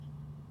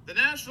The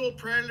Nashville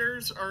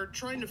Predators are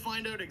trying to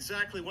find out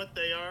exactly what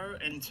they are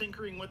and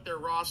tinkering with their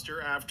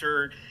roster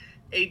after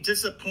a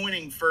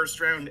disappointing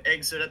first-round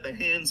exit at the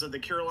hands of the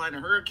Carolina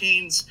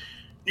Hurricanes.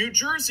 New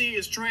Jersey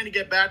is trying to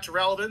get back to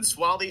relevance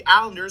while the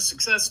Islanders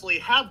successfully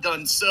have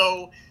done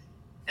so.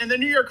 And the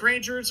New York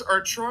Rangers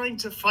are trying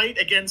to fight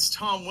against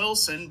Tom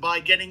Wilson by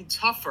getting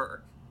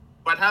tougher.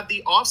 But have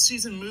the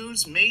offseason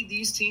moves made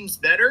these teams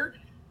better?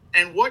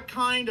 And what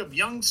kind of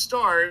young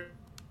stars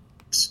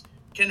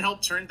can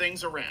help turn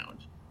things around?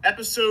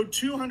 Episode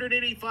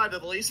 285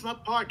 of the Lace 'em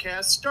Up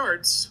podcast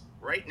starts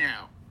right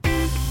now.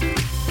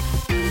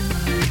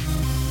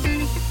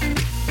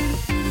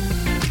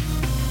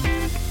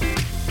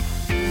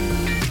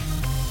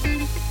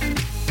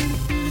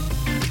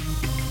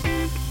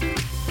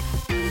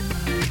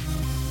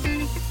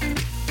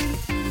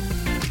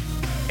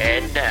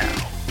 And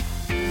now,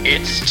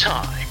 it's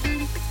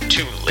time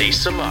to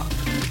lace 'em up.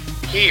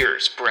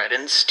 Here's Brett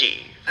and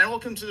Steve. And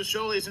welcome to the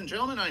show, ladies and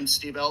gentlemen. I'm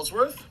Steve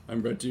Ellsworth.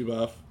 I'm Brett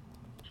Duboff.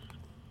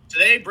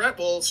 Today, Brett,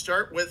 will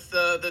start with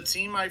the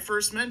team I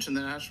first mentioned,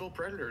 the Nashville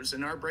Predators,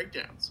 in our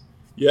breakdowns.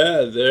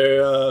 Yeah,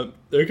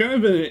 they're kind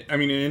of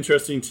an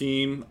interesting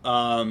team.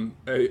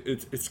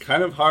 It's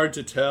kind of hard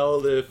to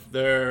tell if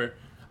they're.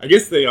 I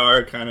guess they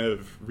are kind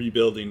of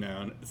rebuilding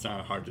now. It's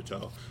not hard to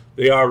tell.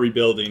 They are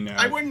rebuilding now.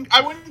 I wouldn't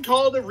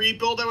call it a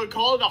rebuild. I would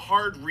call it a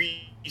hard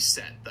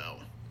reset, though,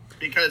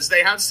 because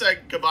they have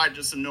said goodbye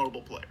to some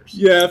notable players.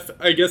 Yeah,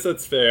 I guess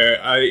that's fair.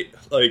 I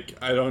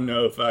don't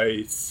know if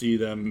I see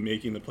them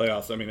making the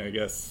playoffs. I mean, I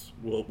guess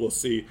we'll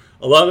see.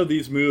 A lot of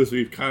these moves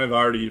we've kind of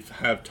already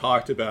have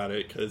talked about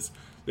it because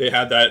they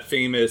had that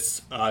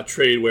famous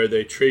trade where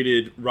they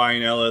traded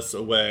Ryan Ellis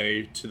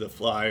away to the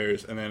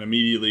Flyers and then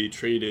immediately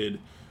traded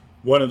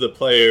one of the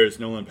players,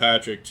 Nolan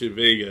Patrick, to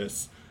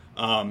Vegas.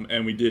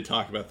 And we did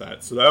talk about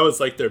that. So that was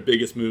like their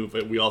biggest move.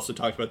 But we also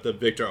talked about the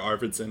Victor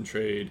Arvidsson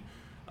trade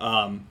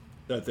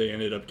that they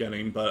ended up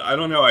getting. But I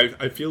don't know.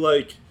 I feel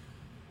like,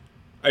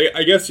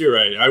 I guess you're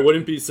right. I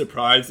wouldn't be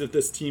surprised if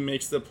this team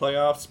makes the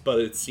playoffs. But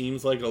it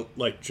seems like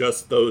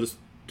just those,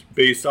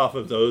 based off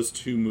of those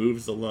two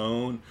moves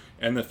alone,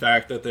 and the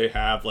fact that they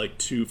have they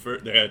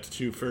had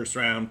two first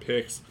round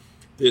picks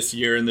this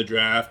year in the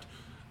draft.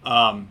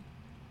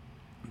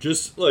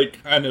 Just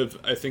like kind of,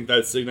 I think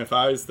that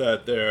signifies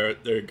that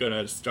they're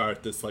gonna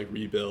start this like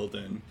rebuild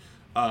and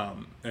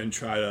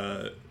try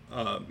to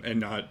and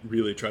not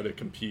really try to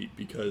compete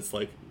because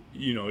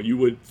you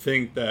would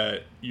think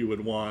that you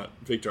would want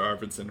Victor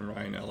Arvidsson and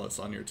Ryan Ellis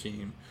on your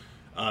team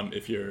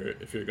if you're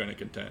going to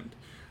contend.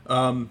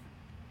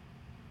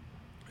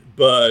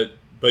 But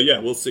yeah,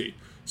 we'll see.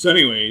 So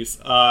anyways,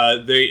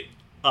 they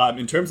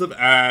in terms of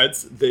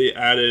ads, they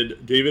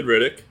added David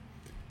Riddick.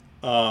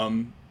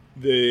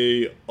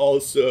 They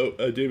also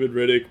David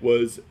Riddick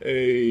was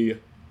a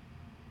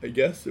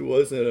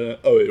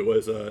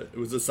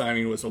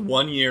signing. It was a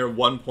 1 year,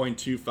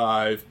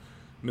 $1.25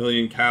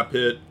 million cap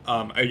hit.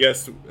 I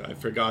guess I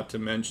forgot to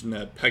mention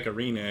that Pekka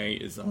Rinne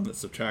is on the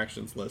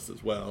subtractions list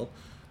as well.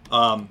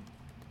 But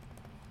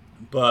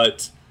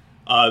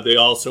they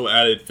also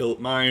added Philip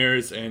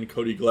Myers and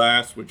Cody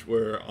Glass, which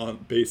were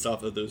based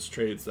off of those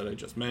trades that I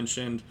just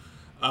mentioned.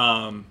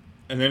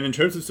 And then in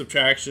terms of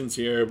subtractions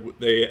here,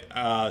 they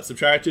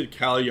subtracted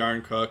Calle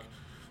Jarnkrok,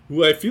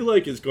 who I feel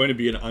like is going to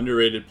be an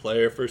underrated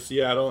player for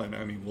Seattle. And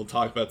I mean, we'll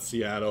talk about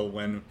Seattle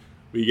when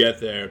we get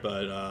there,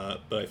 but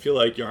I feel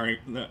like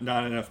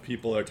not enough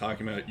people are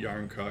talking about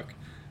Jarnkrok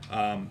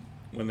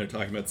when they're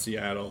talking about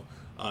Seattle,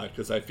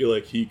 because I feel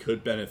like he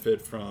could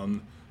benefit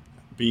from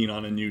being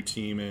on a new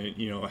team and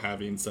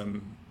having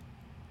some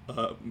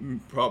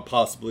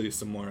possibly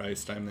some more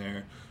ice time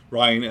there.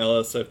 Ryan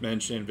Ellis, I've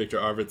mentioned. Victor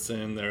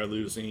Arvidsson, they're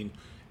losing.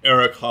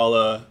 Eric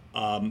Haula,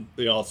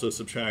 they also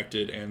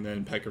subtracted. And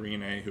then Pekka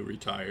Rinne, who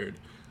retired,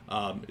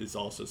 is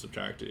also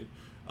subtracted.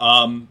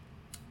 Rinne,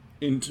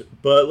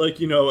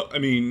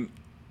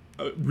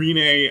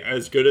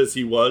 as good as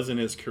he was in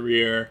his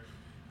career,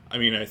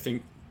 I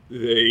think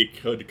they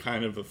could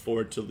kind of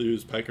afford to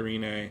lose Pekka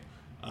Rinne,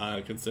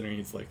 considering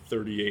he's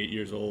 38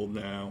 years old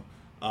now.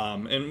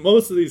 And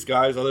most of these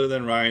guys, other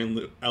than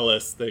Ryan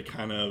Ellis, they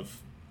kind of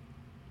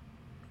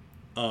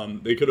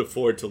they could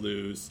afford to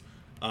lose.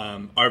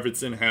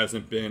 Arvidsson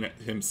hasn't been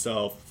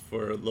himself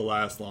for the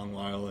last long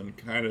while, and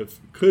kind of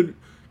could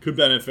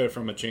benefit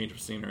from a change of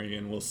scenery,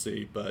 and we'll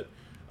see. But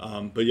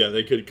yeah,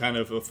 they could kind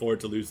of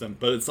afford to lose them.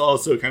 But it's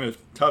also kind of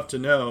tough to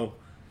know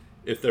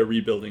if they're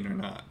rebuilding or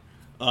not.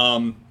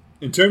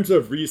 In terms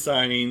of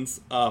re-signings,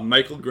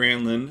 Michael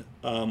Granlund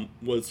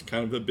was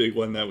kind of a big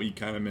one that we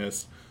kind of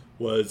missed.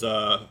 Was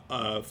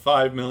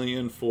 $5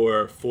 million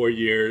for 4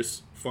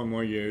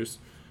 more years.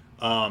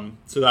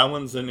 So that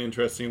one's an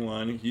interesting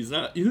one. He's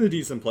a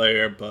decent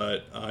player,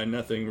 but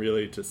nothing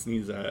really to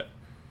sneeze at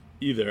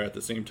either at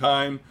the same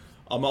time.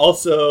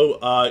 Also,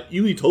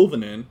 Eeli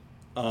Tolvanen,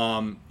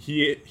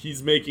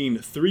 he's making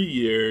 3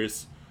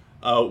 years,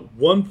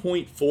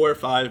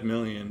 $1.45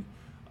 million.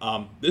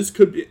 This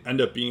could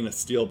end up being a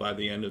steal by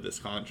the end of this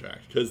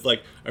contract. Because,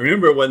 like, I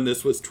remember when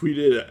this was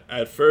tweeted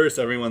at first,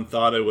 everyone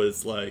thought it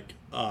was, like,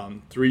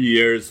 3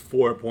 years,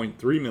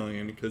 $4.3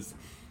 million. Because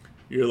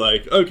you're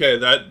like, okay,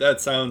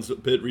 that sounds a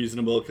bit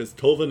reasonable. Because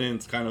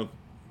Tolvanen's kind of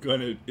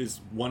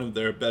is one of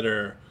their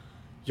better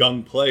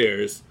young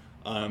players.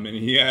 And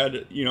he had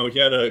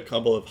a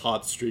couple of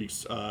hot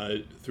streaks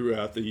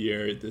throughout the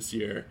year this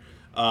year.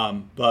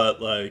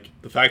 But, like,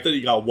 the fact that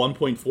he got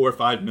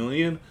 $1.45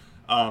 million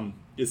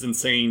is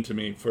insane to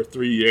me for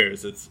 3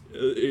 years.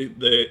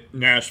 The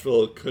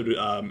Nashville could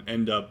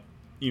end up,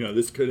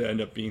 this could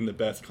end up being the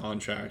best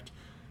contract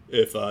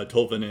if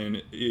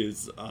Tolvanen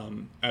is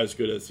as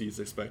good as he's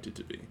expected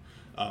to be.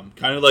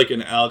 Kind of like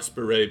an Alex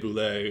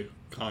Bure-Boulet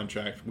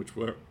contract, which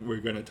we're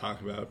going to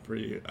talk about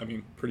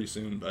pretty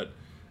soon. But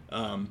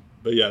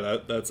yeah,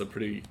 that's a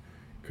pretty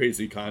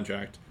crazy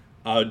contract.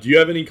 Do you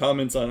have any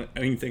comments on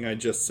anything I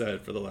just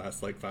said for the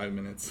last 5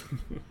 minutes?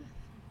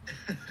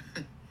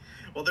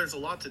 Well, there's a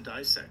lot to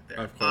dissect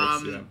there. Of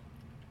course, yeah.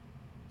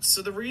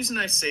 So the reason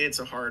I say it's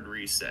a hard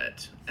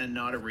reset and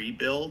not a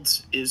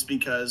rebuild is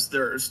because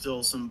there are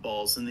still some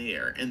balls in the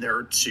air, and there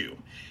are two.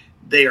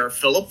 They are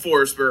Philip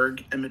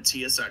Forsberg and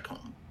Matthias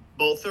Ekholm.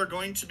 Both are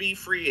going to be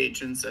free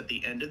agents at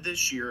the end of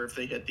this year if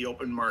they hit the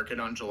open market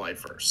on July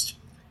 1st.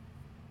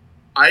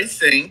 I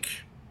think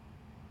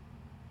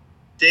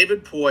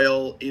David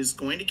Poile is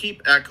going to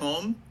keep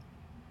Ekholm.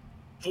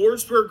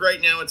 Forsberg right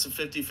now, it's a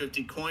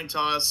 50-50 coin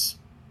toss.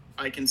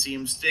 I can see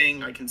him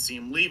staying. I can see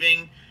him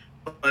leaving.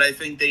 But I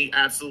think they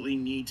absolutely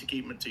need to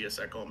keep Matthias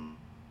Ekholm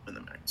in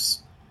the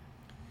mix.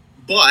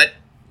 But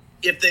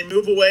if they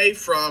move away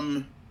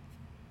from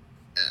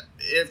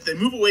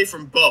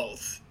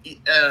both,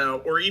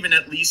 or even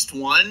at least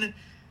one,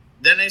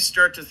 then I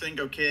start to think,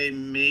 okay,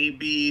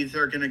 maybe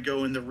they're going to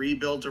go in the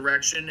rebuild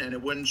direction, and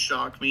it wouldn't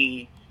shock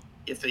me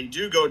if they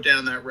do go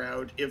down that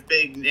route, if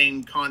big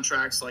name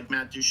contracts like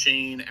Matt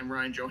Duchene and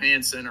Ryan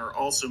Johansson are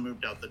also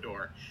moved out the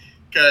door.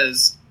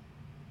 Because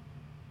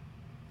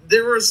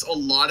there was a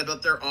lot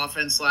about their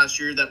offense last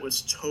year that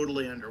was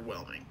totally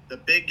underwhelming. The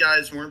big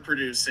guys weren't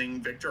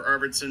producing. Victor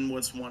Arvidsson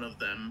was one of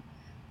them.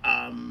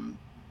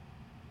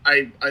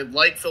 I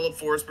like Philip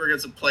Forsberg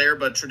as a player,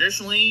 but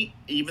traditionally,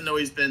 even though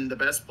he's been the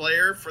best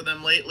player for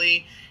them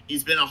lately,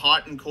 he's been a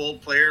hot and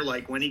cold player.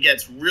 Like when he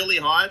gets really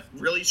hot,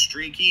 really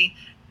streaky,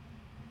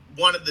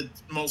 one of the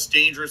most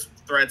dangerous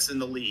threats in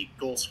the league,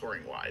 goal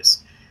scoring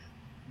wise.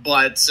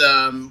 But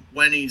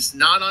when he's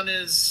not on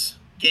his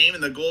game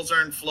and the goals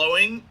aren't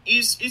flowing,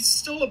 he's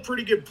still a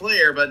pretty good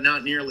player, but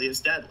not nearly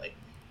as deadly.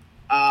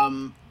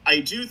 I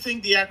do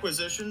think the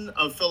acquisition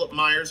of Philip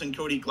Myers and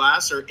Cody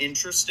Glass are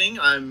interesting.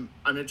 I'm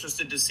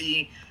interested to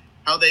see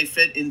how they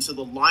fit into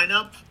the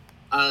lineup.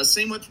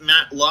 Same with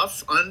Matt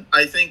Luff.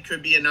 I think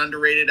could be an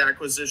underrated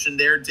acquisition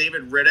there.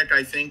 David Riddick,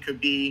 I think,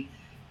 could be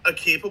a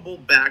capable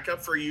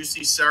backup for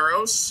UC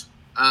Saros,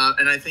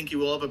 and I think he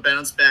will have a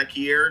bounce back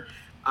year.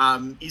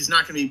 He's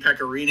not going to be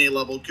Pecorine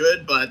level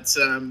good, but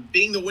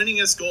being the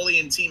winningest goalie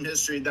in team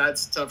history,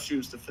 that's tough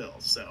shoes to fill.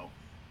 So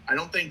I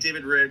don't think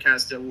David Riddick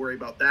has to worry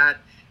about that.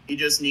 He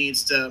just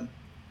needs to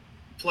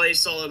play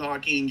solid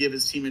hockey and give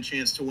his team a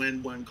chance to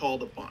win when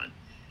called upon.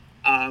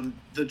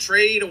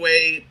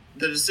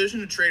 The decision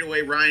to trade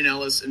away Ryan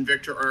Ellis and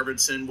Victor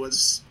Arvidsson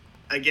was,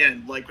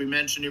 again, like we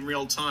mentioned in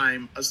real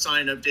time, a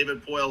sign of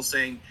David Poile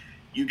saying,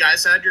 you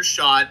guys had your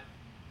shot.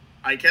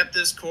 I kept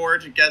this core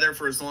together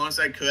for as long as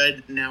I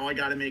could. Now I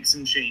got to make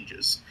some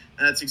changes.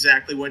 And that's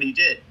exactly what he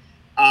did.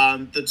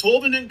 The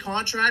Tolvanen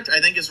contract, I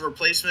think, is a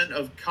replacement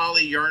of Kalle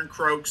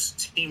Järnkrok's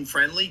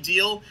team-friendly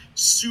deal.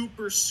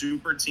 Super,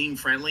 super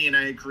team-friendly, and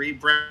I agree,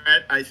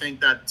 Brett. I think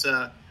that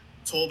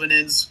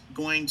Tolvanen's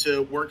going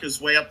to work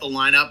his way up the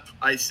lineup.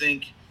 I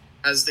think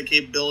has the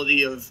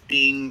capability of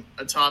being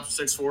a top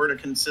six forward, a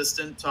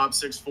consistent top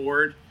six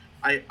forward.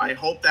 I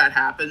hope that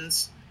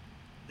happens.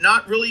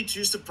 Not really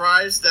too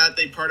surprised that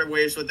they parted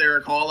ways with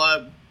Eric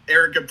Holla.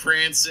 Eric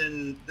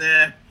Branson,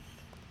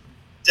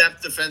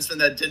 depth defenseman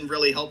that didn't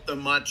really help them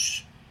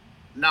much.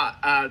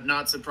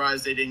 Not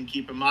surprised they didn't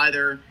keep him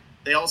either.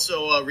 They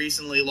also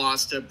recently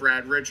lost to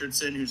Brad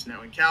Richardson, who's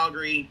now in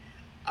Calgary.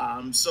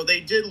 So they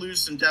did lose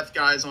some depth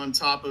guys on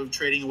top of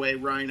trading away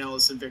Ryan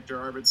Ellis and Victor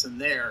Arvidsson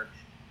there.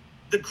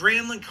 The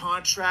Granlund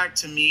contract,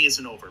 to me, is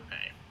an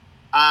overpay.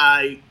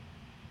 I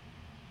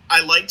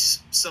liked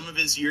some of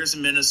his years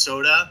in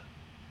Minnesota.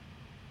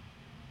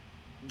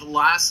 The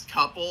last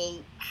couple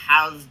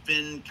have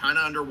been kind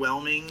of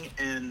underwhelming,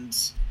 and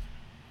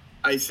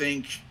I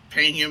think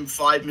paying him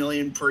 $5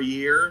 million per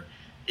year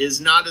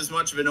is not as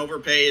much of an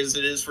overpay as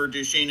it is for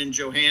Duchene and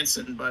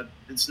Johansson, but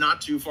it's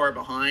not too far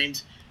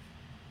behind.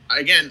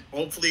 Again,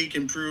 hopefully he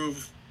can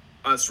prove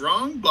us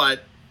wrong,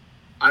 but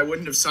I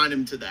wouldn't have signed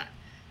him to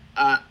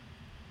that.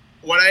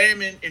 What I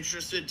am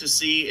interested to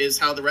see is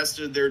how the rest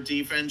of their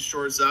defense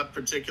shores up,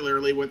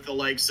 particularly with the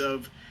likes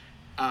of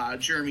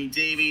Jeremy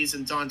Davies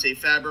and Dante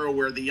Fabro,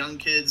 where the young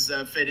kids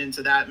fit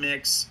into that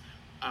mix.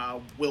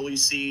 Will we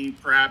see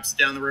perhaps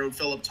down the road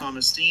Philip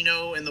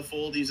Tomasino in the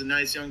fold? He's a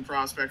nice young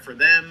prospect for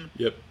them.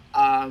 Yep.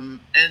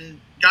 And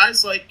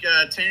guys like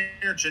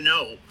Tanner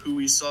Jeannot, who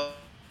we saw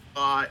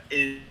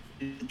in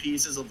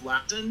pieces of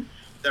Latin,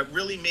 that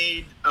really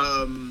made,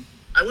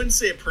 I wouldn't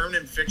say a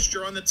permanent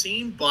fixture on the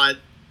team, but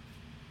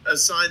a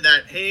sign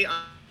that, hey,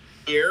 I'm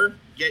here,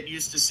 get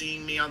used to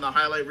seeing me on the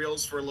highlight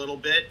reels for a little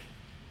bit.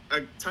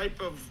 A type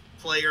of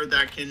player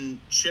that can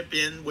chip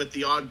in with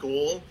the odd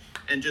goal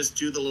and just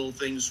do the little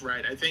things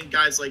right. I think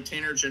guys like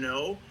Tanner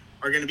Jeannot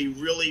are going to be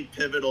really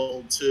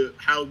pivotal to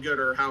how good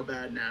or how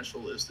bad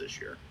Nashville is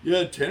this year.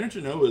 Yeah, Tanner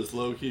Jeannot was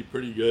low-key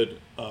pretty good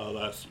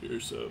last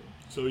year, so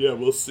yeah,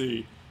 we'll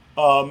see.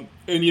 And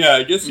yeah,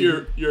 I guess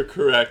you're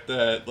correct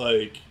that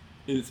like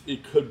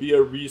it could be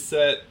a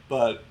reset,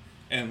 but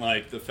and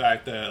like the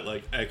fact that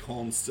like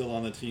Ekholm's still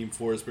on the team,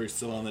 Forsberg's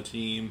still on the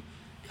team,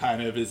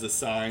 kind of is a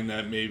sign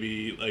that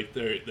maybe like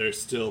they're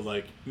still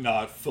like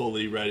not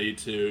fully ready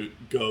to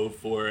go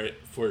for it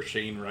for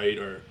Shane Wright,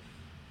 or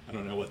I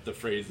don't know what the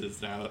phrase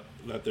is now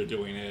that they're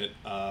doing it.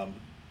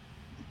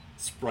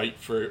 Sprint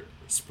for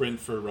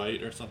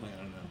right or something. I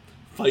don't know.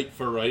 Fight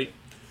for right.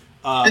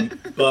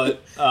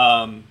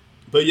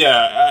 But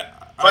yeah,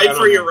 fight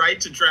for your right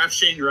to draft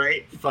Shane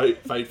Wright.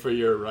 Fight for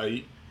your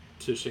right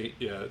to Shane.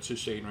 Yeah, to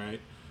Shane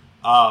Wright.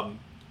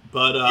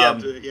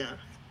 Yeah.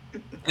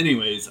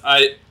 Anyways,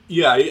 I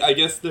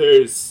guess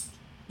there's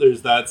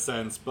that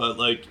sense, but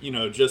like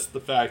just the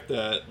fact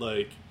that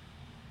like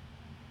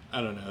I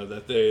don't know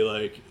that they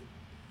like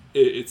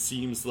it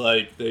seems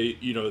like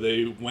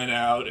they went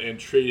out and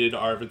traded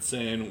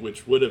Arvidsson,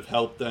 which would have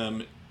helped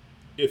them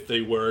if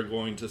they were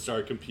going to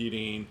start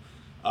competing.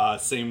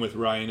 Same with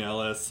Ryan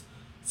Ellis.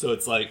 So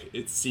it's like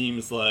it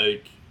seems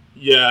like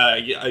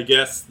I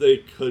guess they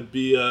could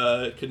be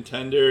a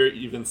contender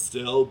even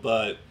still,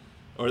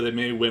 or they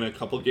may win a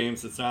couple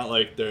games. It's not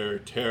like they're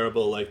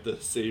terrible like the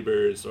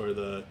Sabres or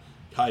the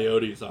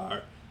Coyotes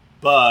are,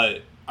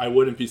 but I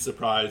wouldn't be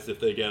surprised if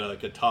they get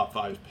like a top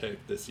 5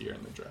 pick this year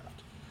in the draft.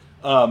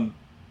 I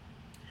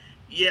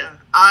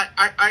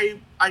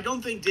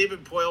don't think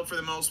David Poile, for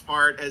the most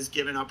part, has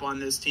given up on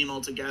this team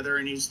altogether,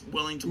 and he's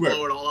willing to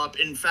blow it all up.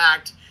 In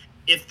fact,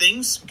 if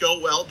things go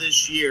well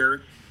this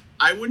year,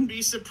 I wouldn't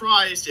be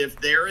surprised if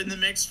they're in the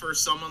mix for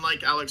someone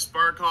like Alex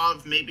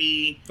Barkov.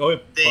 Maybe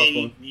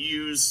they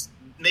use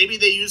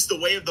the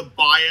way of the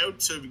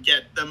buyout to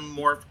get them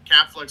more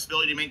cap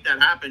flexibility to make that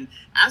happen.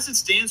 As it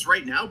stands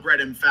right now, Brett,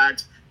 in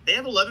fact, they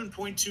have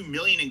 $11.2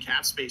 million in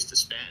cap space to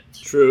spend.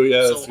 True,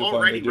 yeah. So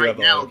already right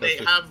now they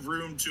have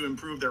room to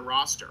improve their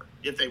roster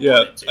if they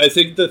wanted to. I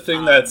think the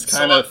thing that's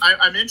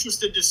I'm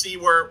interested to see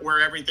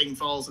where everything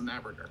falls in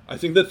that regard. I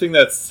think the thing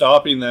that's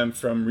stopping them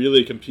from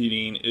really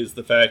competing is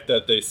the fact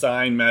that they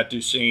signed Matt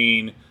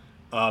Duchene,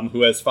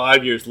 who has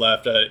 5 years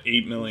left at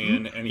 $8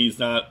 million, and he's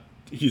not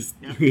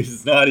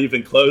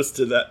even close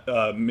to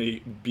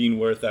that being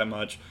worth that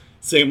much.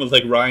 Same with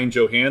like Ryan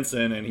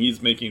Johansson, and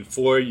he's making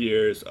 4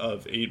 years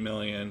of $8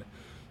 million.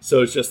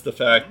 So it's just the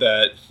fact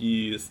that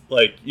he's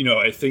like,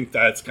 I think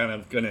that's kind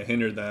of going to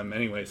hinder them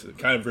anyway. So it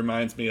kind of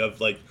reminds me of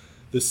like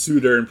the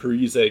Suter and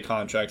Parise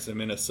contracts in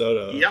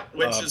Minnesota. Yep,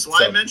 which is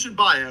why I mentioned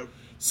buyout.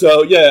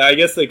 So yeah, I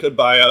guess they could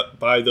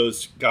buy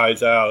those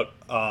guys out,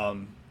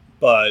 and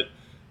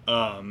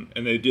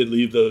they did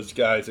leave those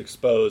guys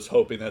exposed,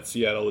 hoping that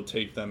Seattle would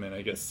take them. And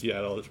I guess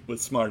Seattle was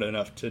smart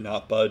enough to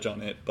not budge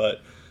on it, But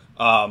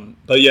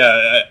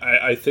yeah,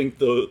 I think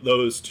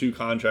those two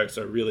contracts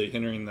are really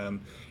hindering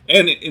them.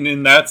 And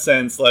in that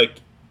sense, like,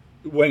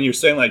 when you're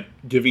saying, like,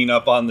 giving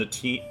up on the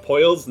team,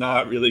 Poile's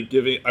not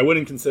really I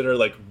wouldn't consider,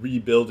 like,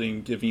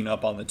 rebuilding giving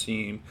up on the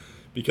team.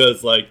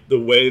 Because, like, the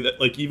way that,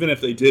 like, even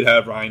if they did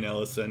have Ryan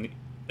Ellison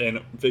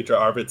and Victor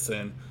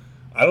Arvidsson,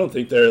 I don't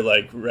think they're,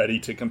 like, ready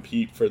to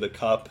compete for the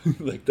cup.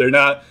 Like, they're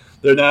not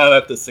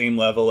at the same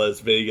level as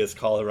Vegas,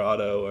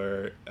 Colorado,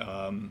 or,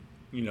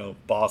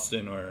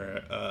 Boston,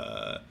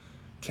 or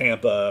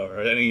Tampa,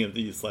 or any of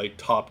these like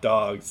top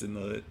dogs in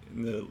the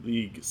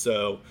league.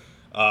 So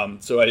you're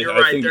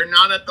right. I think they're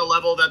not at the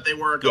level that they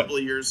were a couple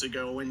of years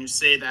ago when you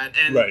say that.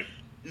 And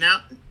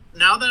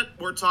now that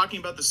we're talking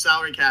about the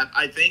salary cap,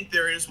 I think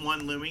there is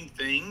one looming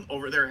thing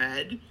over their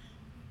head,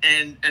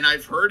 and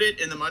I've heard it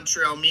in the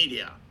Montreal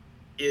media,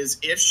 is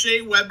if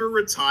Shea Weber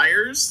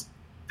retires,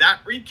 that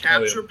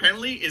recapture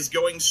penalty is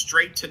going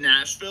straight to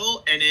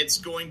Nashville, and it's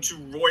going to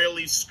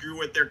royally screw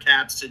with their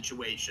cap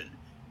situation.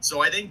 So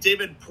I think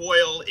David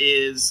Poile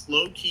is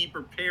low-key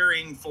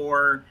preparing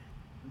for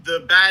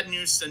the bad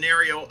news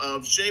scenario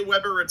of Shea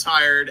Weber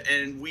retired,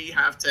 and we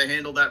have to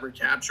handle that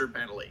recapture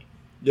penalty.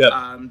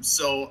 Yeah.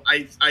 So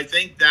I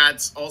think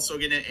that's also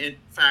going to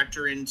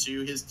factor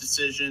into his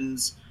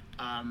decisions.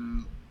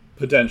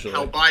 Potentially,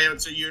 how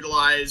buyouts are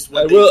utilized.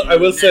 I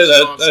will say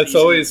that's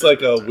always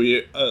like a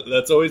weird.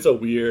 That's always a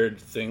weird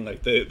thing.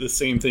 Like the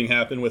same thing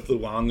happened with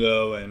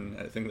Luongo, and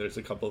I think there's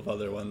a couple of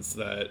other ones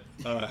that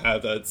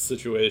have that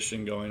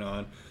situation going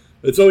on.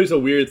 It's always a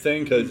weird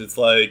thing because it's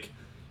like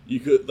you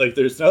could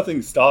there's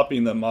nothing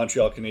stopping the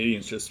Montreal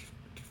Canadiens just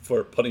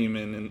for putting him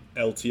in an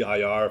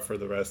LTIR for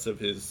the rest of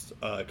his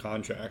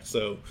contract.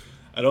 So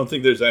I don't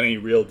think there's any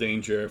real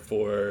danger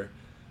for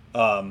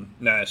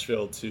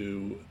Nashville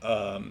to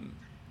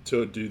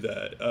do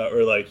that,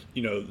 or like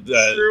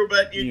that. True,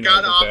 but you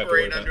gotta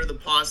operate under the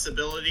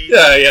possibility.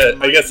 Yeah.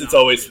 I guess it's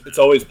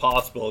always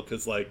possible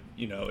because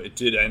it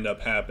did end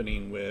up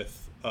happening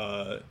with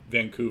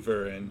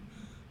Vancouver and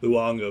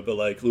Luongo, but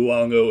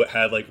Luongo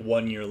had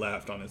 1 year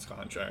left on his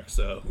contract,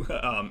 so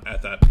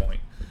at that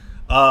point.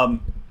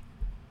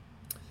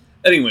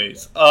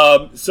 Anyways,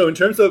 so in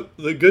terms of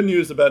the good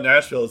news about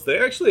Nashville is they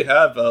actually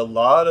have a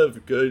lot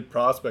of good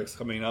prospects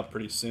coming up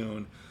pretty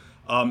soon,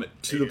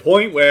 to the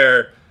point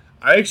where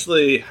I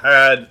actually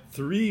had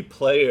 3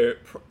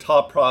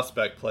 top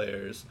prospect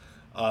players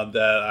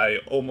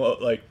that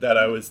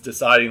I was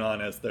deciding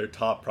on as their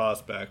top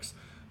prospects.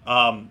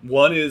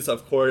 One is,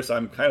 of course,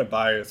 I'm kind of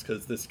biased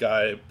because this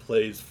guy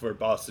plays for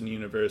Boston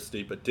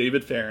University, but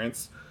David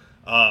Ference,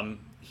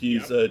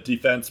 he's a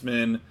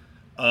defenseman.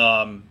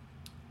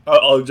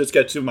 I'll just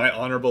get to my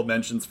honorable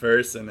mentions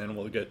first, and then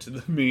we'll get to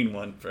the main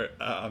one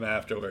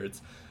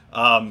afterwards.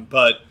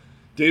 But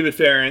David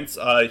Ference,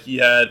 he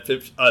had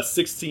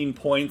 16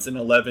 points in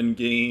 11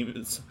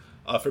 games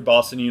for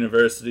Boston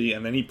University,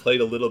 and then he played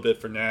a little bit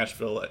for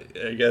Nashville.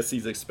 I guess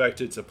he's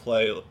expected to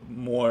play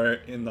more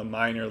in the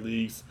minor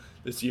leagues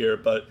this year,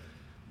 but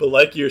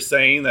like you're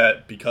saying,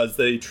 that because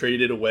they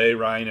traded away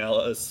Ryan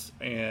Ellis,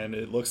 and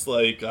it looks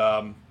like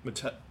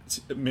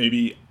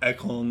maybe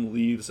Ekholm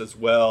leaves as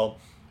well,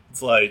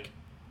 it's like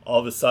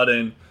all of a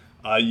sudden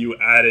you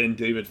add in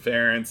David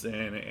Ference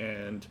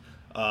and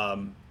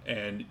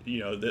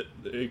that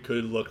it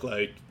could look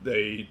like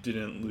they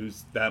didn't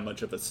lose that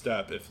much of a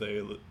step if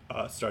they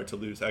start to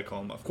lose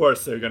Ekholm. Of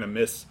course, they're going to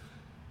miss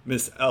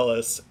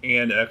Ellis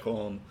and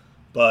Ekholm,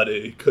 but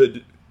it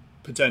could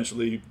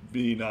potentially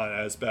be not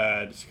as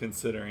bad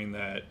considering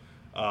that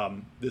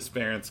this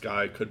Ference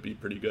guy could be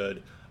pretty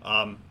good.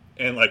 And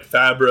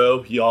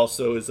Fabro, he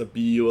also is a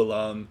BU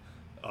alum.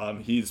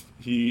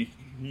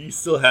 He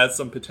still has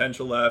some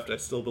potential left. I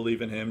still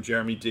believe in him.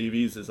 Jeremy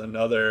Davies is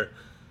another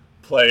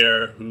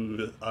player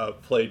who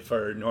played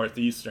for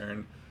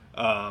Northeastern,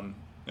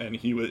 and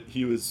he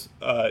was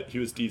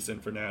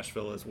decent for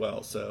Nashville as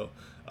well. So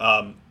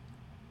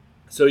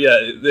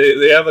yeah,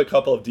 they have a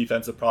couple of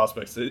defensive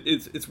prospects.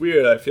 It's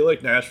weird. I feel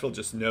like Nashville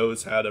just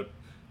knows how to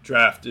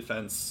draft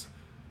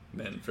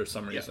defensemen for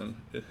some reason.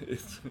 Yeah.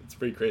 It's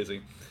pretty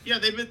crazy. Yeah,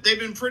 they've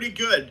been pretty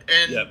good.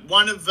 And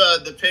one of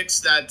the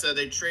picks that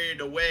they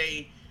traded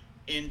away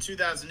in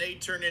 2008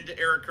 turned into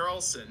Erik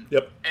Karlsson.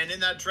 Yep. And in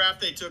that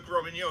draft, they took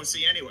Roman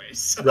Josi anyways.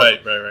 So right.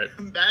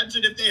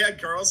 Imagine if they had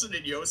Karlsson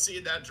and Josi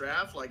in that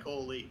draft.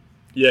 Holy.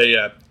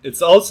 Yeah.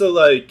 It's also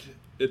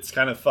it's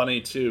kind of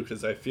funny too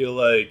because I feel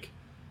like,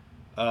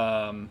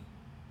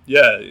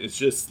 it's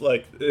just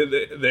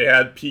they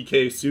had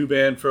PK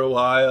Subban for a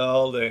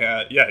while. They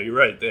had, you're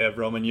right. They have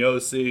Roman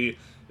Josi.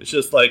 It's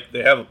just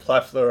they have a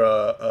plethora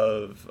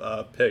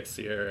of picks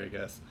here, I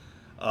guess.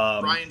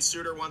 Ryan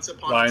Suter once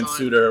upon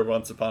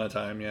a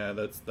time. Yeah,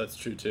 that's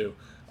true too.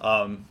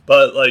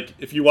 But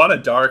if you want a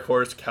dark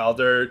horse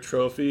Calder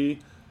trophy,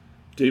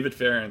 David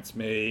Ference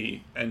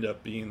may end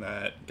up being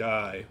that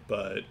guy,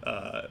 but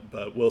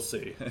we'll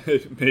see.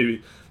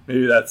 maybe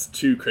that's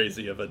too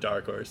crazy of a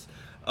dark horse.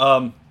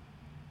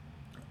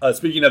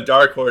 Speaking of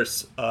dark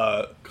horse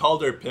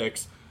Calder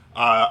picks,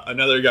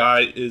 another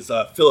guy is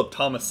Philip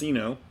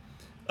Tomasino,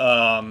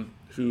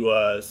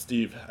 who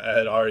Steve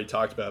had already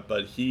talked about,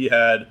 but he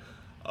had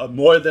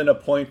more than a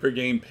point per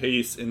game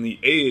pace in the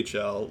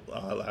AHL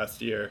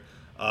last year,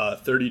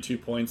 32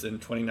 points in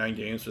 29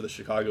 games for the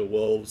Chicago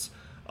Wolves.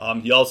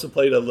 He also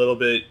played a little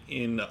bit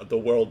in the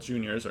World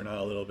Juniors, or not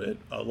a little bit,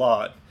 a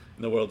lot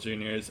in the World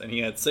Juniors, and he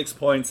had 6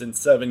 points in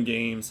 7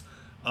 games.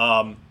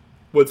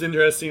 What's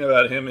interesting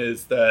about him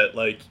is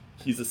that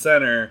he's a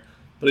center,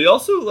 but he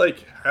also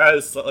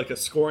has a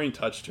scoring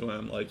touch to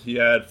him. He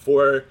had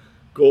 4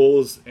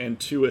 goals and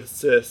 2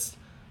 assists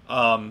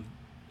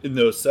in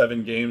those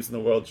 7 games in the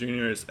World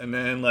Juniors, and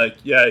then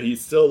he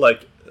still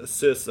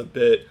assists a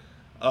bit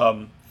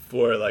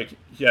for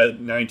he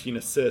had 19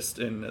 assists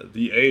in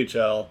the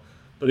AHL,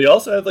 but he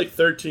also had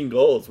 13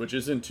 goals, which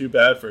isn't too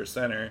bad for a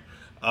center,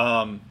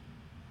 or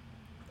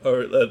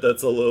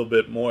that's a little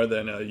bit more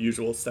than a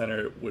usual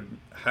center would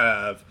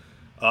have.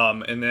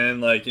 And then in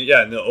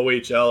the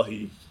OHL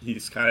he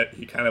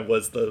kind of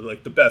was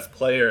the best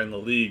player in the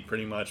league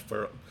pretty much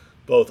for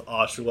both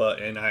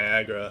Oshawa and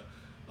Niagara.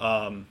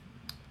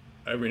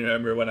 I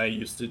remember when I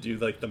used to do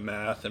the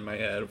math in my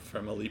head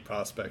from elite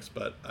prospects,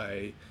 but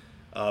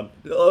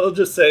I'll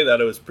just say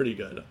that it was pretty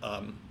good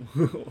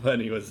when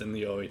he was in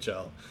the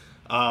OHL.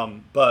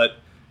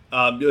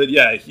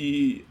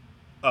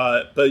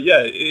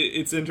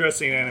 It's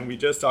interesting, and we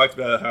just talked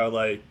about how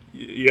they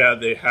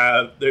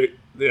have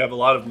a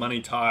lot of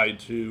money tied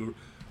to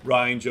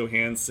Ryan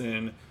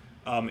Johansson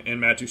and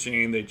Matt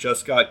Duchene. They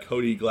just got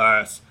Cody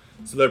Glass.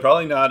 So they're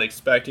probably not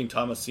expecting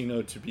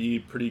Tomasino to be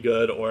pretty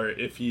good, or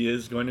if he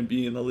is going to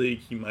be in the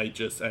league, he might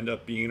just end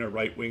up being a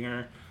right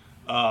winger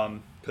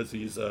because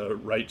he's a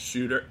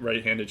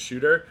right-handed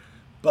shooter.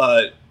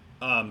 But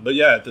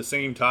at the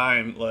same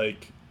time,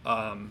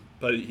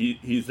 but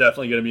he's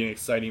definitely going to be an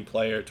exciting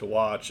player to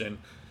watch, and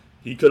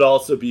he could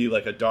also be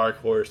a dark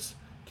horse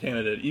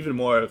candidate, even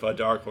more of a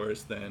dark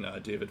horse than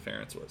David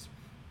Ferentz was.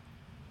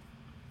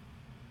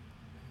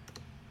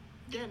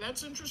 Yeah,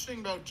 that's interesting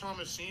about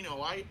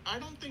Tomasino. I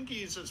don't think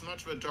he's as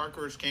much of a dark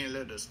horse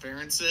candidate as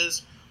Ferentz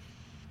is.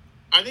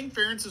 I think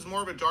Ferentz is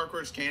more of a dark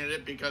horse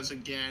candidate because,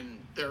 again,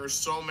 there are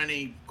so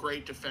many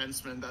great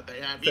defensemen that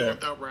they have. Even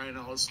without Ryan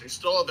Ellis, they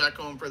still have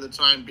Ekholm for the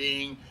time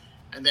being,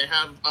 and they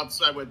have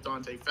upside with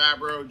Dante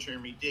Fabro,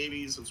 Jeremy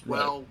Davies as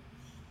well.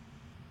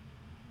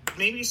 Right.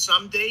 Maybe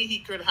someday he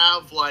could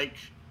have, like,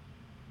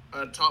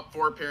 a top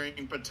 4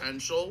 pairing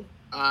potential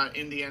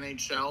in the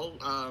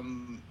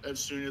NHL as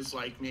soon as,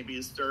 like, maybe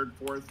his 3rd,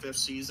 4th, 5th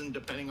season,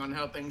 depending on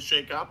how things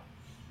shake up.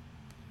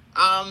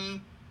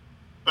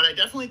 But I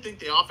definitely think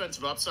the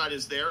offensive upside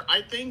is there.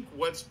 I think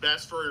what's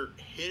best for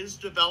his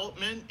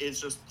development is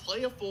just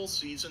play a full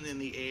season in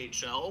the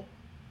AHL.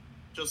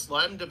 Just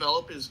let him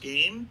develop his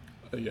game,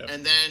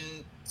 and then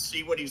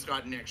see what he's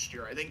got next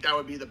year. I think that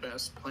would be the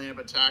best plan of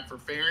attack for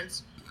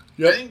Ferentz.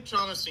 Yep. I think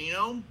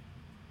Tomasino,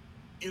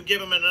 you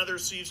give him another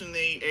season in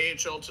the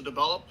AHL to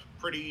develop.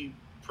 Pretty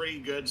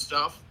good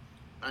stuff.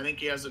 I think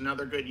he has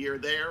another good year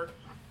there.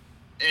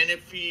 And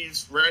if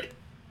he's ready,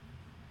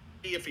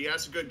 if he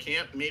has a good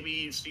camp,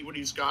 maybe see what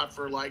he's got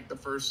for like the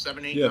first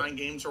 7, 8, 9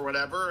 games or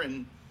whatever,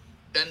 and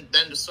then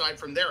decide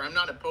from there. I'm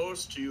not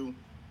opposed to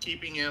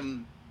keeping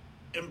him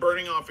and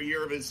burning off a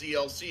year of his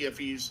ZLC if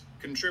he's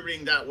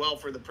contributing that well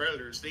for the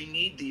Predators. They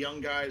need the young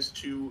guys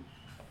to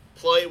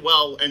play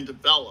well and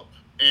develop.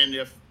 And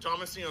if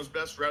Tomasino's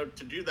best route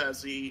to do that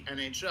is the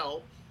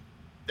NHL,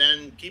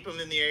 then keep him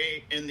in the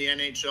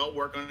NHL,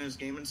 work on his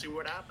game, and see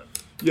what happens.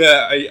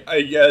 Yeah,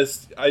 I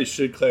guess I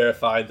should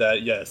clarify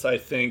that, yes, I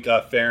think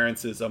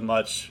Ferentz is a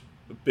much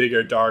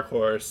bigger dark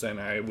horse,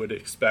 and I would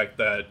expect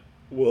that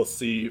we'll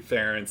see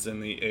Ferentz in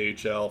the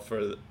AHL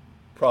for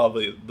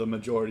probably the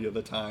majority of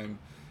the time,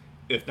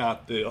 if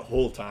not the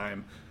whole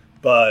time.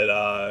 But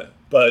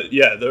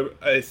yeah,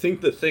 I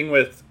think the thing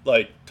with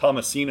like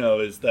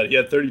Tomasino is that he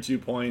had 32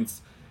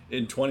 points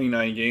in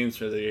 29 games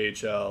for the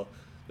AHL.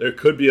 There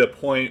could be a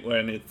point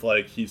when it's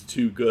like he's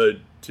too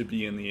good to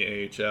be in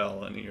the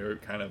AHL, and you're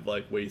kind of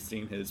like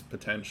wasting his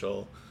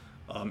potential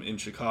in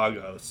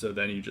Chicago. So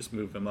then you just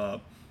move him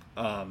up.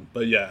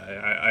 But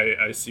yeah,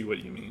 I see what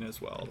you mean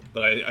as well.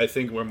 But I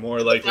think we're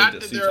more likely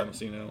to see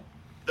Tomasino.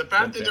 The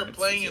fact that they're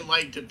playing in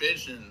like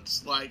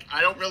divisions, like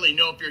I don't really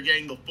know if you're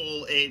getting the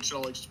full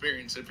AHL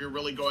experience. If you're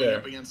really going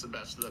up against the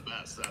best of the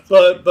best,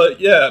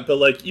 but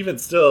like even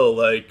still,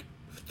 like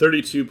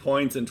 32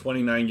 points in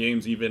 29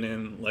 games, even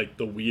in like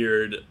the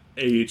weird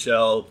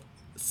AHL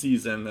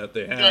season that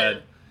they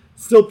had,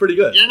 still pretty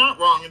good. You're not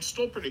wrong. It's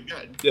still pretty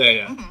good.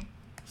 Yeah. Mm-hmm.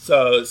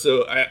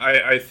 So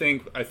I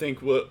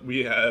think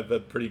we have a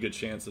pretty good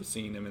chance of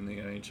seeing him in the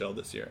NHL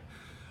this year.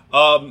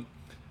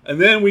 And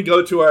then we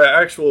go to our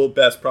actual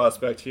best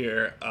prospect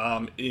here,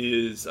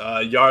 is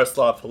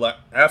Yaroslav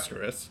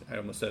Ascaris. I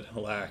almost said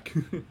Halak.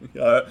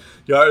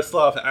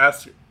 Yaroslav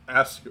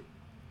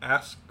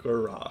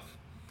Askarov.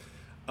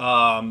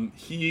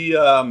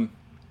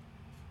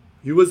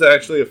 He was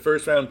actually a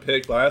first-round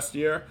pick last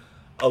year,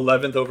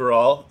 11th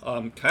overall.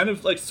 Kind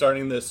of like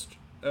starting this,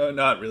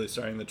 not really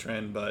starting the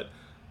trend, but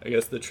I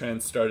guess the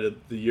trend started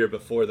the year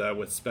before that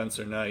with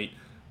Spencer Knight.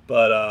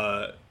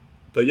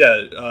 But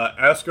yeah,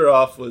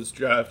 Askarov was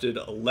drafted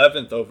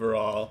 11th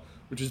overall,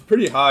 which is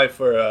pretty high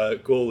for a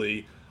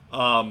goalie.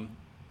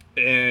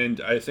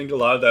 And I think a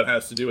lot of that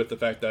has to do with the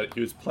fact that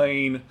he was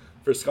playing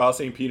for Scott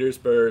St.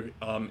 Petersburg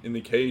in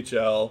the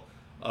KHL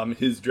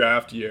his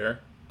draft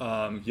year.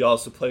 He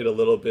also played a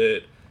little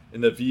bit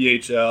in the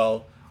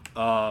VHL.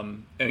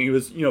 And he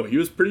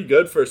was pretty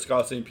good for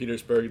Scott St.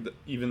 Petersburg,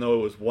 even though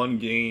it was one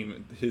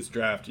game his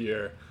draft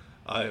year.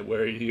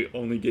 Where he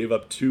only gave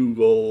up 2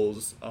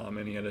 goals,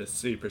 and he had a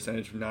save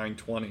percentage of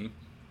 .920.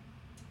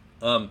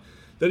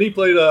 Then he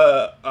played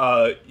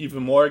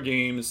even more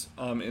games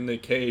in the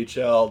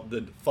KHL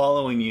the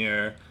following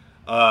year,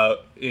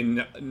 but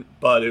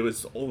it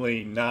was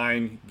only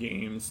 9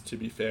 games, to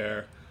be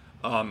fair.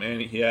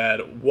 And he had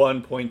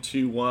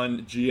 1.21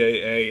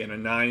 GAA and a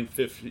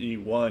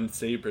 .951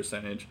 save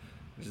percentage,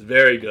 which is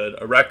very good.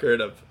 A record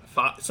of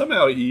 5.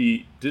 Somehow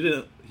he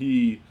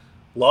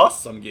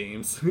lost some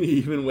games,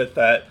 even with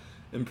that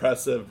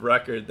impressive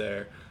record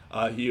there.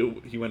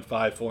 He went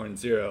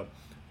 5-4-0,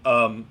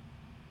 and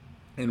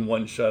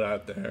 1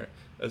 shutout there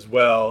as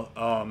well.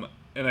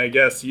 And I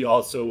guess he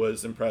also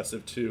was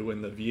impressive too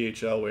in the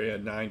VHL, where he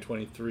had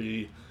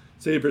 .923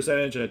 save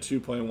percentage and a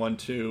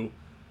 2.12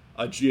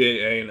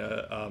 GAA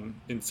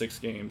in 6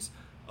 games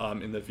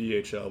in the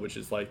VHL, which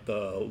is like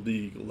the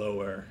league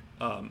lower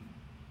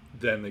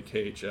than the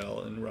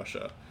KHL in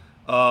Russia.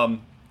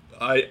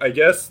 I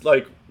guess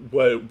like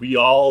what we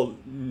all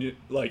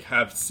like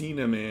have seen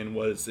him in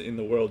was in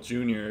the World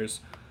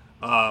Juniors.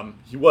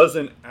 He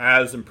wasn't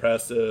as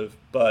impressive,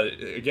 but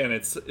again,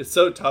 it's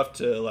so tough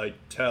to like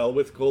tell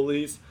with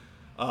goalies.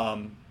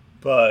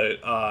 But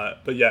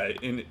yeah,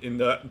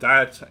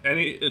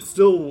 it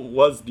still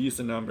was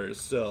decent numbers.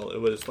 Still,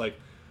 it was like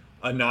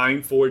a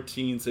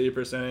 .914 save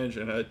percentage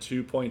and a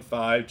 2.5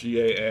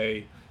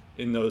 GAA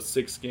in those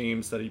 6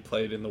 games that he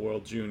played in the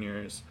World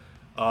Juniors.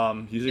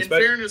 In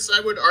fairness,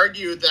 I would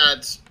argue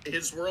that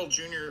his World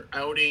Junior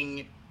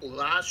outing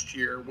last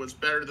year was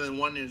better than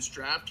one in his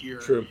draft year.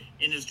 True.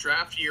 In his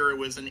draft year, it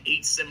was an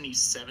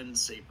 877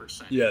 save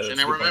percentage. Yeah,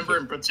 and I remember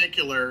in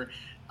particular,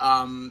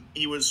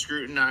 he was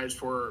scrutinized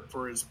for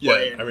his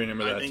play. Yeah, I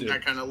remember that, I think too.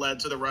 that kind of led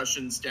to the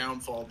Russians'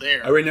 downfall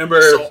there. I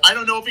remember... So I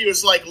don't know if he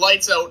was like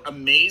lights out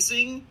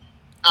amazing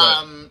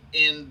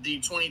in the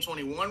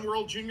 2021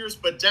 World Juniors,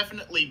 but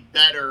definitely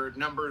better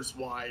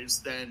numbers-wise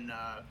than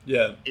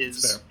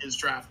his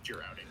draft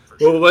year outing.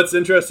 Well, what's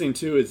interesting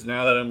too is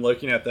now that I'm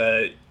looking at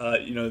that,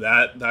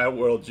 that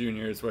World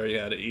Juniors where he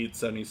had an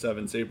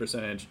 877 save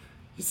percentage,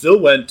 he still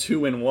went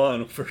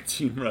 2-1 for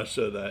Team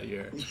Russia that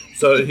year.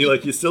 So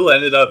he still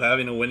ended up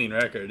having a winning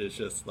record. It's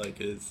just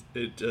like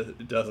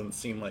it doesn't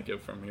seem like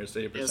it from your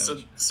save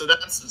percentage. Yeah,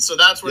 so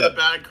that's where the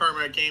bad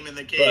karma came in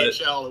the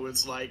KHL. It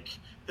was like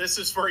this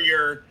is for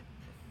your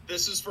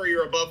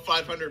above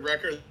 500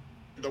 record,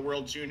 the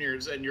World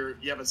Juniors, and you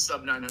have a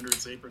sub 900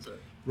 save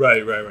percentage.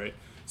 Right.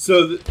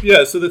 So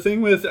the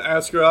thing with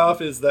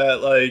Askarov is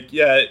that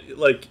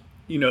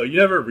you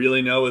never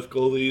really know with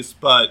goalies,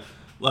 but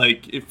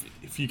like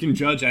if you can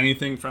judge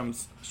anything from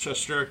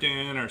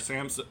Shesterkin or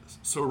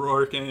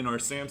Sorokin or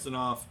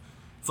Samsonov,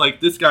 it's like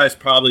this guy's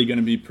probably going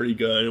to be pretty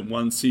good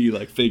once he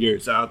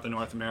figures out the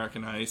North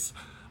American ice,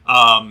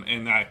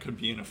 and that could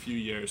be in a few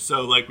years.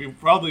 So we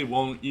probably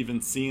won't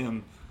even see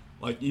him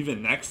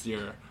even next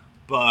year,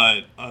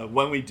 but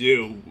when we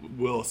do,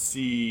 we'll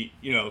see.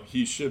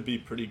 He should be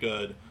pretty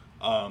good.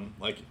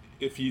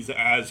 If he's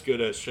as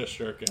good as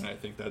Shesterkin, I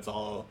think that's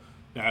all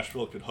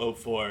Nashville could hope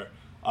for.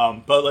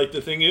 But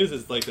the thing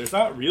is there's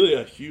not really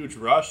a huge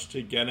rush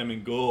to get him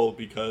in goal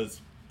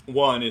because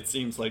one, it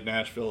seems like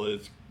Nashville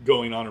is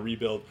going on a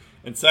rebuild,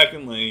 and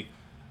secondly,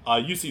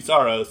 UC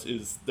Saros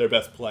is their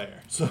best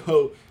player,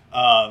 so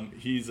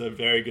he's a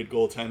very good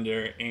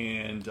goaltender,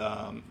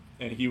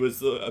 and he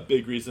was a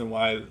big reason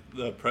why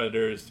the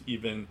Predators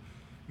even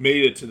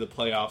made it to the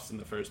playoffs in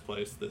the first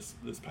place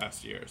this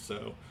past year.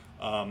 So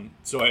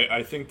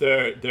I think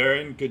they're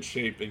in good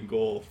shape in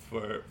goal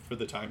for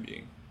the time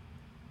being.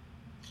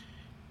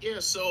 Yeah,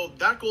 so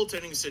that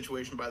goaltending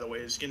situation, by the way,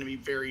 is going to be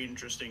very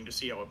interesting to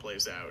see how it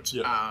plays out.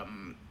 Yeah.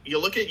 You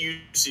look at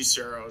UC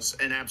Saros,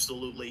 and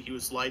absolutely, he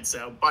was lights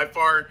out. By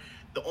far,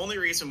 the only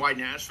reason why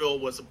Nashville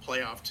was a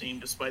playoff team,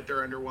 despite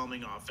their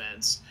underwhelming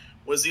offense,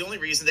 was the only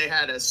reason they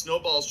had a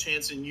snowball's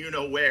chance in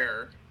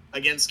you-know-where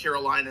against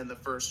Carolina in the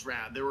first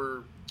round. There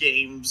were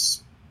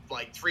games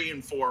 3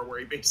 and 4 where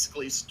he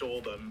basically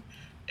stole them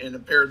in a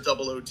pair of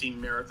double OT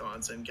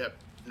marathons and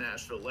kept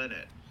Nashville in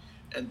it.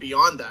 And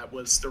beyond that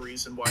was the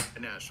reason why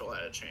Nashville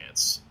had a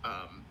chance.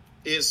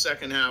 His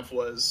second half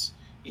was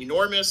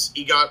enormous.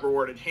 He got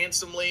rewarded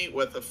handsomely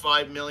with a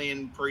 $5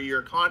 million per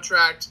year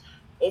contract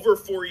over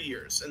 4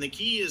 years. And the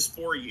key is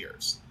 4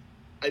 years.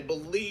 I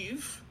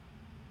believe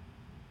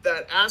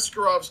that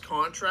Askarov's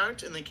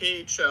contract in the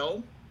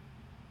KHL,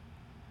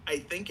 I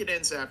think it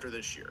ends after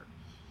this year.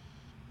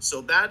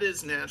 So that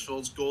is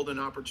Nashville's golden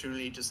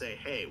opportunity to say,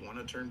 hey, want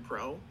to turn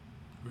pro?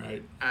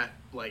 Right.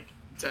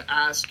 To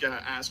ask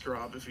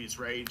Askarov if he's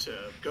ready to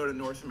go to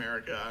North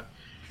America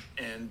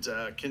and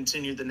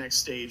continue the next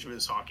stage of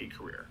his hockey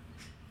career.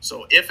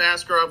 So if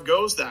Askarov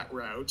goes that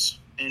route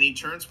and he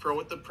turns pro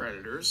with the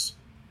Predators,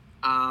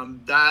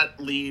 that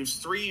leaves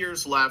 3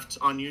 years left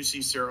on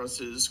UC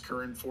Saros's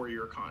current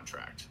 4-year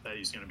contract that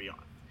he's going to be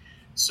on.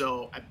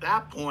 So at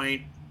that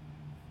point,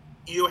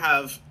 you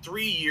have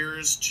 3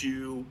 years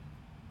to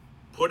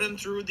put him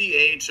through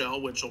the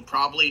AHL, which will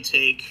probably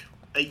take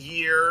a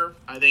year,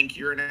 I think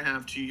year and a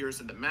half, 2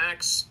 years at the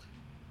max.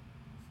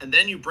 And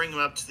then you bring him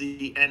up to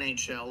the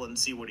NHL and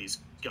see what he's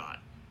got.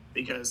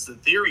 Because the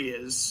theory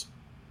is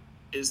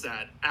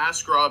that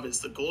Askarov is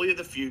the goalie of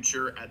the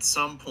future. At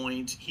some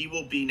point, he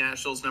will be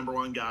Nashville's number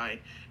one guy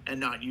and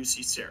not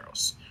UC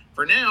Saros.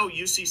 For now,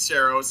 UC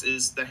Saros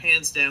is the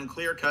hands-down,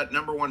 clear-cut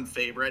number one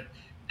favorite.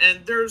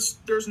 And there's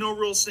no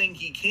real saying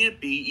he can't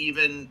be,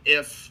 even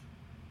if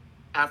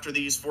after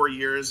these 4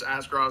 years,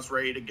 Askarov's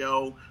ready to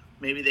go.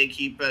 Maybe they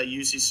keep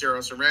UC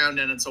Saros around,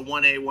 and it's a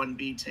 1A,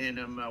 1B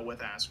tandem with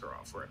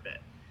Askarov for a bit.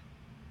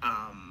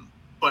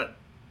 But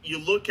you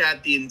look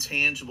at the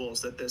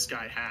intangibles that this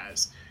guy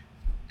has,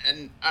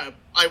 and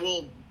I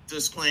will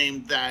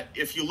disclaim that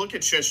if you look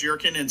at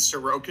Shesterkin and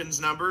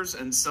Sorokin's numbers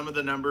and some of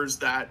the numbers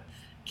that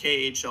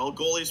KHL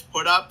goalies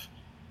put up,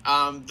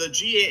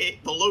 the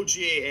low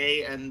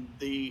GAA and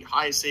the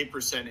high save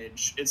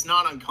percentage, it's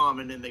not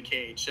uncommon in the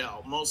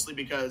KHL, mostly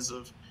because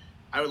of,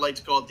 I would like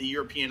to call it the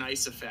European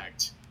ice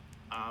effect.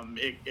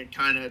 It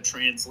kind of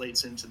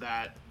translates into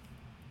that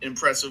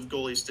impressive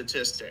goalie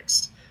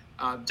statistics.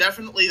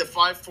 Definitely the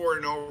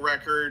 5-4-0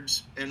 record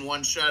and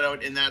one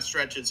shutout in that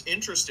stretch is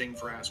interesting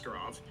for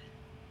Askarov.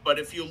 But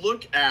if you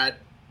look at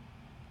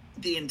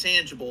the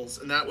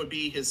intangibles, and that would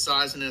be his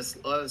size and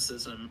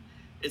athleticism,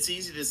 it's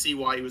easy to see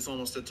why he was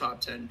almost a top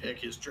 10 pick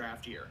his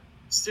draft year.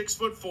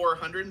 6'4",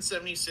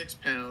 176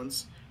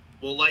 pounds,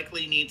 will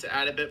likely need to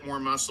add a bit more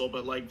muscle,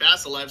 but like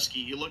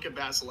Vasilevsky, you look at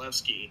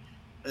Vasilevsky,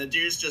 And the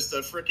dude's just a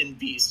freaking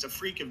beast, a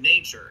freak of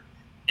nature.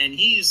 And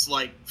he's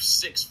like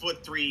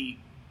 6'3"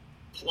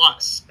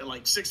 plus, and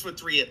like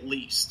 6'3" at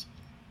least.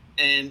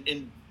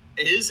 And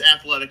his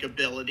athletic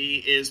ability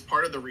is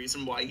part of the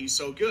reason why he's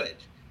so good.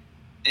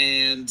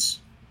 And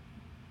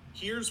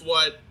here's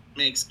what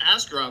makes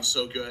Askarov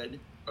so good,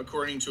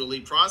 according to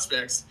Elite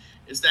Prospects,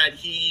 is that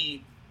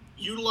he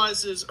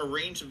utilizes a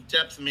range of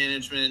depth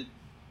management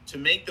to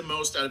make the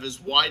most out of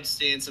his wide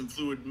stance and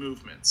fluid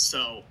movements.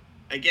 So,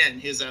 again,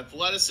 his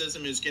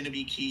athleticism is going to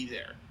be key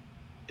there.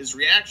 His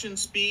reaction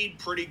speed,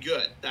 pretty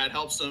good. That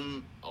helps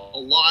him a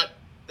lot.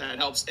 That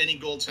helps any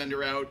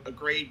goaltender out a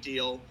great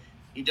deal.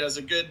 He does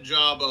a good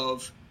job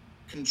of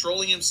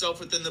controlling himself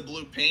within the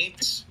blue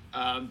paint.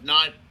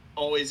 Not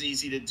always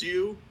easy to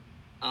do,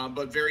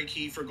 but very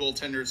key for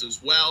goaltenders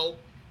as well.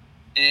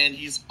 And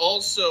he's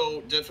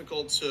also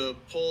difficult to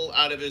pull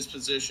out of his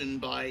position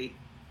by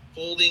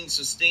holding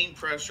sustained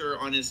pressure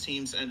on his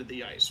team's end of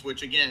the ice,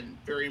 which, again,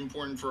 very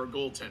important for a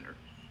goaltender.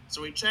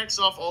 So he checks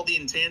off all the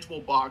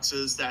intangible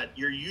boxes that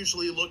you're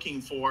usually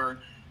looking for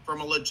from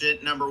a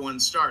legit number one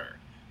starter.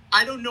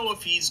 I don't know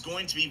if he's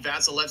going to be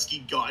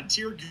Vasilevsky God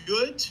tier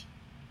good.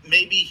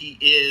 Maybe he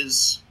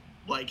is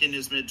like in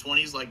his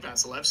mid-20s like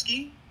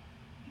Vasilevsky.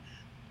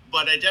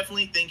 But I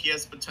definitely think he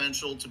has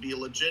potential to be a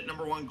legit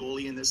number one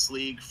goalie in this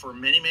league for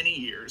many, many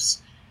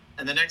years.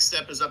 And the next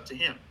step is up to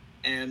him.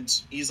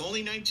 And he's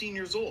only 19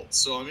 years old.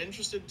 So I'm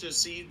interested to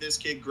see this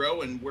kid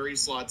grow and where he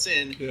slots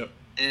in. Yeah.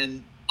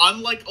 And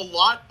unlike a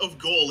lot of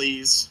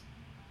goalies,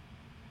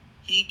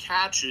 he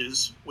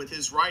catches with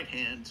his right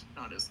hand,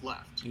 not his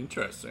left.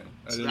 Interesting.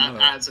 So that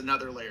adds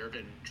another layer of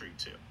intrigue,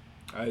 too.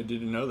 I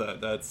didn't know that.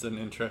 That's an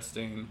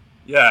interesting...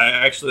 Yeah,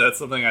 actually, that's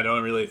something I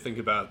don't really think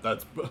about.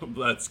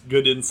 That's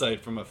good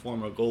insight from a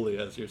former goalie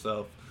as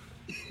yourself.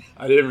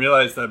 I didn't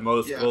realize that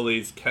most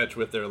goalies catch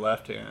with their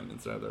left hand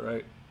instead of the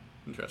right.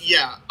 Interesting.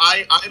 Yeah,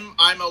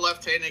 I'm a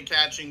left-handed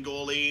catching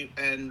goalie,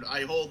 and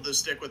I hold the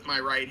stick with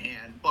my right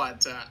hand.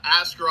 But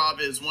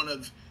Askarov is one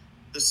of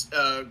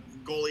the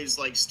goalies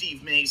like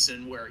Steve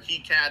Mason, where he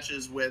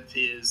catches with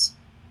his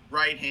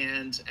right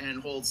hand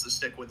and holds the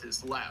stick with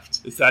his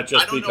left. Is that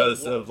just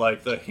because of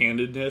like the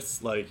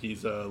handedness, like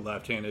he's a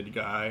left-handed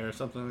guy or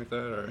something like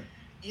that, or?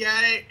 Yeah,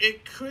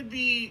 it could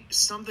be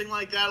something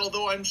like that.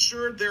 Although I'm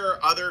sure there are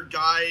other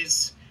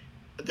goalies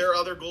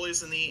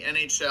in the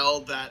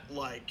NHL that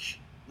like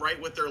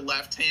write with their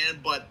left hand,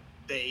 but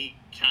they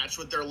catch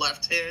with their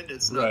left hand.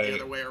 It's not the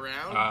other way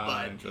around.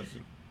 But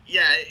interesting.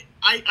 Yeah,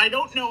 I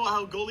don't know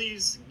how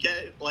goalies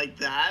get like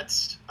that.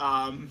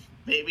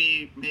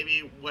 Maybe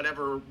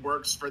whatever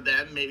works for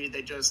them. Maybe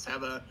they just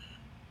have a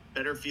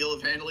better feel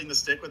of handling the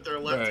stick with their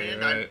left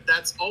hand. Right.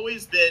 That's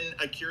always been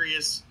a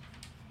curious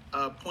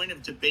point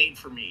of debate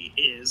for me,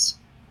 is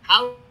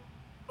how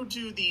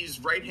do these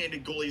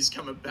right-handed goalies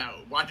come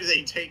about? Why do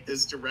they take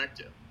this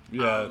directive?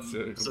 Yeah,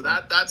 so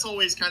that's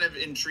always kind of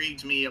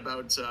intrigued me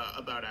about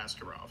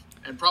Askarov.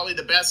 And probably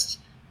the best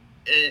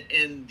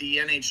in the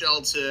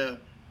NHL to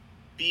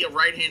be a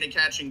right-handed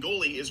catching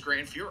goalie is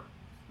Grant Fuhr.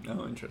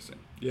 Oh, interesting.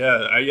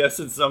 Yeah, I guess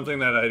it's something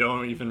that I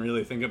don't even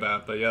really think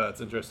about, but yeah, that's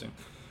interesting.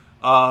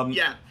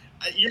 Yeah,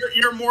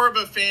 you're more of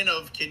a fan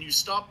of can you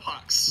stop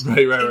pucks? Right.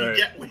 You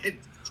get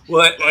wins?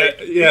 Well,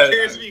 yeah. Who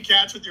cares if you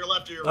catch with your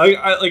left or your right?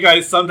 right?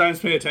 I sometimes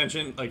pay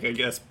attention, like I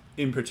guess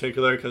in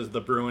particular because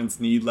the Bruins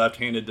need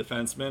left-handed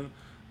defensemen.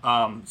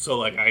 So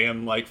like I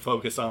am like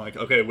focused on like,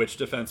 okay, which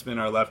defensemen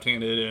are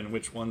left-handed and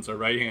which ones are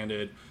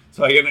right-handed.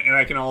 So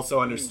I can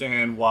also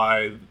understand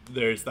why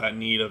there's that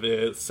need of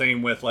it.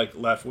 Same with like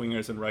left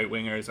wingers and right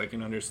wingers. I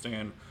can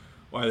understand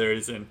why there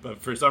isn't.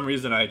 But for some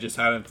reason, I just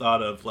hadn't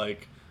thought of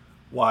like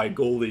why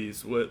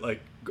goalies would like.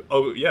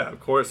 Oh yeah,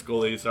 of course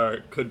goalies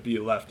could be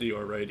lefty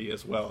or righty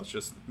as well. It's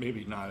just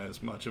maybe not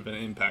as much of an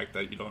impact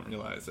that you don't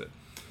realize it.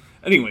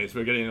 Anyways,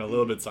 we're getting a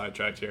little bit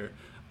sidetracked here.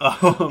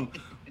 So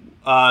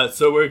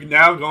we're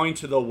now going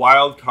to the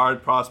wild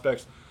card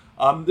prospects.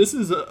 This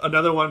is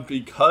another one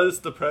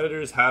because the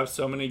Predators have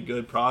so many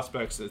good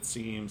prospects, it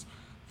seems,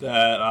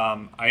 that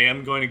I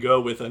am going to go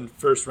with a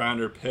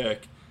first-rounder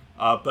pick.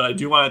 But I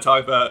do want to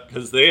talk about,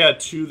 because they had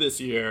two this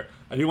year,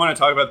 I do want to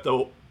talk about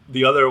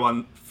the other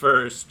one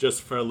first,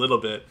 just for a little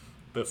bit,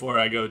 before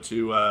I go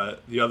to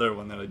the other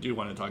one that I do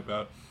want to talk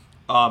about.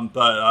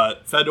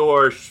 But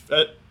Fedor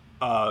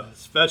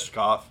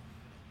Svechkov,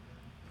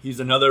 he's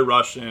another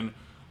Russian.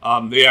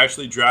 They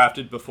actually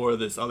drafted before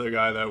this other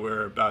guy that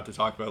we're about to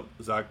talk about,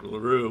 Zach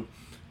Leroux.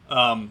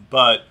 If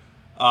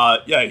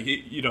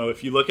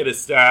you look at his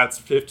stats,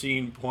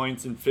 15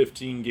 points in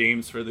 15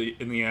 games in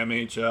the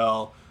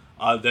MHL.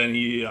 Then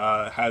he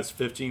has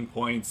 15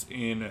 points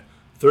in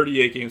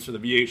 38 games for the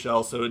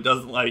VHL. So it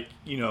doesn't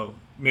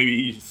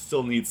maybe he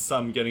still needs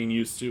some getting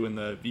used to in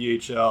the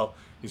VHL.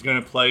 He's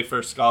going to play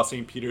for SKA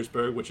St.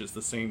 Petersburg, which is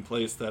the same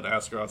place that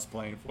Askarov's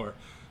playing for.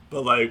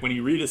 But like when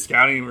you read his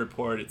scouting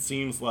report, it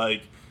seems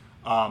like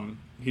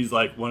he's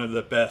like one of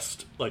the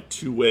best like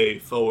two-way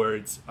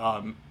forwards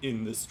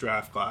in this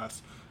draft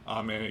class.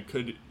 And it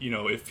could,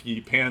 if he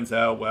pans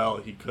out well,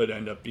 he could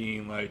end up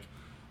being like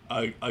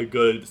a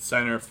good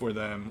center for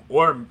them,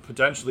 or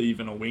potentially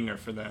even a winger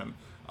for them,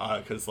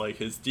 because like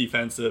his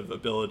defensive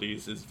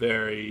abilities is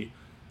very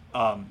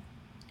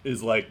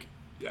is like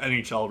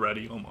NHL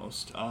ready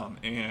almost,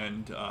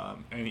 and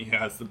he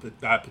has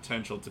that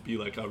potential to be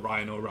like a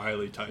Ryan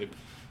O'Reilly type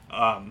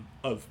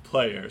of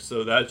player.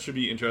 So that should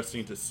be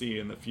interesting to see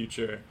in the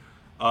future.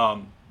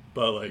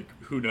 But like,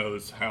 who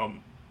knows how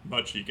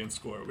much he can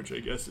score, which I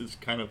guess is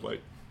kind of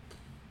like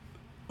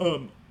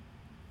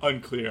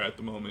unclear at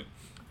the moment.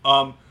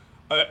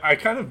 I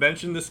kind of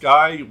mentioned this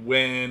guy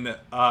when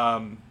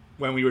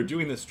we were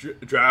doing this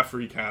draft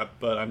recap,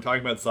 but I'm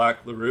talking about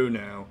Zach Leroux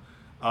now.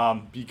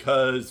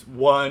 Because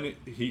one,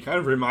 he kind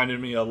of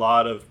reminded me a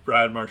lot of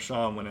Brad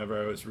Marchand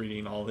whenever I was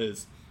reading all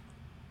his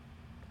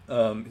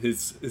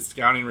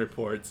scouting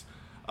reports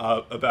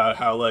about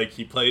how like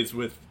he plays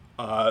with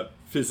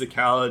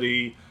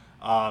physicality.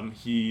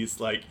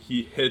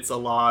 He hits a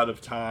lot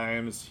of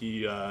times.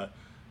 He's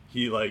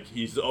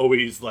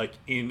always like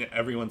in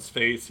everyone's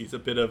face. He's a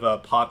bit of a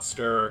pot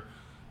stirrer.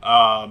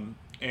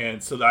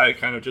 And so that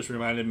kind of just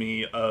reminded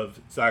me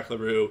of Zach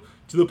Leroux,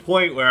 to the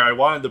point where I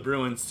wanted the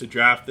Bruins to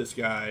draft this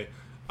guy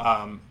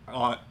at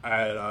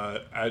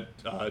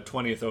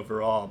 20th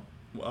overall.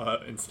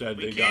 Instead,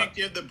 we can't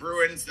give the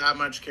Bruins that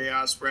much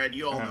chaos, Brad.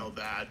 You all know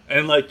that.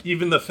 And like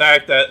even the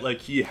fact that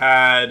like he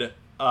had,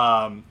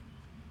 what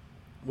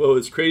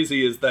was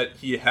crazy is that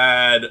he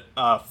had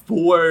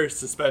 4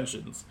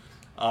 suspensions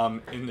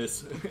in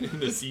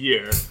this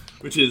year,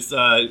 which is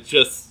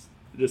just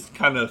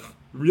kind of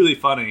really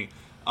funny.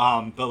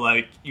 But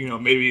like, you know,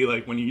 maybe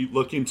like when you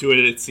look into it,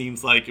 it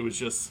seems like it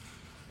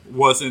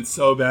wasn't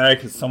so bad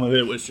because some of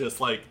it was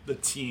just like the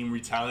team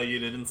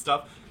retaliated and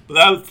stuff.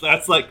 But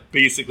that's like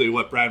basically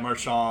what Brad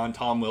Marchand,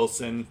 Tom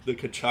Wilson, the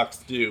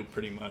Kachucks do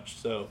pretty much.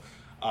 So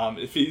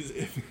if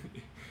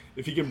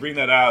he can bring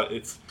that out,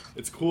 it's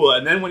cool.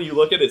 And then when you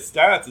look at his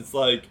stats, it's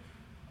like,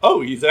 oh,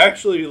 he's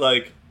actually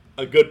like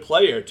a good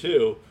player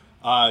too.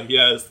 He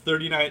had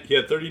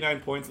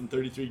 39 points in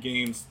 33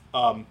 games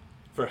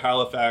for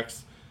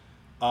Halifax.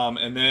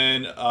 And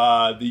then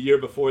the year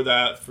before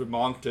that for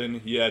Moncton,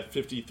 he had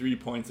 53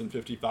 points in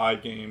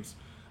 55 games.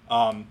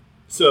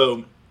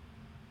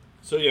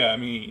 So yeah, I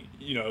mean,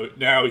 you know,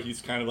 now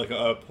he's kind of like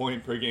a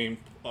point per game,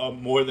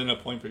 more than a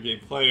point per game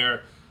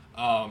player.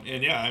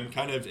 And yeah, I'm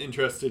kind of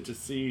interested to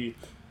see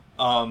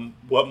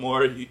what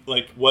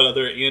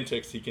other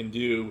antics he can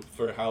do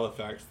for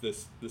Halifax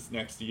this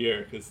next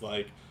year. Because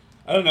like,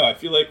 I don't know, I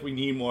feel like we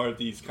need more of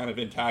these kind of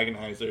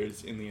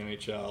antagonizers in the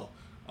NHL,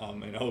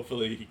 and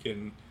hopefully he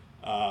can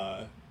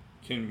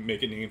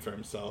make a name for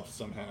himself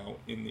somehow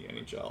in the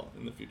NHL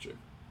in the future.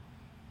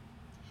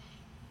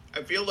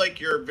 I feel like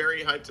you're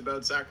very hyped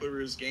about Zach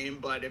Leroux's game,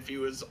 but if he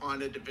was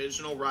on a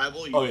divisional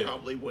rival, you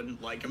probably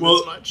wouldn't like him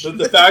as much.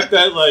 The fact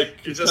that like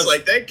you're just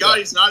like, thank God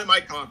he's not in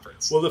my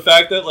conference. Well, the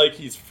fact that like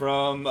he's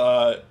from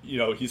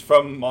he's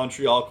from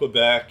Montreal,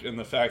 Quebec, and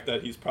the fact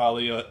that he's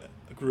probably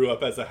grew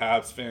up as a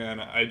Habs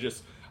fan,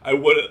 I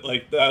wouldn't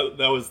like that.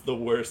 That was the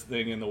worst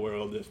thing in the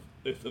world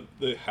if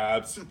the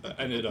Habs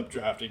ended up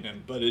drafting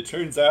him. But it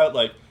turns out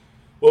like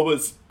what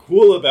was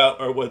cool about,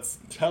 or what's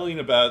telling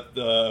about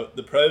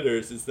the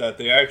Predators, is that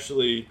they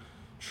actually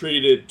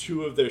traded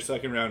 2 of their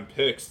second round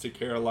picks to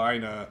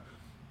Carolina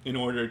in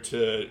order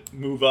to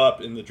move up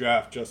in the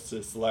draft just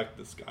to select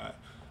this guy.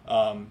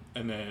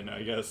 And then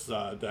I guess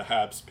the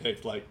Habs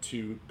picked like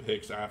 2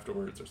 picks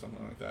afterwards or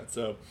something like that.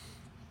 So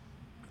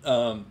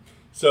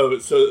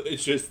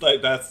it's just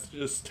like, that's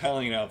just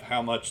telling of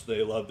how much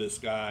they love this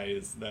guy,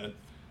 is that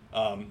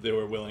they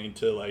were willing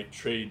to like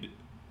trade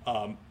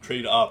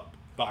up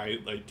by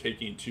like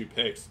taking 2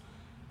 picks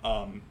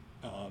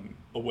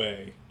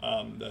away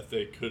that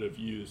they could have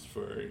used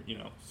for, you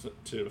know,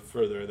 to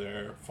further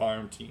their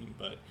farm team.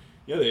 But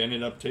yeah, they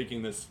ended up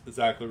taking this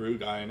Zach Leroux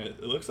guy, and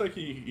it looks like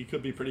he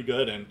could be pretty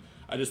good. And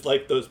I just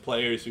like those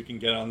players who can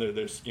get under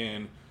their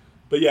skin.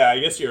 But yeah, I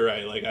guess you're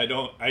right. Like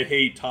I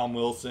hate Tom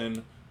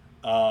Wilson.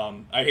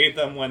 I hate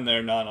them when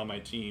they're not on my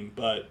team.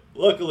 But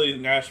luckily,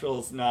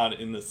 Nashville's not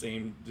in the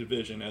same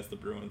division as the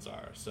Bruins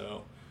are.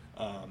 So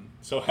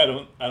I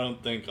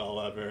don't think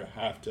I'll ever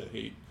have to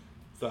hate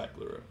Zach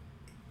Leroux.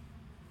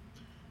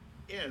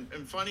 Yeah,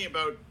 and funny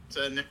about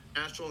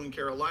Nashville and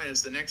Carolina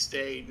is the next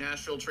day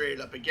Nashville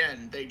traded up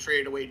again. They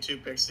traded away 2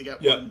 picks to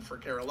get one for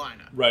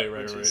Carolina. Right.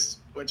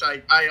 Which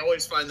I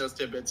always find those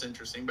tidbits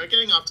interesting. But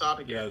getting off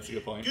topic here. Yeah, that's a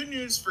good point. Good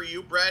news for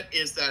you, Brett,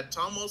 is that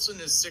Tom Wilson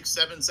is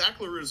 6'7". Zach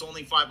Leroux is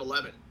only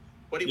 5'11",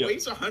 but he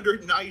weighs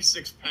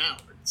 196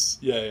 pounds.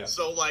 Yeah.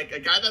 So like a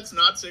guy that's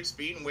not 6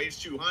 feet and weighs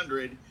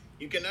 200,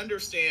 you can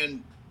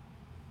understand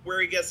where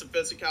he gets the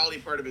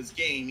physicality part of his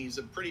game. He's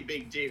a pretty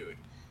big dude.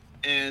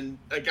 And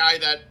a guy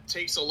that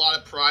takes a lot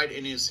of pride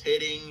in his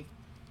hitting.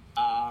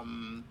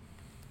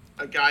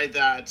 A guy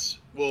that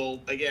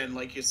will, again,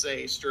 like you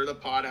say, stir the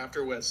pot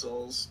after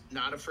whistles.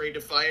 Not afraid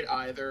to fight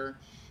either.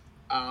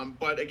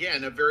 But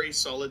again, a very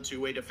solid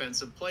 2-way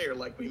defensive player,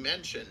 like we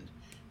mentioned.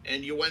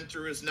 And you went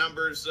through his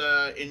numbers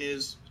in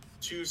his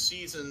 2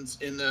 seasons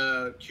in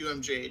the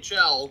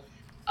QMJHL.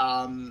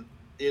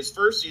 his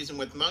first season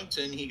with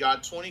Moncton, he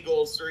got 20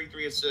 goals,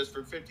 33 assists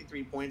for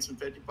 53 points in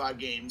 55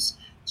 games.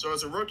 So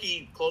as a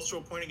rookie, close to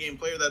a point-a-game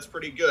player, that's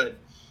pretty good.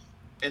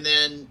 And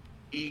then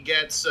he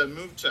gets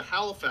moved to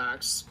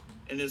Halifax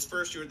in his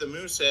first year with the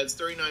Mooseheads,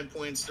 39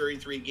 points,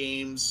 33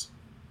 games.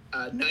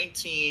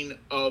 19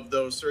 of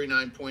those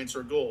 39 points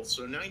are goals.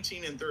 So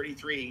 19 and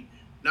 33,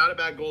 not a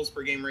bad goals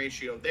per game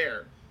ratio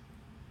there.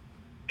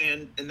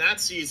 And that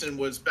season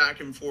was back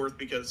and forth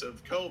because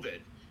of COVID.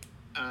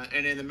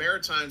 And in the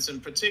Maritimes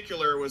in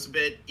particular, it was a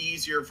bit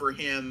easier for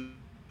him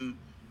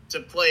to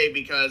play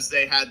because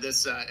they had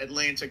this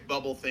Atlantic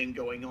bubble thing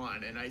going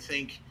on. And I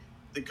think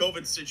the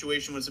COVID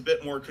situation was a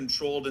bit more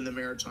controlled in the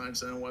Maritimes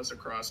than it was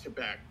across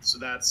Quebec. So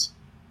that's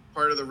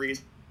part of the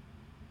reason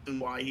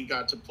why he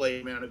got to play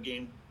the amount of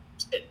games.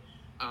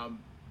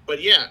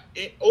 But yeah,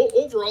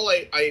 overall,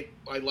 I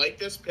like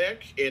this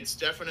pick. It's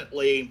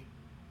definitely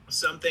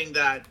something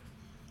that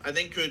I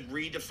think could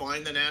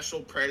redefine the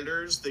Nashville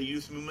Predators, the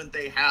youth movement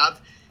they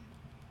have.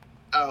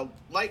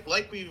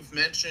 Like we've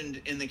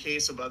mentioned in the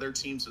case of other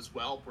teams as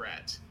well,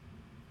 Brett.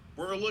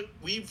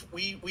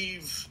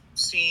 We've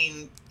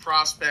seen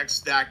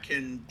prospects that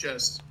can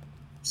just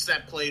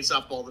set plays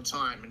up all the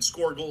time and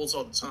score goals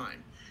all the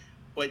time.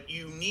 But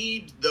you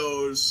need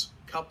those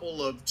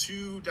couple of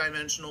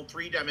 2-dimensional,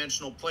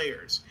 3-dimensional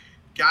players,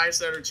 guys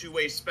that are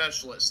two-way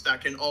specialists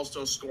that can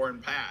also score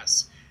and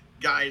pass,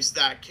 guys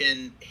that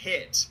can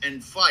hit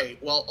and fight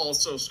while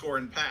also score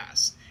and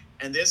pass.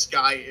 And this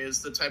guy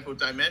is the type of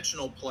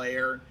dimensional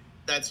player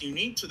that's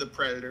unique to the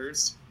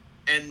Predators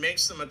and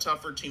makes them a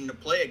tougher team to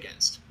play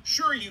against.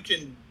 Sure, you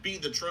can be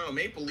the Toronto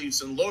Maple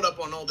Leafs and load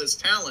up on all this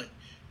talent,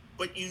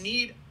 but you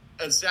need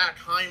a Zach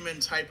Hyman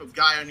type of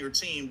guy on your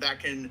team that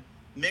can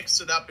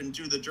mix it up and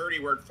do the dirty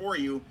work for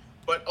you,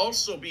 but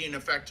also be an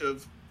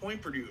effective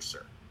point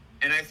producer.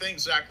 And I think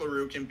Zach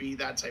LaRue can be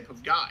that type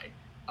of guy.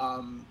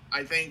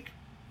 I think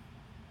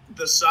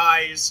the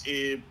size,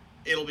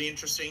 it'll be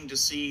interesting to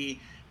see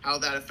how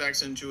that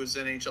affects into his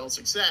NHL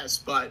success.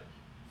 But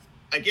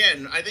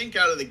again, I think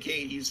out of the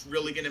gate, he's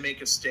really going to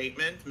make a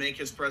statement, make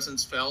his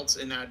presence felt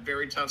in that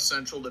very tough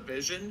Central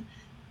Division.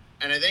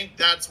 And I think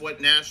that's what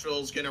Nashville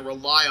is going to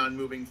rely on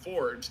moving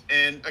forward.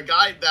 And a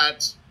guy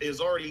that is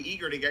already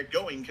eager to get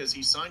going because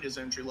he signed his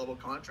entry-level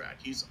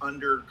contract. He's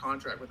under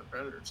contract with the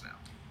Predators now.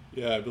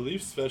 Yeah, I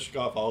believe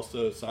Svechnikov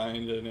also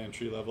signed an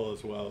entry-level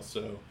as well.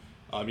 So,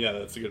 yeah,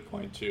 that's a good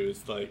point, too.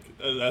 It's like,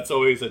 that's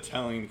always a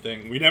telling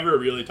thing. We never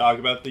really talk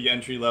about the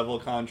entry-level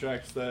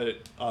contracts that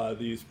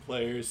these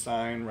players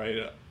sign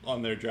right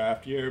on their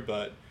draft year.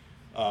 But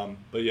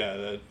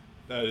yeah,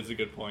 that is a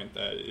good point,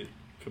 that it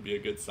could be a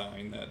good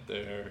sign that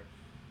they're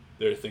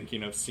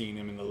thinking of seeing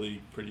him in the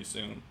league pretty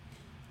soon.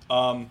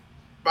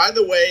 By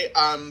the way,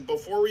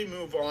 before we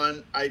move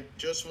on, I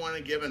just want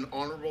to give an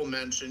honorable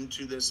mention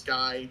to this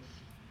guy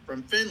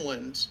from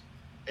Finland,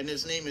 and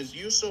his name is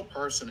Juuso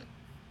Parssinen.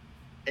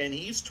 And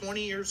he's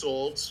 20 years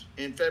old.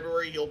 In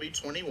February, he'll be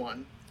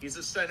 21. He's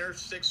a center,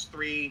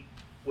 6'3",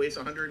 weighs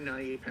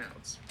 198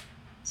 pounds.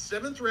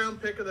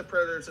 7th-round pick of the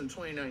Predators in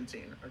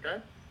 2019, okay?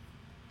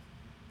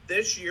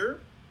 This year,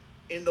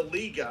 in the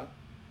Liga,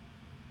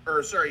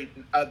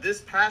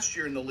 this past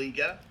year in the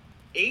Liga,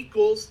 8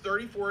 goals,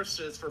 34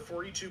 assists for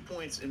 42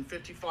 points in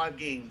 55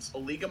 games, a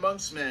league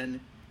amongst men.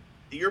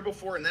 The year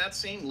before in that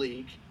same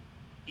league,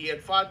 he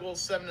had 5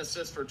 goals, 7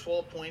 assists for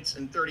 12 points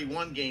in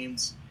 31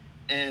 games.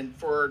 And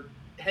for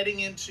heading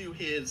into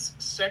his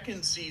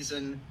second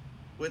season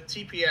with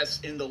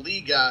TPS in the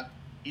Liga,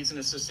 he's an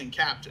assistant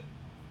captain.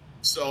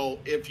 So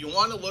if you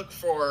want to look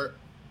for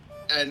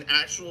an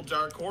actual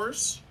dark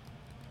horse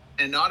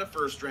and not a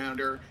first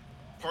rounder,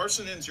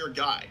 Parssinen's your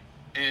guy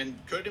and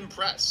could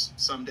impress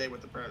someday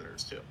with the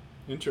Predators too.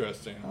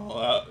 Interesting.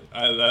 I'll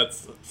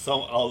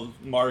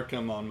mark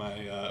him on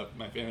my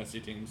my fantasy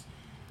teams.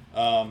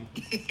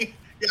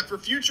 Yeah, for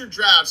future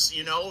drafts,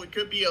 it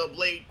could be a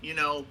late,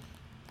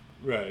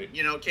 right.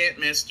 Can't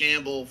miss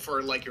gamble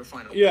for like your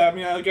final. Yeah, I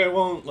mean, I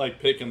won't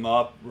pick him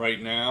up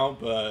right now,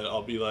 but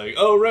I'll be like,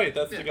 oh right,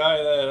 that's the guy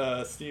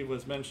that Steve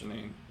was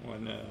mentioning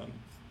when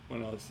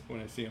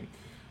I see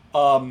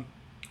him.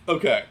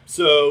 Okay,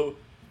 so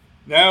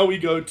now we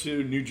go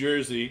to New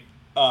Jersey.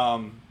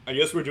 I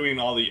guess we're doing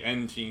all the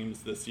N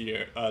teams this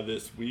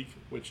week,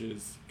 which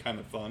is kind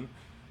of fun.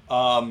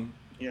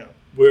 Yeah.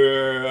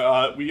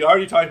 We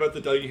already talked about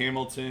the Dougie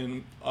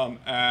Hamilton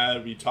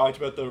ad. We talked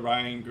about the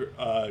Ryan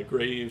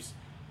Graves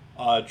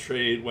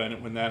trade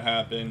when that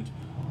happened.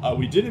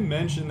 We didn't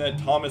mention that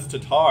Thomas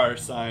Tatar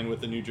signed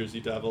with the New Jersey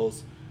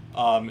Devils.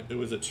 It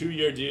was a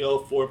 2-year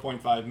deal,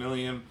 $4.5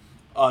 million.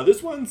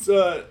 This one's,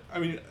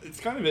 it's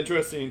kind of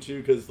interesting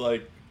too because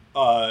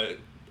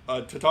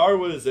Tatar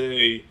was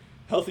a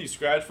healthy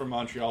scratch for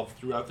Montreal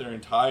throughout their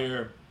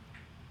entire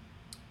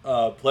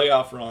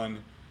playoff run.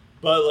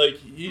 But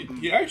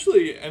he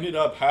actually ended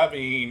up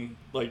having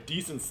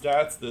decent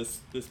stats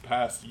this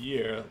past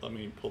year. Let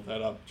me pull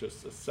that up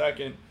just a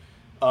second.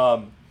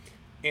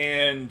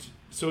 And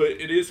so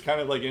it is kind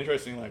of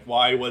interesting.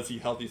 Why was he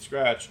healthy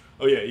scratch?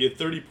 Oh yeah, he had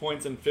 30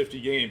 points in 50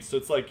 games. So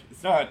it's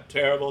it's not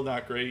terrible,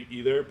 not great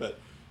either. But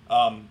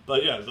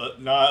But yeah,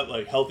 not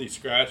like healthy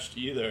scratched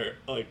either,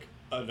 like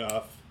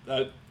enough.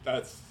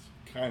 That's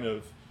kind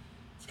of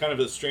it's kind of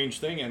a strange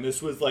thing. And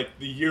this was like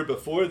the year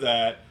before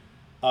that.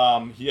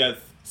 He had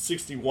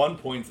 61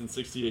 points in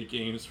 68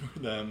 games for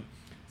them.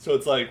 So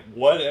it's like,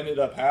 what ended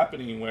up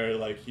happening where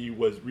like he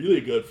was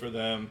really good for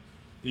them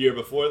the year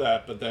before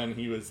that, but then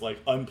he was like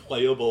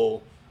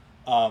unplayable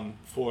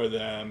for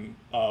them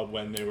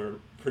when they were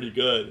pretty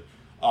good.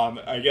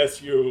 I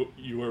guess you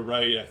were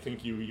right. I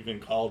think you even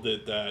called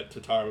it that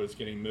Tatar was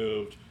getting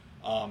moved.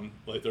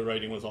 Like the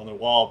writing was on the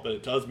wall, but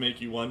it does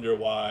make you wonder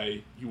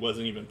why he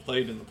wasn't even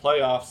played in the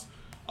playoffs.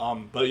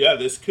 But yeah,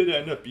 this could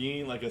end up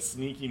being like a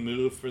sneaky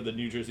move for the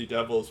New Jersey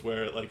Devils,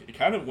 where like it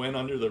kind of went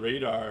under the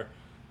radar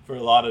for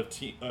a lot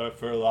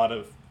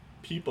of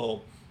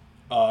people,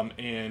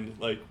 and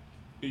like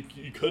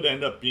it could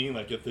end up being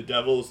like if the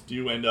Devils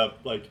do end up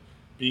like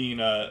being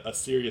a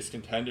serious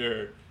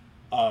contender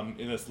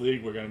in this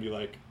league, we're going to be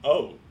like,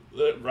 oh,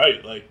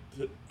 right, like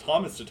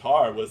Thomas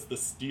Tatar was the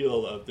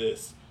steal of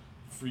this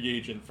free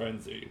agent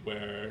frenzy,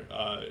 where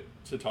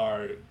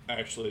Tatar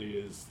actually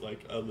is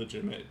like a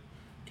legitimate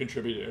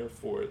contributor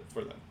for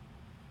them.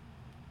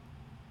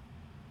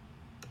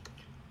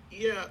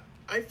 Yeah,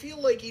 I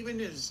feel like even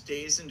his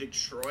days in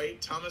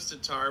Detroit, Thomas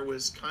Tatar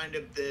was kind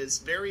of this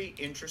very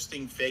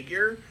interesting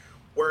figure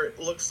where it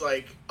looks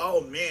like,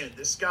 oh man,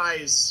 this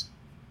guy's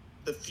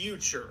the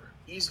future.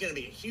 He's going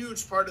to be a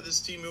huge part of this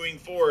team moving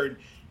forward.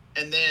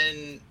 And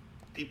then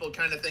people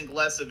kind of think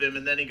less of him,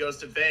 and then he goes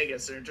to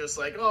Vegas, and they're just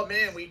like, oh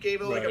man, we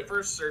gave him like a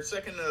first or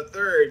second and a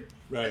third,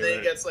 and then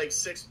he gets like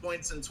 6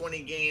 points in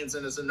 20 games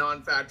and is a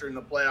non-factor in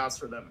the playoffs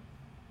for them.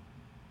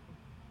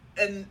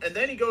 And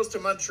then he goes to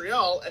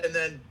Montreal, and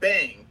then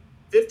bang,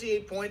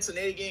 58 points in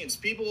 80 games.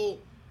 People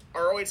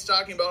are always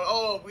talking about,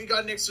 oh, we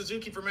got Nick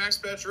Suzuki for Max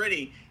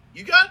Pacioretty.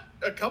 You got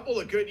a couple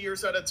of good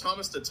years out of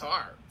Thomas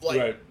Tatar.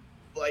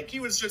 Like he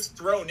was just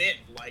thrown in.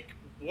 Like,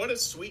 what a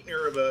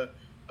sweetener of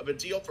a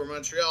deal for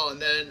Montreal.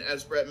 And then,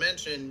 as Brett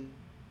mentioned,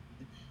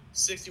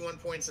 61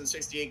 points in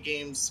 68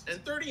 games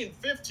and 30 and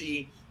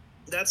 50.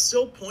 That's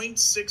still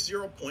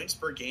 0.60 points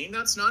per game.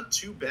 That's not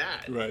too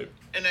bad. Right.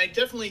 And I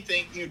definitely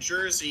think New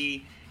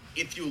Jersey,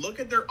 if you look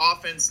at their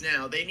offense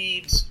now, they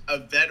need a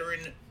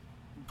veteran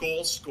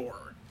goal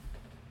scorer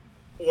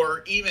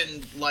or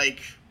even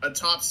like a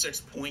top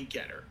 6 point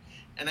getter.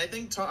 And I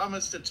think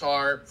Thomas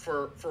Tatar,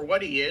 for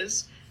what he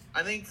is,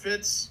 I think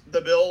fits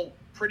the bill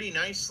pretty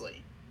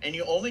nicely. And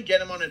you only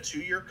get him on a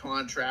 2-year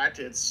contract.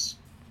 It's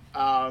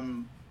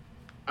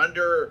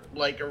under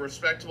like a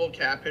respectable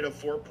cap hit of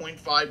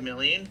 $4.5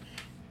 million.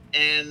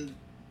 And,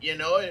 you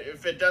know,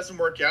 if it doesn't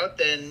work out,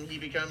 then he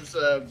becomes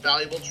a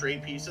valuable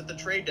trade piece at the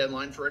trade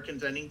deadline for a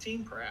contending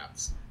team,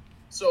 perhaps.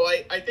 So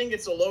I think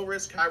it's a low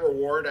risk, high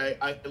reward.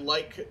 I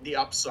like the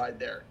upside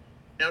there.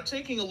 Now,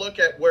 taking a look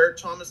at where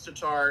Thomas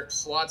Tatar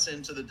slots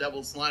into the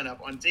Devils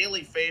lineup on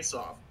daily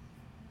faceoff,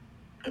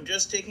 I'm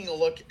just taking a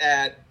look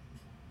at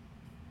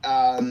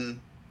how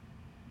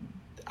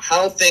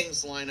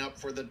things line up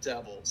for the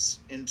Devils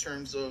in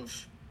terms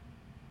of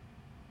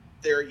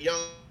their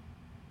young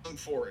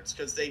forwards,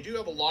 because they do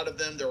have a lot of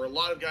them. There were a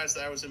lot of guys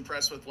that I was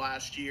impressed with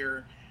last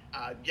year.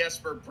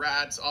 Jesper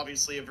Bratt's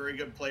obviously a very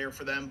good player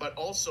for them, but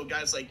also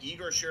guys like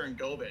Igor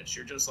Sharangovich.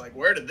 You're just like,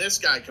 where did this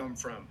guy come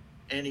from?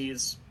 And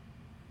he's,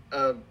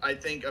 I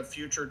think, a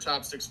future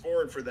top 6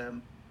 forward for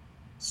them.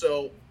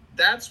 So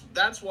that's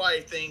why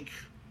I think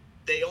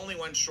they only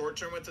went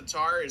short-term with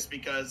Tatar, is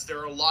because there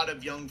are a lot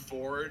of young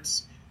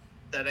forwards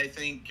that I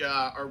think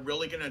are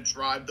really going to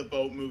drive the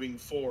boat moving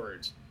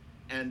forward.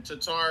 And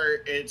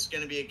Tatar, it's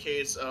going to be a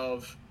case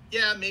of,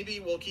 yeah, maybe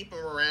we'll keep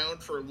him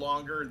around for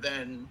longer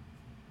than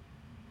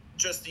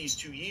just these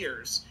 2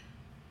 years.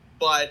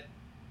 But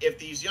if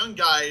these young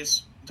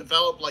guys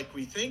develop like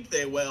we think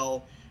they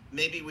will,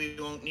 maybe we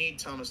won't need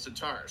Thomas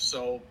Tatar.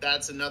 So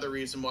that's another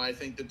reason why I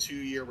think the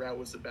 2-year route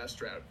was the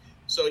best route.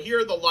 So here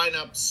are the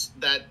lineups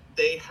that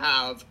they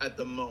have at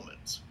the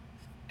moment.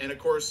 And, of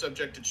course,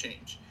 subject to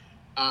change.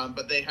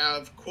 But they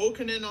have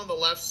Kuokkanen on the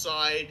left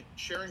side,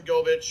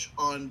 Sharangovich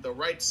on the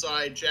right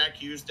side, Jack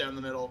Hughes down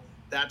the middle.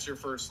 That's your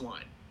first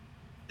line.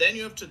 Then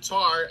you have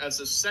Tatar as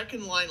a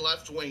second-line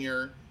left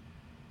winger,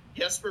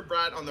 Jesper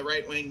Bratt on the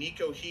right wing,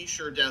 Nico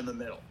Hischier down the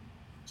middle.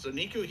 So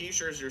Nico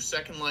Hischier is your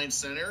second-line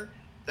center.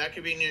 That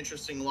could be an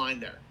interesting line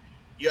there.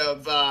 You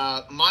have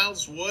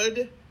Miles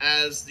Wood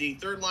as the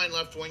third-line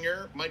left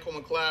winger, Michael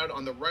McLeod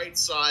on the right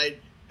side,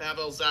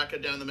 Pavel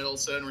Zacha down the middle,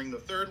 centering the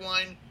third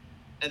line.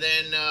 And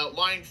then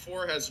line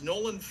 4 has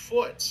Nolan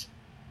Foote,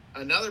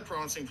 another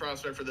promising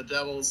prospect for the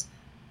Devils,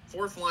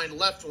 fourth-line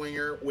left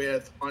winger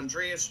with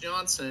Andreas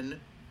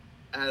Johnsson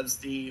as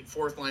the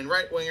fourth-line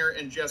right winger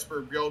and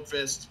Jesper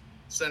Bjorkqvist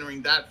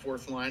centering that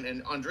fourth line.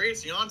 And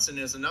Andreas Johnsson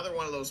is another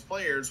one of those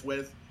players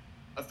with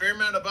a fair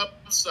amount of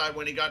upside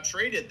when he got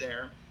traded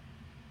there,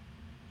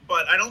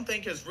 but I don't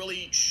think has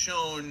really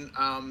shown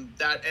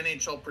that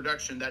NHL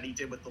production that he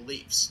did with the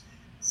Leafs.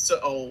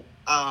 So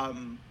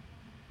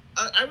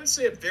I would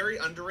say a very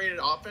underrated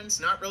offense.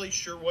 Not really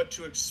sure what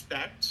to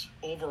expect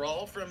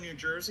overall from New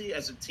Jersey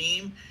as a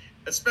team.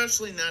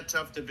 especially in that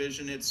tough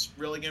division, it's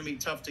really going to be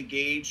tough to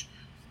gauge.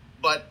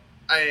 But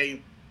I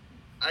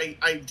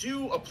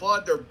do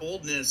applaud their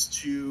boldness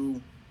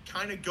to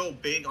kind of go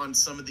big on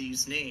some of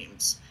these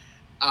names.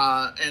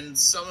 And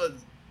some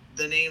of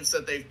the names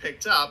that they've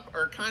picked up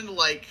are kind of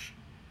like,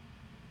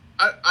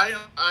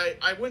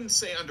 I wouldn't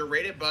say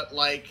underrated, but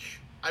like,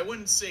 I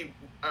wouldn't say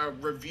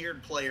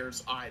revered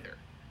players either.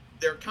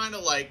 They're kind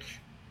of like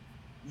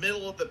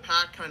middle of the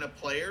pack kind of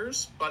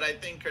players, but I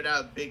think could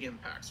have big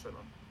impacts for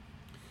them.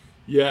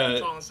 Yeah.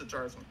 Thomas the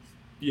Tarzan.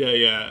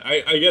 Yeah.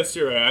 I guess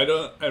you're right.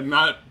 I'm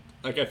not,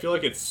 like, I feel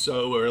like it's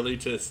so early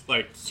to,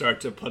 like, start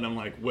to put him,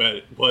 like,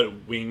 what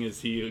wing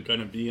is he going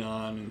to be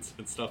on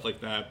and stuff like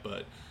that.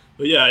 But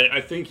yeah,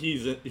 I think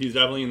he's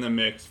definitely in the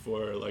mix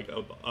for, like,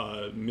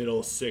 a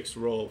middle six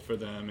role for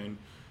them. And,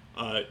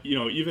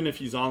 even if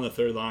he's on the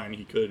third line,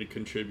 he could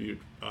contribute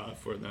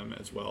for them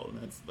as well.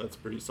 And that's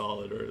pretty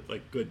solid, or,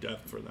 like, good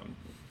depth for them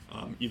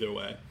either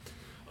way.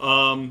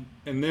 And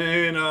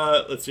then,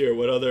 let's see here,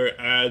 what other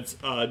ads?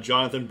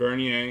 Jonathan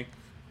Bernier.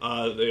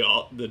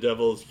 The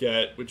Devils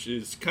get, which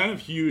is kind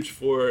of huge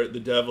for the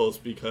Devils,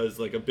 because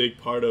like a big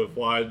part of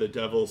why the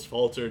Devils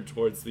faltered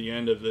towards the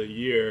end of the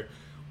year,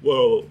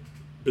 well,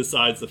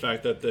 besides the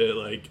fact that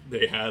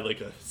they had like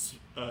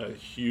a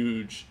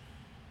huge,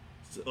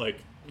 like,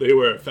 they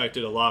were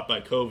affected a lot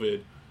by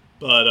COVID,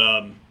 but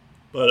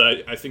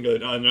I think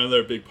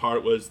another big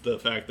part was the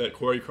fact that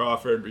Corey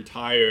Crawford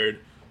retired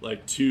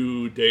like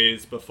 2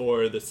 days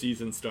before the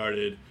season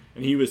started,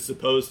 and he was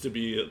supposed to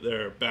be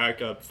their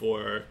backup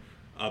for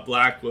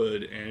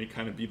Blackwood and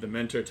kind of be the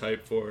mentor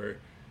type for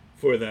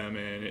them.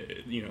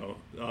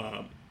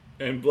 And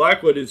and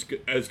Blackwood is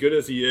as good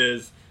as he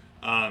is.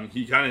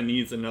 He kind of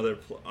needs another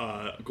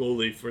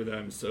goalie for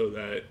them so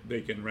that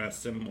they can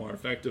rest him more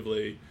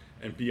effectively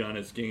and be on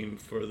his game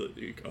for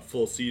a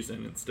full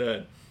season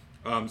instead.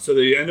 So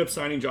they end up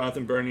signing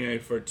Jonathan Bernier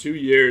for 2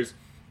 years,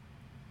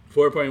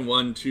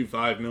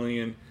 $4.125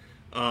 million.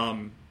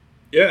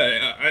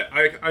 Yeah,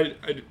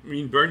 I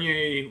mean,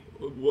 Bernier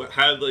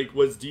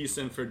was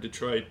decent for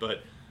Detroit,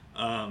 but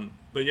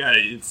yeah,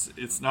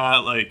 it's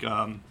not like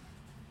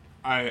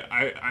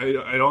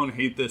I don't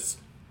hate this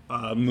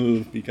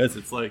move, because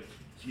it's like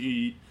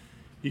he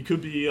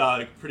could be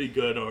pretty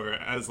good, or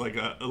as like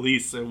at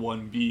least a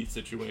 1B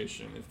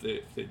situation if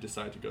they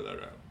decide to go that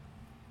route.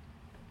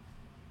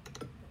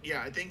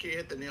 Yeah, I think you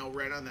hit the nail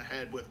right on the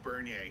head with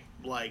Bernier.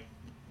 Like,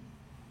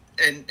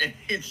 and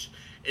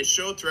it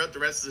showed throughout the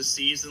rest of the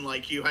season.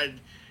 Like, you had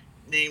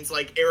names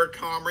like Eric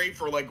Comrie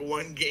for like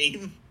one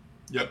game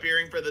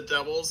appearing for the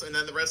Devils, and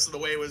then the rest of the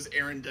way was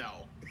Aaron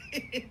Dell,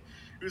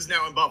 who's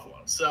now in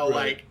Buffalo. So,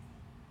 right. Like,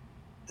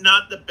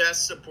 not the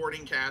best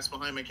supporting cast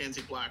behind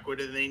Mackenzie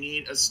Blackwood, and they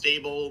need a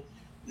stable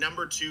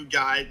number 2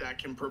 guy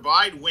that can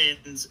provide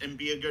wins and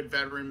be a good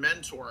veteran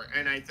mentor.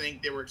 And I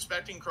think they were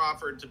expecting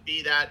Crawford to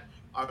be that.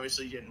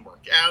 Obviously, didn't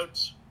work out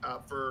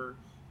for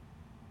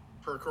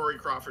Corey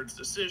Crawford's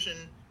decision.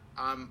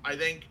 I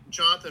think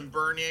Jonathan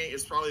Bernier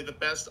is probably the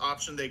best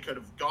option they could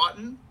have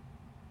gotten.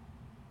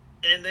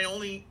 And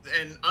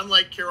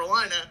unlike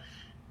Carolina,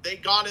 they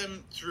got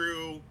him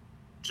through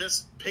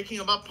just picking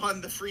him up on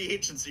the free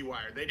agency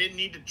wire. They didn't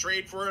need to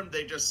trade for him.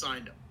 They just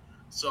signed him.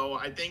 So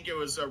I think it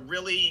was a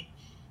really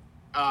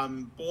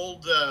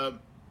bold,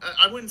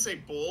 I wouldn't say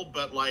bold,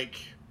 but like,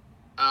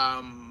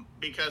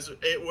 because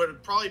it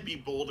would probably be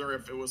bolder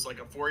if it was like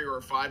a 4-year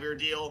or 5-year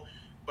deal,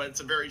 but it's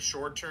a very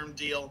short-term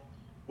deal,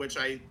 which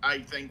I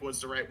think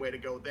was the right way to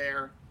go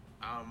there.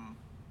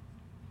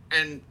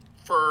 And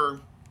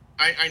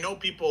I know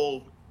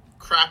people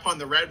crap on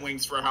the Red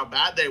Wings for how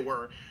bad they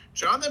were.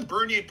 Jonathan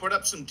Bernier put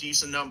up some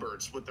decent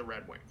numbers with the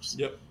Red Wings.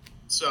 Yep.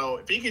 So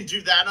if he can do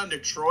that on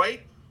Detroit,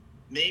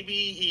 maybe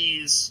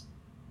he's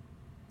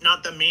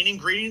not the main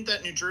ingredient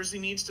that New Jersey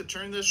needs to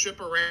turn this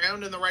ship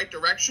around in the right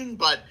direction,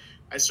 but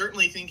I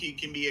certainly think he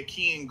can be a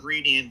key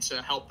ingredient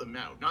to help them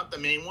out. Not the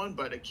main one,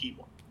 but a key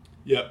one.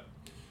 Yep.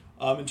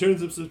 In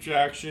terms of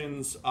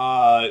subtractions,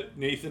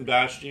 Nathan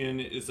Bastian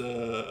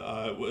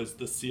was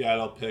the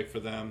Seattle pick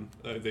for them.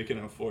 They can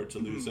afford to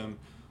lose him.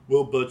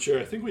 Will Butcher,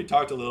 I think we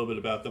talked a little bit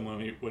about them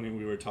when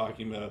we were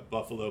talking about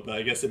Buffalo, but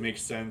I guess it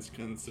makes sense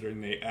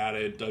considering they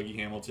added Dougie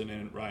Hamilton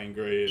and Ryan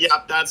Graves.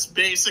 Yeah, that's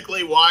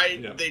basically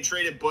why they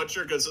traded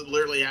Butcher, because it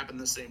literally happened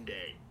the same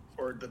day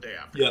or the day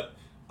after. Yep.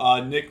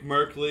 Nick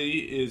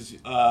Merkley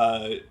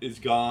is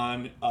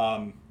gone.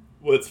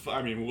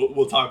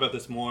 We'll talk about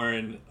this more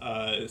in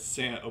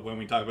when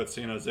we talk about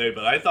San Jose,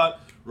 but I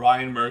thought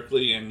Ryan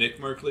Merkley and Nick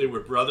Merkley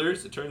were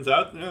brothers. It turns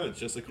out, no, it's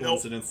just a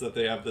coincidence that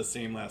they have the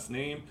same last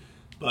name.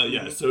 But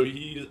yeah, so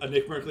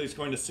Nick Merkley is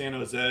going to San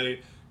Jose.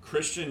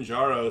 Christian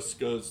Jaros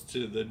goes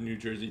to the New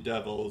Jersey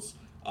Devils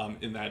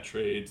in that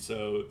trade.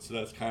 So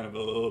that's kind of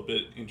a little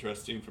bit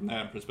interesting from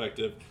that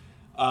perspective.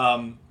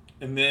 And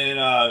then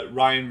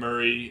Ryan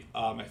Murray,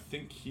 I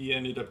think he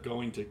ended up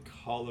going to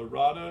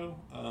Colorado.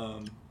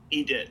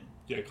 He did.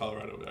 Yeah,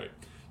 Colorado, right.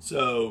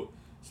 So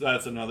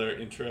that's another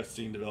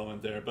interesting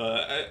development there.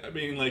 But, I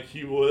mean, like,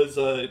 he was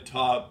a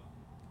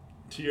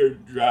top-tier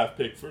draft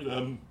pick for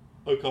them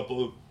a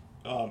couple of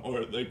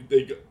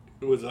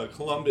was a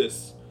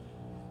Columbus.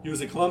 He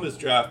was a Columbus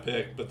draft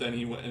pick, but then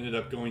he ended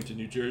up going to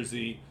New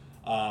Jersey.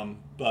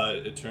 But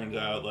it turned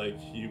out like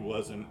he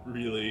wasn't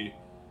really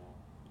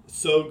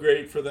so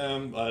great for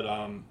them.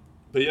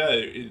 But yeah,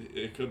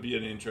 it could be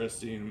an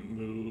interesting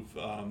move.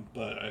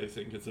 But I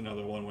think it's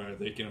another one where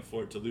they can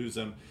afford to lose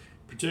him,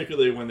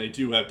 particularly when they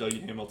do have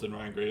Dougie Hamilton,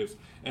 Ryan Graves,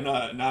 and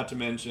not to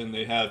mention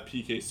they have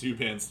PK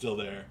Subban still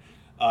there.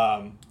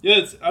 I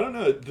don't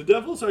know. The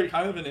Devils are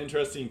kind of an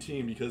interesting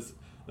team because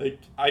like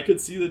I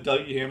could see the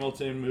Dougie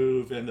Hamilton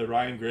move and the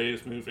Ryan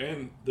Graves move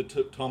and the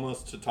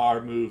Tomas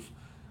Tatar move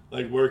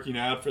like working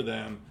out for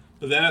them.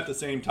 But then at the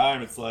same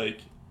time, it's like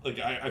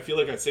I feel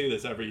like I say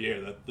this every year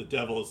that the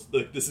Devils,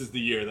 like this is the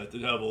year that the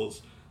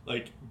Devils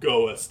like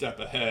go a step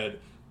ahead.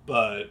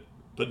 But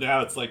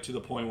now it's like to the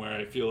point where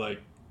I feel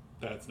like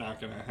that's not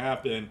going to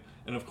happen.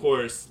 And of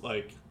course,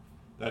 like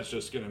that's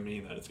just going to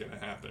mean that it's going to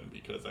happen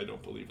because I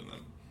don't believe in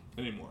them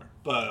anymore.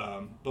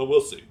 But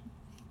we'll see.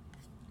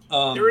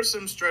 There were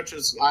some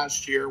stretches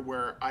last year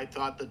where I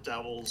thought the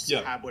Devils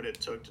had what it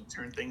took to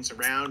turn things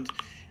around.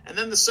 And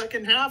then the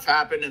second half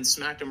happened and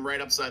smacked them right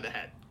upside the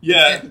head.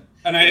 Yeah,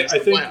 and I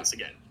think playoffs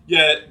again.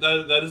 Yeah,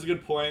 that is a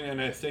good point. And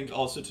I think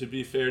also to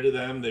be fair to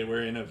them, they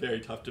were in a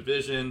very tough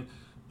division.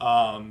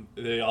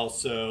 They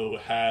also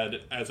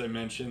had, as I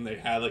mentioned, they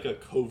had like a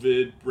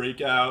COVID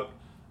breakout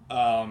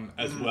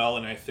as well.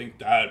 And I think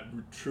that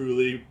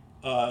truly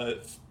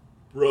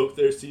broke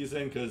their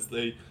season because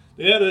they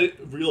had a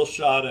real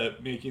shot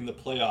at making the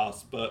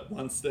playoffs, but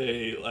once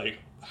they like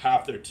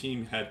half their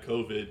team had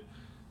COVID,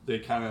 they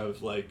kind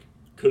of like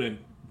couldn't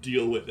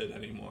deal with it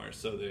anymore.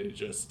 So they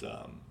just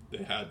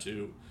they had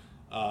to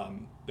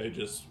they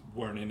just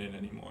weren't in it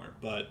anymore.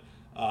 But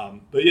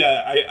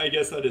yeah, I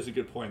guess that is a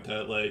good point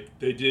that like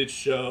they did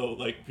show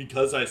like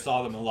because I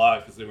saw them a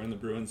lot because they were in the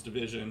Bruins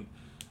division.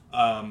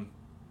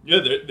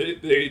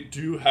 They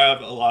do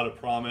have a lot of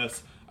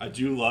promise. I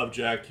do love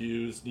Jack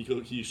Hughes,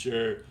 Nico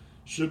Hischier.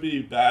 Should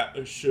be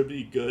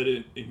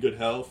good in good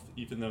health,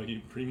 even though he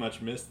pretty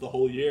much missed the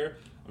whole year.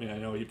 I mean, I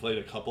know he played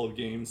a couple of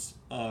games,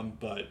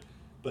 but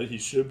he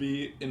should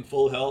be in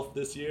full health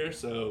this year.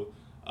 So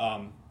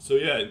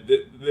yeah,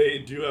 they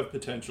do have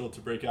potential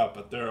to break out,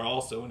 but they're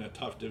also in a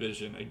tough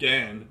division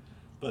again.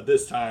 But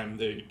this time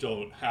they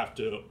don't have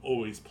to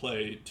always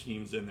play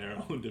teams in their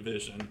own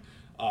division,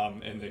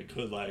 and they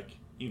could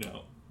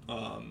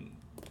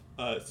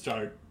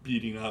start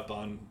beating up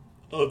on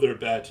other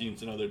bad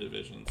teams in other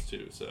divisions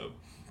too. So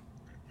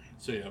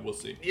yeah, we'll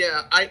see.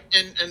 Yeah,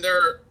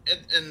 they're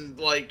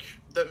like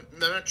the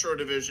Metro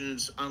division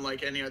is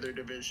unlike any other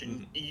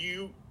division.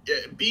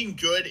 Mm-hmm. Being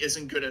good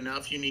isn't good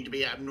enough. You need to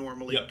be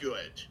abnormally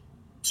good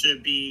to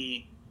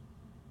be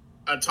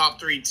a top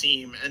 3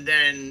 team. And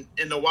then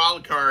in the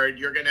wild card,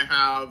 you're going to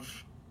have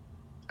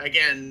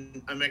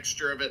again a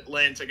mixture of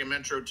Atlantic and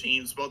Metro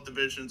teams. Both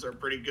divisions are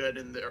pretty good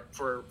in there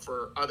for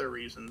other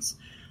reasons.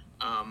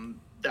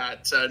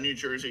 That New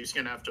Jersey is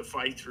going to have to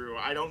fight through.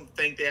 I don't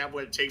think they have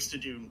what it takes to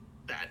do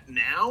that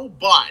now,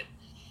 but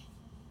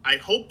I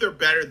hope they're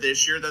better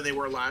this year than they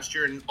were last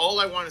year, and all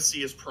I want to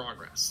see is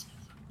progress.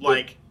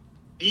 Like,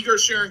 Igor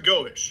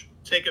Sharangovich,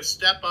 take a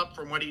step up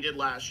from what he did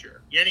last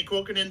year. Yanni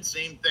Kokkonen,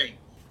 same thing.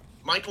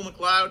 Michael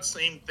McLeod,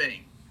 same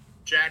thing.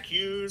 Jack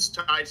Hughes,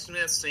 Ty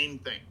Smith, same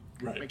thing.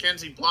 Right.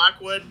 Mackenzie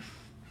Blackwood,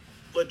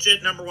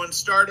 legit number 1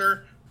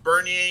 starter.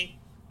 Bernier,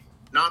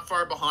 not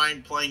far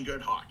behind, playing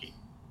good hockey.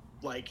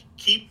 Like,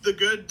 keep the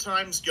good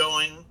times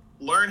going.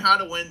 Learn how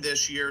to win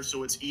this year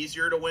so it's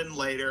easier to win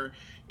later.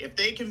 If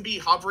they can be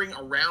hovering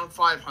around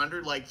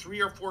 500, like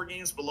 3 or 4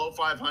 games below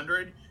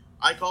 500,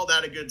 I call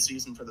that a good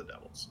season for the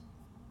Devils.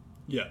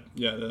 Yeah,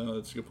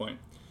 that's a good point.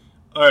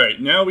 All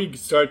right, now we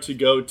start to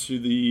go to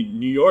the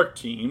New York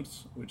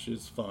teams, which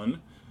is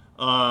fun.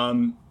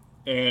 And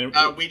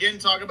we didn't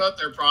talk about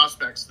their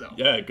prospects, though.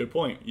 Yeah, good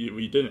point.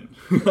 We didn't.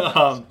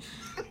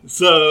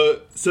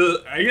 So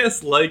I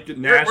guess like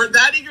Nashville. We're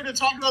that eager to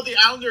talk about the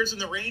Islanders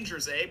and the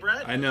Rangers, eh,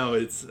 Brett? I know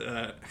it's.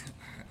 I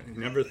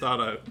never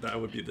thought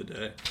that would be the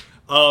day.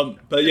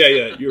 But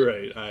yeah, you're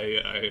right.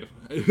 I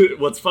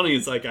what's funny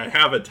is like I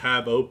have a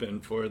tab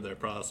open for their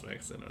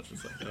prospects, and I was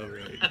just like, oh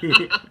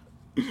right.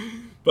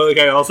 But like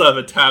I also have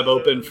a tab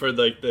open for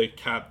like their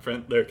cap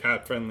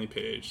friendly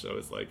page, so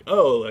it's like,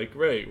 oh, like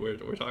right, we're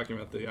talking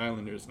about the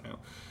Islanders now.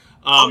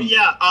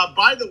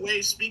 By the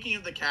way, speaking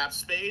of the cap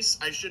space,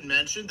 I should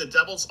mention the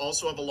Devils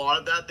also have a lot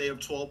of that. They have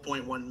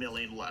 $12.1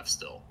 million left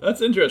still.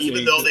 That's interesting.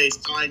 Even though they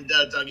signed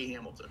Dougie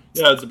Hamilton.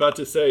 Yeah, I was about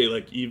to say,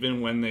 like,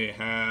 even when they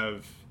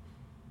have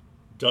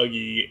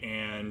Dougie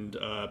and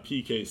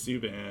PK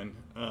Subban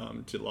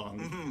to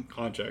long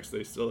contracts,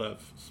 they still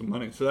have some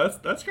money. So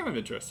that's kind of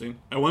interesting.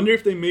 I wonder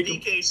if they make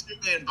PK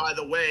Subban, by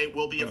the way,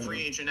 will be a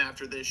free agent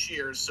after this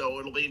year, so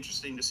it'll be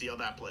interesting to see how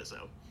that plays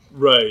out.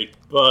 Right,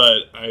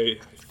 but I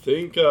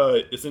think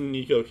isn't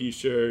Nico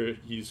Hischier,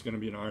 he's going to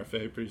be an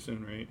RFA pretty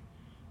soon, right?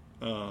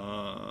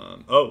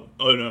 Oh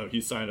no,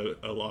 he signed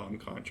a long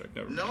contract.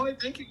 Never mind. No, I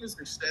think he was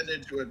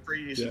extended to a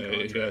pretty decent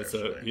contract.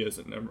 He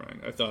hasn't. Never mind.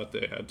 I thought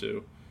they had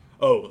to.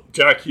 Oh,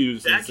 Jack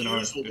Hughes. Jack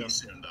Hughes will be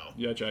soon, though.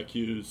 Yeah, Jack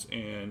Hughes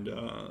and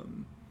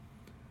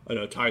I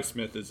know Ty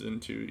Smith is in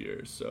 2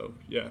 years, so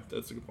yeah,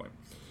 that's a good point.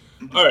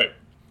 All right.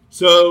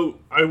 So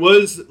I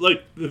was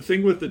like, the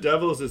thing with the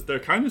Devils is they're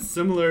kind of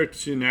similar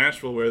to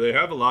Nashville, where they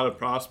have a lot of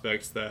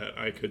prospects that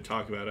I could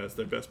talk about as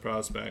their best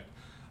prospect.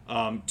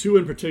 Two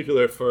in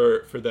particular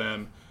for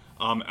them.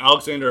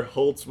 Alexander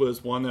Holtz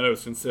was one that I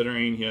was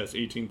considering. He has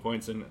 18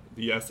 points in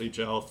the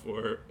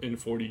SHL in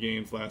 40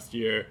 games last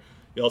year.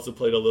 He also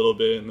played a little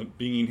bit in the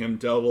Birmingham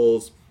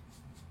Devils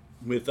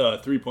with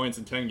 3 points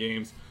in 10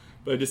 games.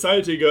 But I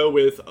decided to go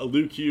with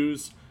Luke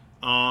Hughes.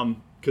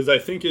 Because I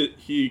think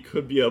he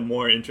could be a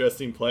more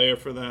interesting player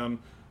for them.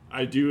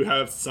 I do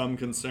have some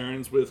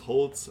concerns with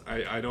Holtz.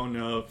 I don't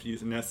know if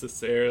he's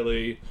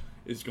necessarily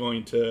is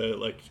going to,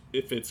 like,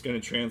 if it's going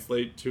to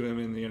translate to him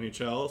in the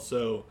NHL.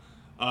 So,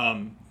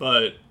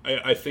 but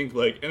I think,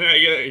 like, and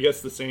I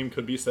guess the same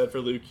could be said for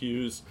Luke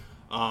Hughes.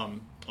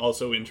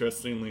 Also,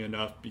 interestingly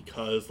enough,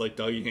 because, like,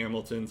 Dougie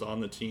Hamilton's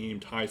on the team,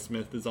 Ty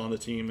Smith is on the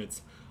team,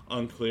 it's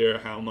unclear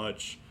how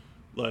much,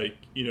 like,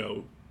 you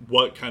know,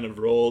 what kind of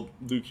role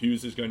Luke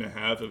Hughes is going to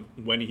have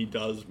when he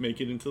does make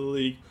it into the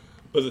league.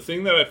 But the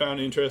thing that I found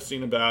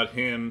interesting about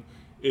him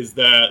is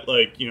that,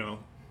 like, you know,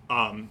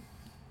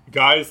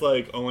 guys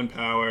like Owen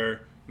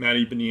Power,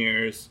 Matty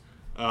Beniers,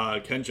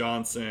 Ken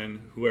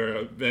Johnson, who are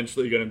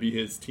eventually going to be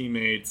his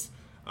teammates,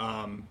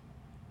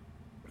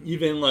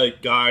 even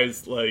like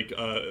guys like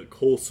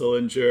Cole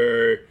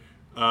Sillinger,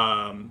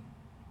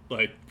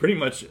 like pretty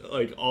much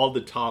like all the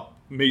top,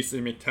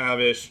 Mason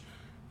McTavish,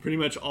 pretty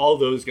much all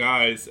those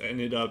guys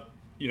ended up,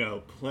 you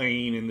know,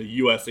 playing in the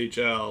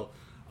USHL.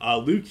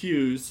 Luke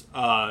Hughes,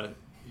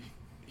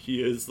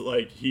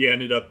 he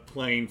ended up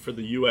playing for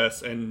the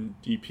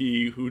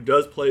USNDP, who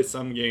does play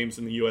some games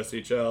in the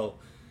USHL,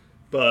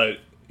 but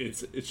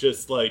it's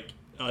just like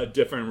a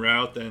different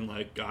route than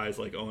like guys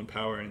like Owen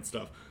Power and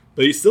stuff.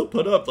 But he still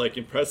put up like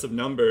impressive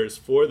numbers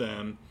for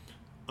them,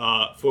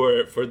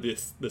 for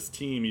this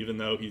team, even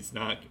though he's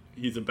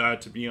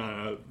about to be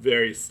on a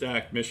very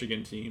stacked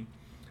Michigan team.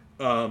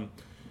 When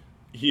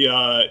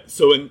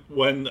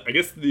I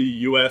guess the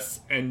US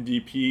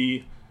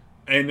NTDP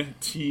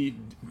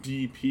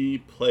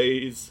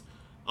plays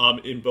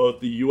in both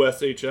the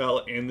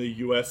USHL and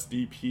the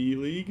USDP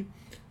league,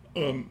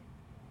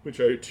 which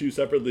are two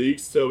separate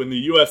leagues. So in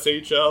the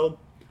USHL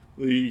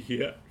league, he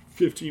had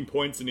 15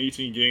 points in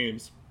 18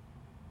 games,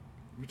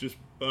 which is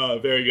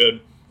very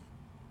good.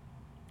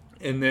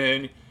 And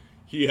then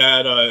he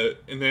had,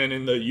 and then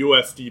in the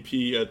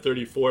USDP, at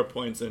 34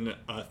 points in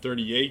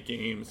 38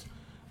 games,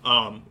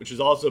 which is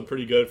also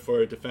pretty good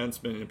for a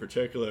defenseman in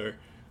particular.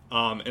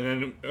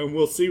 And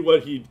we'll see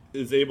what he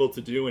is able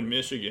to do in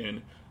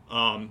Michigan.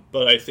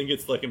 But I think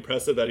it's like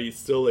impressive that he's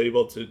still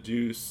able to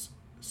do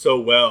so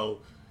well,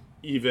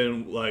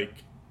 even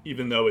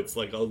though it's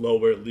like a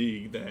lower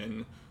league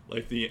than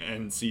like the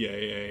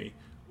NCAA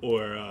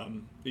or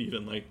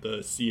even like the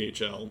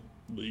CHL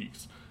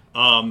leagues.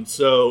 What's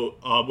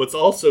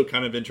also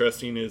kind of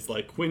interesting is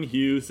like Quinn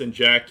Hughes and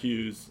Jack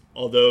Hughes,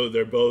 although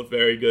they're both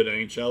very good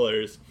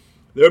NHLers,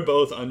 they're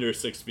both under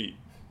 6 feet.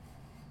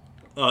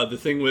 The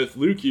thing with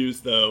Luke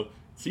Hughes, though,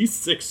 is he's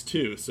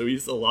 6'2", so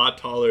he's a lot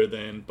taller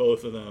than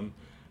both of them.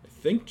 I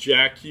think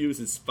Jack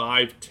Hughes is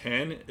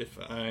 5'10", if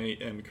I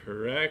am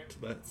correct.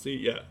 Let's see.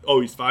 Yeah.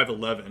 Oh, he's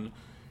 5'11".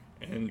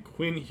 And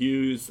Quinn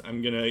Hughes,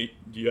 do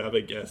you have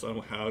a guess on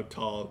how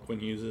tall Quinn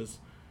Hughes is?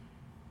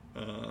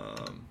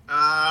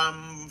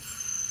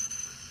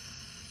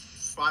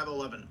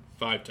 5'11".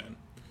 5'10".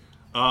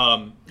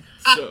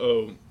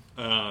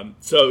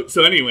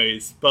 So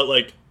anyways, but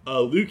like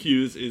Luke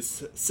Hughes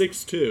is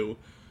 6'2".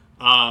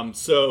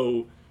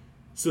 So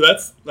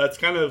that's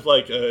kind of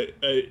like an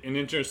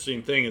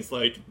interesting thing. It's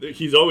like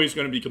he's always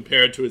going to be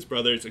compared to his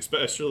brothers,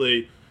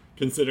 especially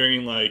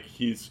considering like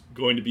he's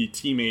going to be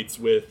teammates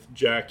with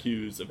Jack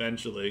Hughes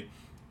eventually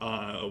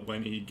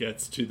when he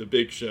gets to the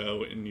big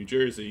show in New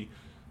Jersey.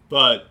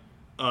 But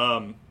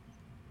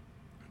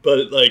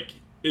like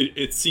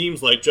it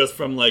seems like just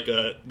from like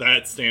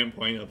that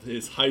standpoint of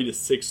his height is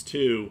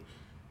 6'2",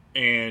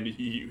 and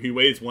he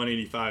weighs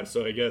 185,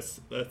 so I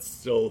guess that's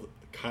still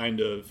kind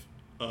of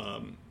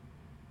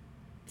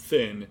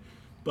thin,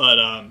 but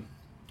I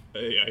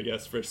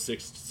guess for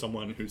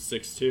someone who's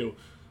 6'2",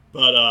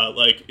 but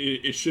like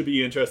it should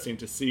be interesting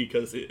to see,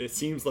 because it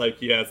seems like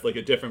he has like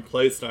a different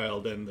play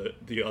style than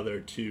the other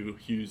two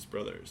Hughes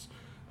brothers.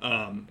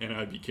 And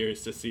I'd be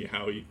curious to see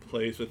how he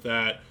plays with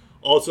that.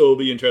 Also, it'll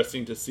be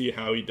interesting to see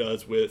how he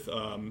does with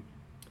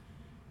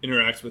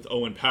interacts with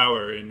Owen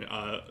Power in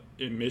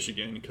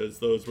Michigan, because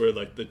those were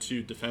like the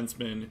two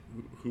defensemen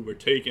who were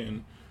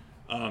taken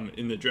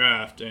in the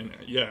draft. And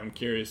yeah, I'm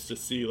curious to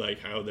see like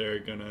how they're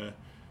gonna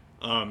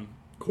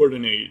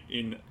coordinate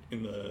in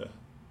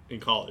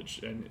college.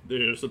 And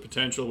there's a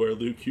potential where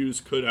Luke Hughes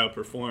could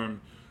outperform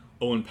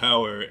Owen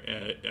Power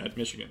at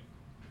Michigan.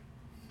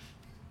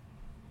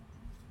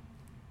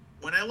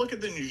 When I look at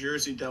the New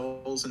Jersey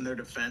Devils and their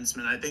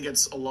defensemen, I think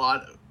it's a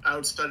lot,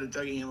 outside of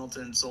Dougie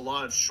Hamilton, it's a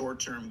lot of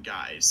short-term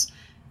guys.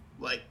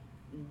 Like,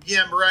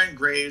 yeah, Brian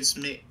Graves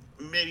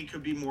maybe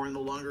could be more in the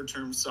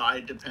longer-term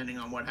side, depending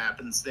on what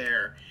happens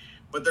there.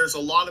 but there's a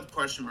lot of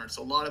question marks,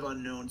 a lot of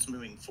unknowns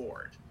moving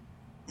forward.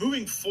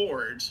 Moving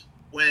forward,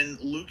 when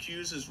Luke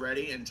Hughes is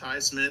ready and Ty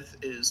Smith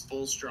is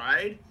full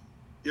stride,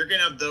 you're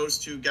going to have those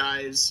two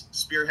guys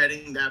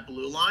spearheading that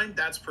blue line.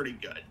 That's pretty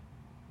good.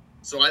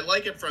 So I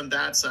like it from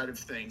that side of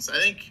things. I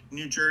think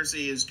New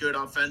Jersey is good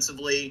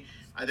offensively.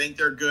 I think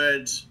they're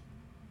good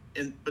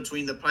in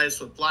between the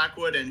pipes with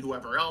Blackwood and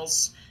whoever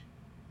else.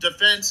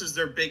 Defense is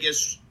their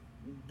biggest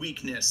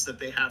weakness that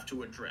they have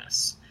to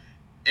address.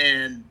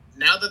 And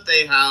now that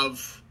they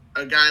have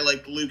a guy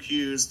like Luke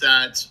Hughes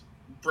that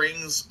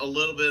brings a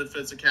little bit of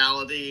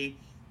physicality,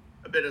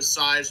 a bit of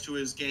size to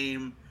his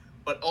game,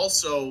 but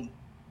also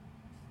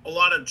a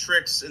lot of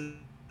tricks in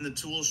the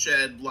tool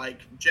shed like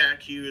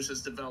Jack Hughes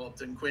has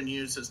developed and Quinn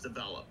Hughes has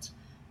developed.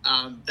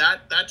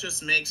 That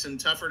just makes him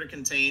tougher to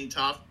contain,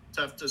 tough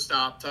to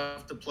stop,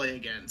 tough to play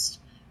against.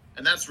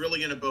 And that's really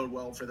going to bode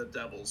well for the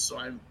Devils. So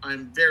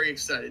I'm very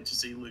excited to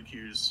see Luke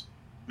Hughes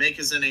make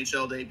his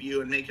NHL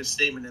debut and make a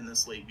statement in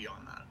this league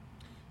beyond that.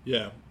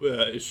 Yeah,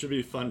 it should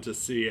be fun to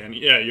see. And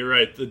yeah, you're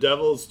right. The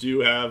Devils do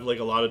have like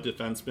a lot of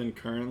defensemen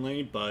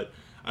currently, but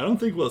I don't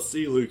think we'll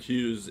see Luke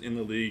Hughes in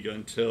the league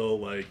until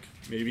like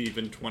maybe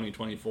even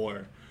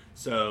 2024.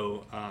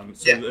 So,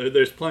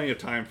 there's plenty of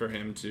time for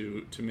him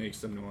to make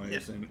some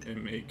noise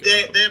and make.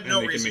 They have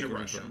no reason to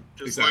rush him.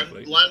 Just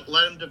exactly.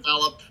 let him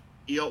develop.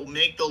 He'll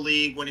make the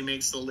league when he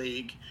makes the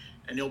league,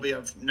 and he'll be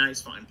a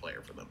nice, fine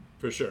player for them.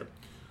 For sure.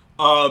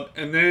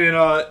 And then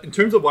in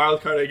terms of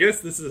wild card, I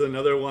guess this is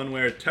another one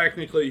where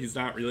technically he's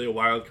not really a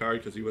wild card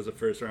because he was a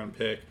first round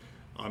pick.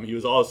 He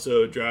was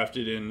also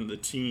drafted in the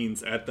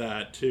teens at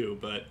that too,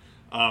 but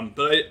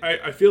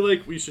I feel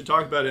like we should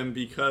talk about him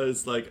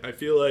because like I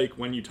feel like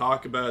when you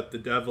talk about the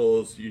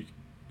Devils, you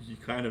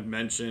kind of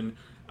mention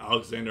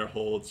Alexander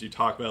Holtz, you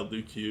talk about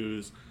Luke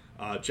Hughes,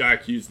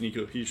 Jack Hughes,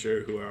 Nico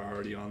Hischier, who are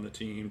already on the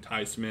team,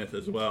 Ty Smith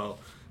as well.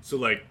 So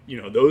like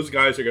those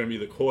guys are going to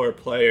be the core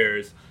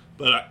players,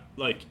 but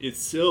like it's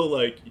still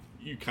like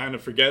you kind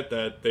of forget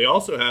that they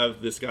also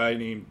have this guy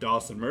named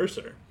Dawson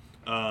Mercer.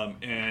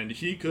 And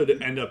he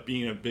could end up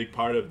being a big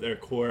part of their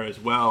core as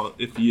well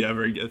if he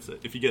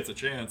gets a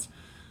chance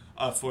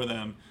for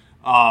them.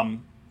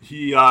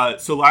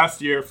 So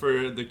last year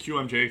for the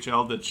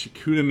QMJHL, the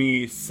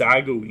Chicoutimi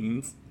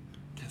Saguines,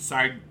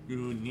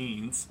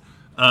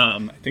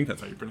 I think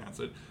that's how you pronounce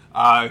it.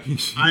 I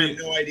have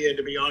no idea,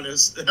 to be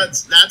honest.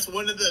 That's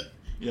one of the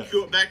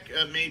Quebec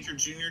major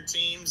junior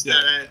teams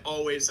that I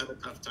always have a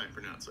tough time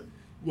pronouncing.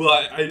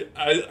 Well,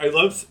 I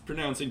love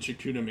pronouncing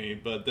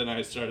Chicoutimi, but then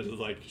I started to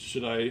like,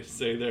 should I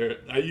say their?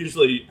 I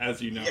usually,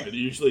 as you know, I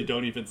usually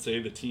don't even say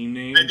the team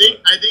name. I think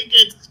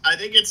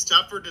it's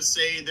tougher to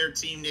say their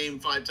team name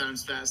 5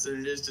 times fast than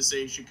it is to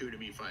say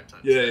Chicoutimi 5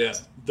 times. Yeah.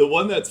 The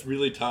one that's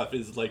really tough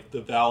is like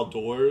the Val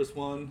d'Ors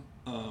one.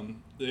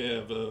 They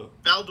have a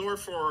Val d'Or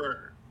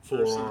for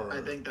I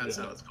think that's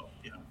how it's called.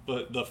 Yeah.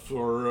 But the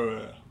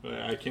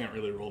I can't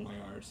really roll my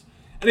R's.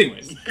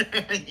 Anyways.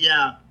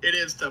 Yeah, it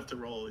is tough to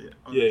roll.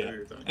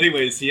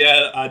 Anyways,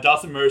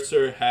 Dawson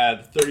Mercer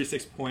had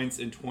 36 points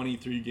in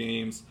 23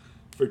 games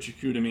for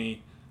Chicoutimi,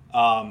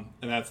 and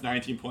that's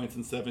 19 points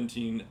and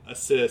 17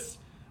 assists.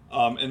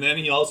 And then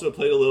he also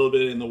played a little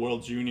bit in the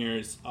World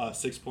Juniors,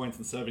 6 points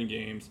in 7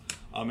 games,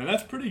 and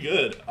that's pretty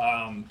good.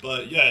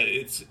 But yeah,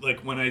 it's like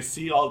when I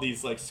see all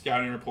these like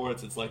scouting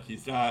reports, it's like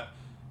he's not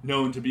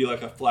known to be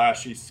like a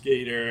flashy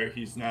skater.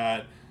 He's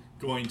not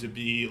going to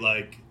be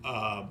like.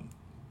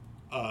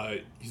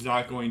 He's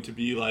not going to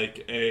be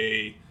like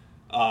a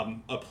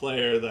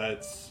player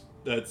that's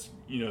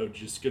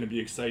just going to be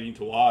exciting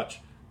to watch,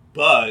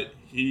 but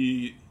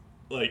he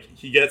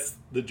gets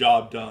the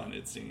job done,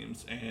 it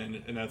seems,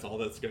 and that's all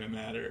that's going to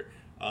matter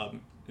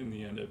in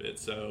the end of it.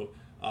 So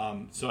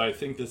I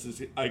think this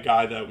is a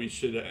guy that we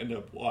should end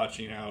up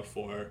watching out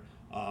for,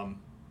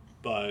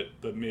 but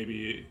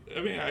maybe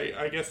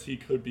I guess he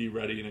could be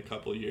ready in a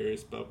couple of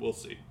years, but we'll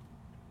see.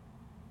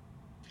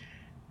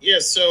 Yeah,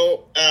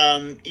 so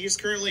he's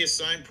currently a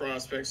signed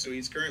prospect, so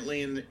he's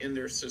currently in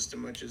their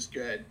system, which is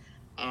good.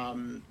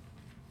 The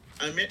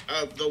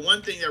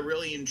one thing that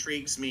really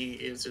intrigues me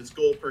is his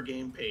goal per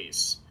game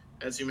pace,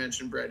 as you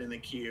mentioned, Brett, in the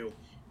queue.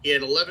 He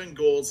had 11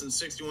 goals in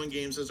 61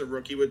 games as a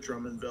rookie with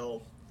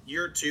Drummondville.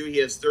 Year 2, he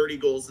has 30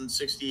 goals in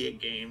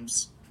 68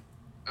 games.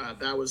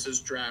 That was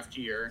his draft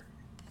year.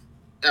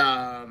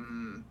 That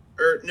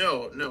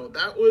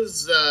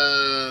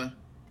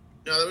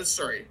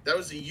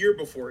was the year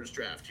before his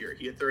draft year.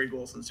 He had 30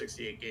 goals in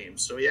 68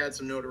 games. So he had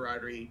some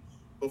notoriety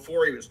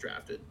before he was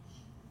drafted.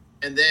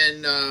 And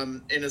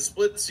then in a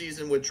split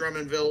season with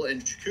Drummondville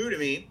and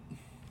Chicoutimi,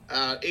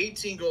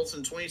 18 goals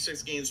in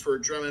 26 games for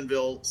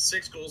Drummondville,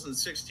 6 goals in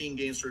 16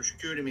 games for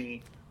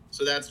Chicoutimi.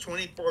 So that's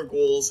 24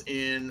 goals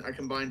in a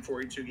combined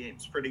 42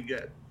 games. Pretty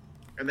good.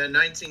 And then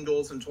 19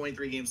 goals in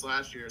 23 games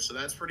last year. So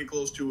that's pretty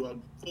close to a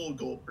full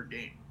goal per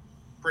game.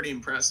 Pretty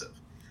impressive.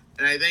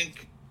 And I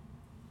think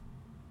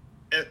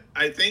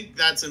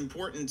that's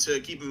important to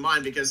keep in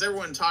mind because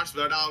everyone talks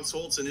about Alex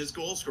Holtz and his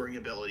goal-scoring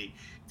ability.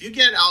 If you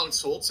get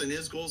Alex Holtz and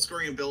his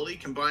goal-scoring ability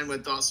combined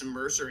with Dawson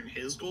Mercer and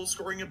his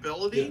goal-scoring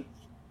ability,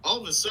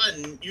 all of a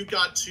sudden you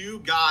got two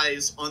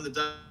guys on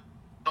the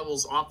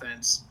Devils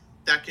offense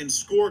that can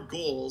score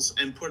goals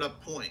and put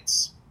up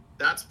points.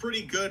 That's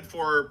pretty good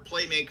for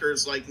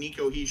playmakers like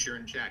Nico Hischier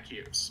and Jack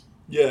Hughes.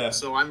 Yeah.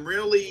 So I'm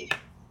really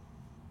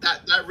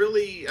that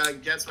really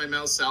gets my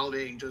mouth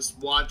salivating just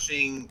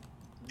watching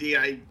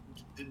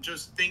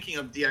just thinking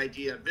of the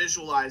idea,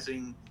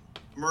 visualizing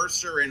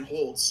Mercer and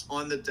Holtz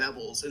on the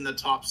Devils in the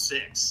top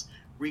 6,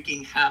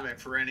 wreaking havoc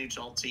for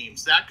NHL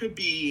teams. That could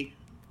be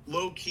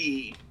low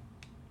key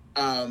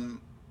a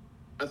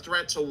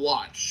threat to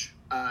watch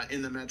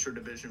in the Metro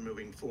Division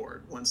moving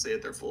forward once they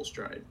hit their full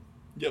stride.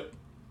 Yep.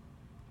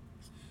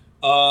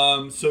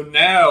 So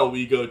now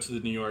we go to the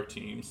New York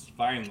teams,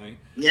 finally.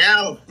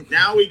 Now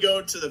we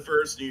go to the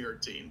first New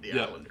York team, the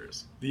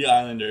Islanders. The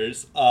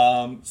Islanders.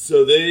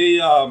 So they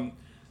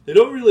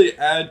don't really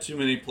add too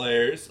many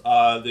players.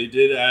 They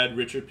did add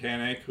Richard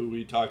Panik, who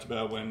we talked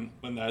about when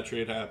that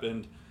trade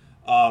happened.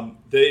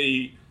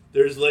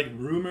 There's like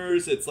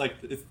rumors. It's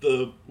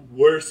the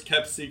worst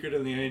kept secret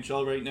in the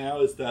NHL right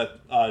now is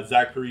that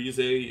Zach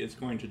Parise is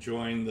going to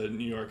join the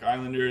New York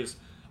Islanders.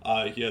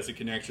 He has a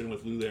connection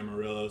with Lou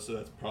Lamoriello, so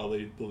that's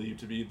probably believed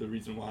to be the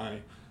reason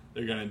why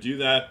they're going to do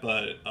that.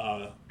 But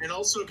and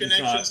also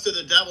connections to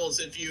the Devils.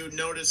 If you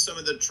notice some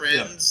of the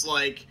trends,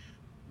 like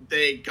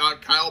they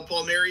got Kyle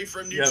Palmieri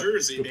from New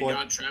Jersey, they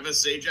got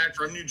Travis Zajac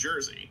from New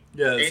Jersey,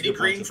 Andy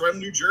Green from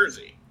New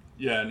Jersey.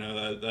 Yeah,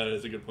 no, that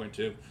is a good point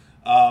too.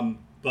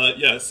 But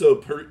yeah,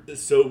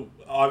 so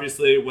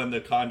obviously when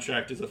the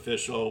contract is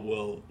official,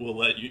 we'll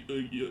let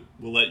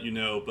you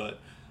know. But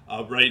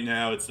right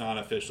now it's not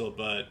official,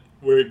 but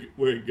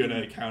we're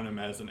gonna count him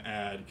as an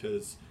ad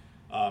because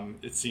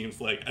it seems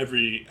like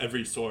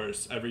every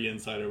source, every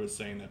insider was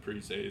saying that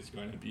Parise is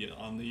going to be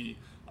on the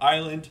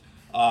island.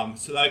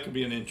 So that could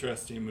be an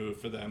interesting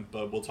move for them,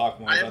 but we'll talk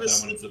more about that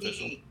when it's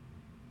official.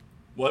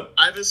 What?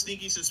 I have a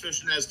sneaky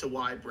suspicion as to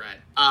why,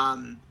 Brett.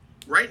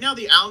 Right now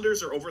the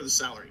Islanders are over the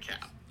salary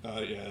cap.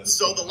 Yeah.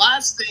 So the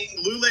last thing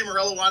Lou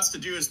Lamoriello wants to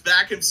do is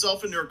back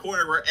himself into a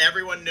corner where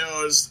everyone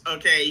knows,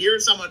 okay,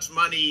 here's how much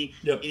money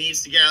he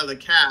needs to get out of the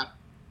cap.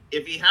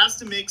 If he has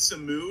to make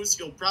some moves,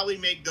 he'll probably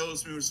make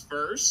those moves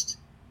first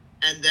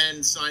and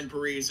then sign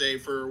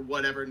Parise for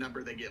whatever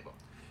number they give him.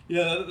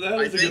 Yeah, that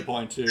is a good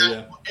point, too.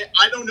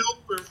 I don't know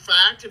for a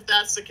fact if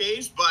that's the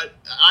case, but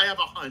I have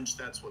a hunch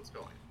that's what's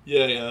going.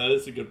 Yeah, that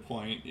is a good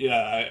point.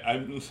 Yeah,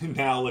 I'm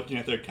now looking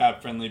at their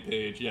cap-friendly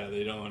page. Yeah,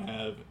 they don't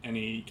have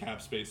any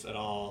cap space at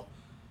all,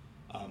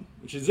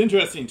 which is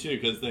interesting, too,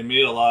 because they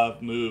made a lot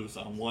of moves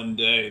on one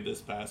day this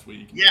past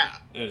week. Yeah.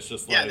 And it's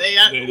just like, they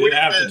didn't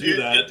have to do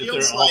that if they're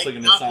like also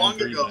going to sign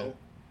Parise.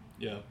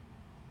 Yeah.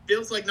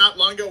 Feels like not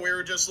long ago we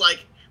were just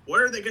like, what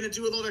are they going to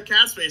do with all their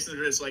cap space? And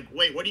they're just like,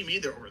 wait, what do you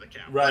mean they're over the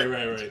cap? Right.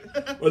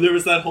 Or there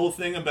was that whole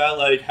thing about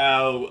like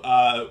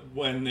how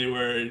when they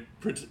were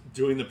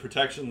doing the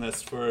protection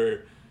list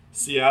for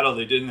Seattle,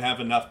 they didn't have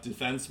enough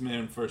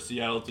defensemen for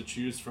Seattle to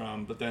choose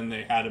from, but then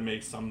they had to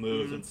make some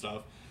moves and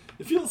stuff.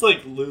 It feels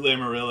like Lou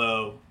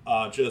Lamoriello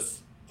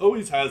just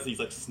always has these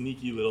like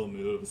sneaky little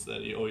moves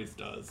that he always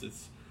does.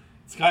 It's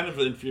kind of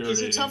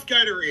infuriating. He's a tough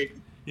guy to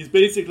read. He's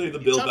basically the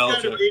Bill Belichick.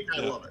 Guy to read,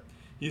 and I love it.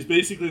 He's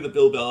basically the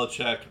Bill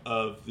Belichick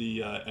of the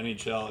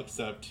NHL,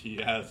 except he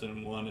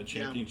hasn't won a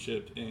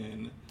championship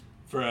in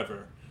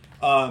forever.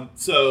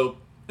 So,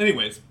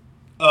 anyways,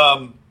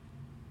 in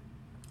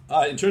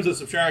terms of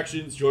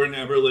subtractions, Jordan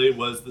Eberle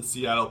was the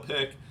Seattle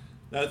pick.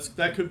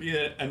 That could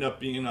end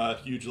up being a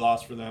huge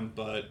loss for them,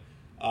 but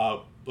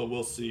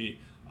we'll see.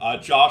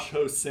 Josh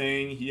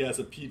Hosang, he has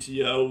a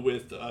PTO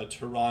with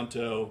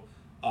Toronto.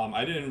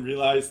 I didn't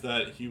realize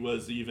that he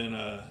was even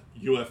a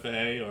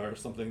UFA or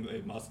something.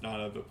 They must not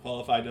have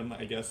qualified him,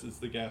 I guess is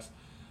the guess.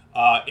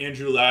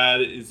 Andrew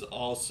Ladd is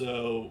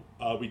also,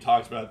 we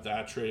talked about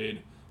that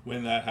trade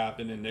when that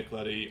happened, and Nick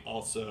Leddy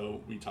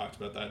also, we talked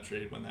about that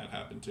trade when that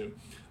happened too.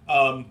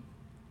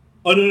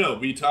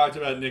 We talked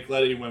about Nick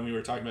Leddy when we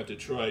were talking about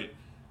Detroit,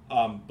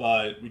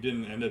 but we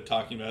didn't end up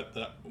talking about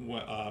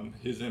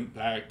his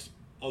impact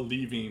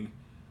leaving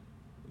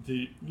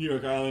the New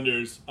York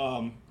Islanders.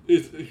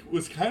 It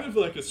was kind of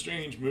like a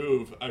strange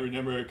move, I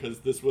remember, because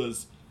this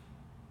was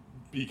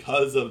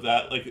because of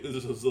that. Like,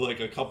 this was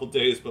like a couple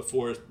days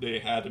before they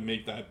had to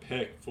make that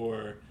pick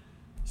for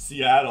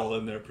Seattle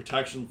in their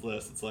protections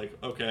list. It's like,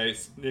 okay,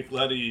 Nick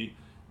Leddy,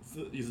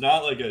 he's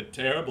not like a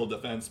terrible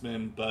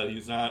defenseman, but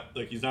he's not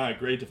a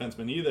great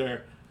defenseman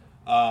either.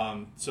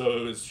 So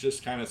it was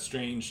just kind of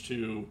strange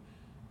to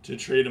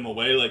trade him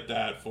away like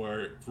that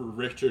for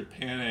Richard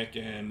Panik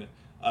and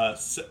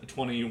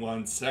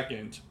 21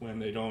 second when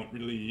they don't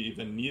really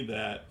even need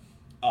that.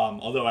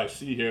 Although I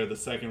see here the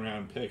second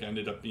round pick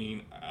ended up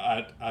being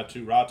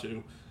Atu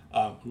Ratu,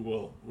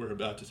 who we're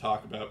about to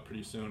talk about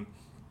pretty soon.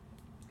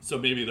 So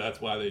maybe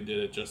that's why they did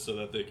it, just so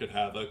that they could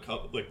have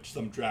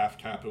some draft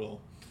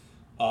capital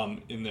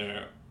in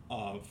there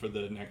for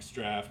the next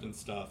draft and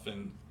stuff,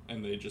 and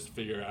they just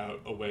figure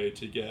out a way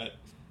to get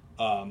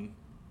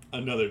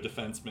another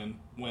defenseman.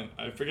 When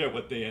I forget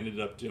what they ended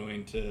up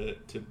doing to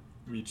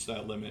reach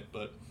that limit,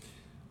 but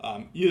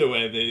either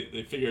way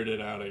they figured it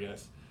out, I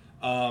guess.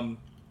 And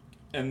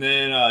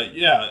then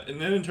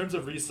in terms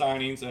of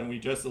re-signings, and we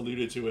just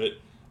alluded to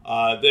it,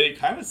 they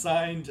kind of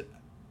signed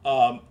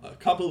a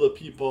couple of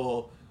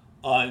people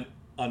on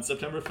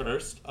September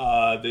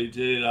 1st. They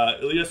did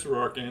Ilya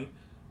Sorokin,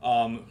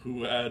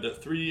 who had a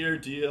 3-year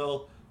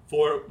deal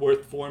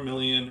worth $4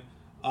 million.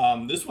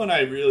 This one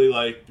I really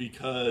like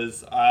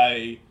because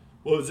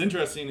what was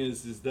interesting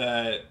is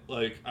that,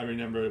 like, I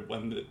remember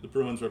when the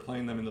Bruins were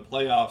playing them in the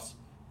playoffs,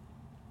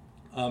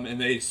 and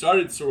they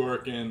started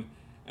Sorokin,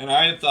 and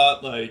I had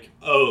thought, like,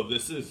 oh,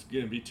 this is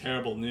going to be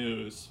terrible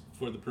news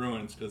for the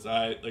Bruins because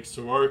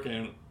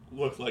Sorokin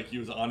looked like he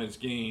was on his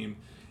game.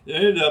 It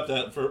ended up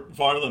that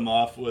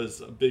Varlamov was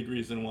a big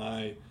reason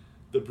why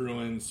the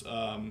Bruins,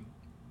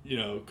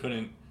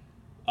 couldn't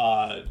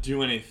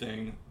do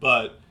anything.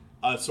 But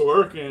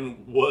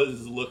Sorokin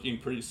was looking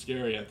pretty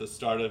scary at the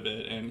start of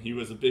it, and he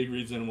was a big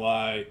reason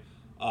why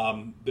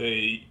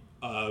they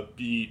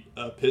beat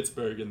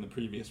Pittsburgh in the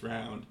previous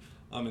round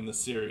in the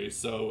series.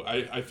 So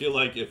I feel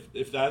like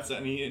if that's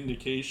any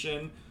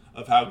indication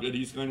of how good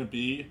he's going to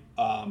be,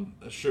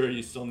 sure,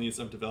 he still needs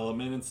some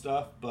development and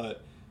stuff,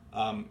 but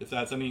if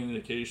that's any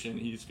indication,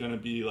 he's going to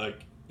be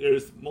like,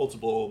 there's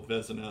multiple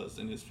Vezinas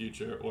in his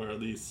future, or at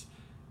least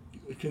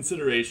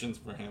considerations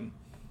for him.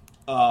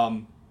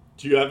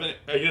 Do you have any,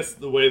 I guess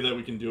the way that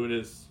we can do it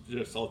is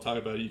just I'll talk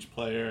about each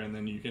player and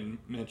then you can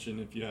mention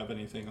if you have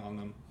anything on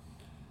them.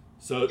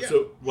 So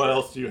what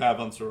else do you have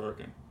on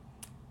Sorokin?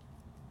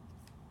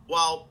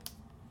 Well,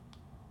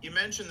 you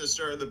mentioned the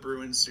start of the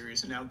Bruins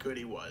series and how good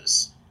he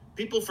was.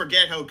 People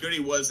forget how good he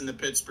was in the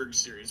Pittsburgh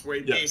series, where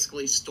he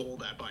basically stole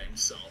that by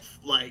himself.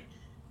 Like,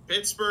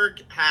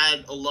 Pittsburgh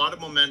had a lot of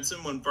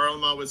momentum when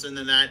Varlamov was in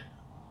the net.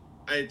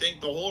 I think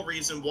the whole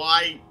reason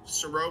why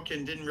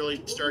Sorokin didn't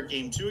really start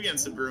Game 2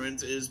 against the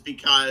Bruins is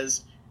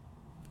because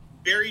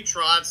Barry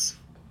Trotz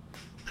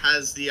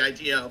has the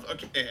idea of,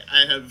 okay,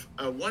 I have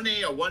a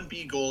 1A, a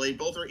 1B goalie.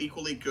 Both are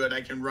equally good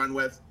I can run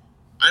with.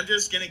 I'm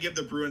just going to give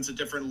the Bruins a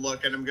different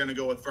look, and I'm going to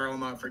go with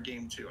Varlamov for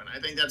Game 2. And I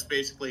think that's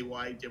basically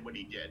why he did what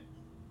he did.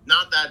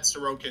 Not that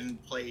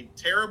Sorokin played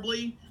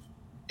terribly.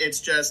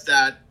 It's just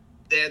that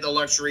they had the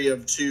luxury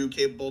of two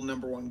capable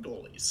number one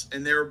goalies.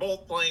 And they were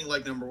both playing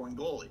like number one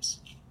goalies.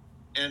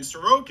 And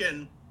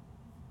Sorokin,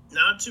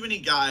 not too many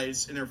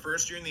guys in their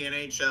first year in the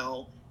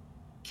NHL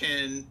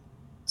can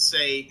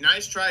say,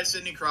 nice try,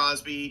 Sidney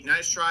Crosby,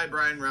 nice try,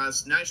 Brian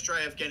Rust, nice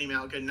try, Evgeny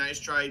Malkin, nice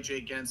try,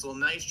 Jake Gensel,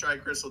 nice try,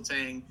 Chris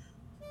Letang.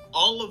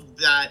 All of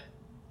that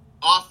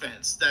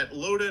offense, that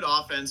loaded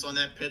offense on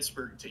that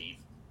Pittsburgh team,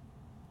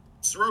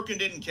 Sorokin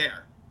didn't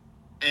care,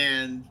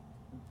 and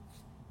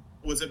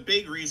was a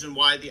big reason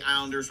why the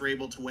Islanders were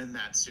able to win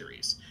that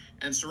series.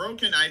 And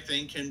Sorokin, I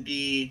think, can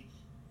be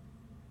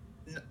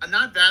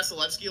not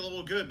Vasilevsky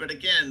level good, but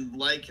again,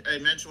 like I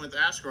mentioned with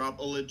Askarov,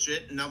 a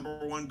legit number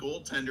one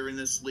goaltender in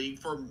this league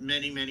for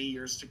many, many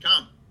years to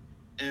come.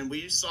 And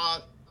we saw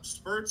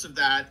spurts of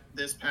that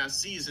this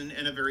past season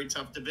in a very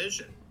tough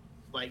division.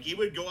 Like, he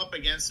would go up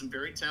against some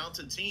very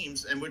talented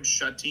teams and would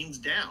shut teams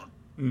down.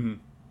 Mm-hmm.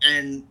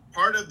 And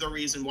part of the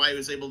reason why he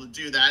was able to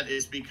do that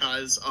is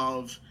because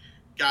of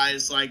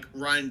guys like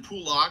Ryan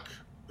Pulak,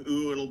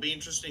 who it'll be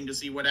interesting to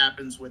see what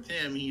happens with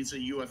him. He's a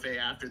UFA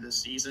after this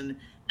season.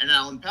 And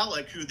Alan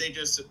Pellick, who they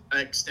just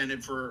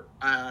extended for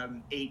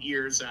 8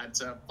 years at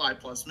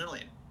 $5+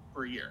 million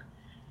per year.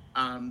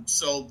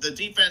 So the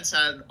defense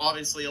had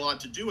obviously a lot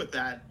to do with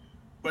that.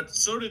 But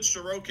so did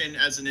Sorokin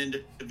as an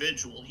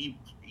individual.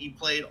 He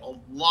played a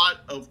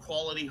lot of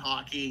quality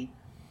hockey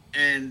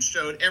and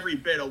showed every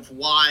bit of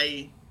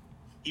why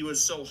he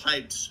was so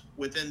hyped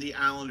within the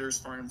Islanders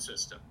farm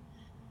system.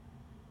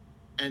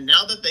 And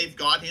now that they've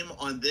got him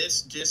on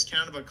this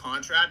discount of a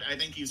contract, I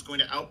think he's going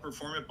to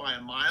outperform it by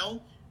a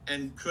mile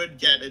and could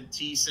get a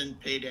decent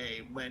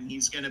payday when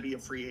he's going to be a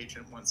free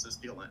agent once this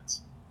deal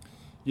ends.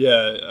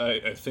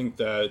 Yeah, I think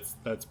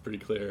that's pretty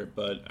clear.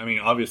 But, I mean,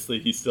 obviously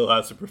he still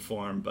has to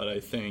perform, but I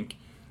think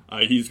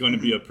he's going to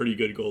be a pretty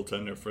good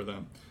goaltender for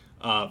them,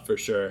 for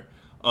sure.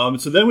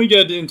 So then we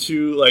get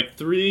into, like,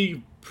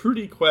 3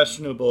 pretty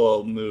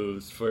questionable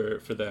moves for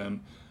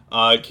them.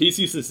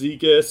 Casey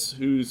Cizikas,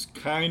 who's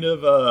kind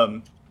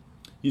of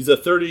he's a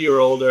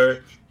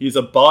 30-year-older. He's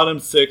a bottom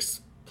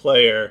 6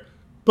 player,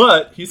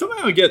 but he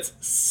somehow gets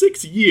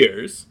 6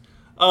 years.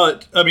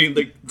 I mean,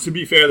 like, to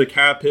be fair, the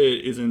cap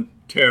hit isn't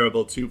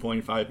terrible,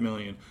 $2.5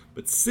 million,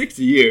 but 6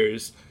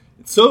 years.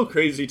 It's so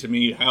crazy to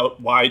me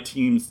why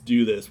teams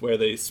do this, where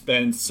they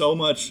spend so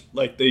much,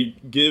 like they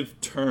give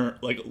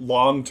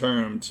long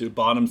term to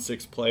bottom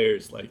 6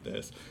 players like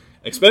this,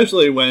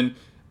 especially when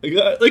like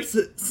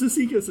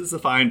Cizikas is a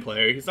fine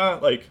player. He's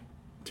not like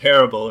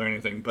terrible or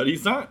anything, but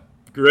he's not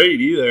great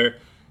either.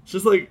 It's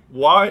just like,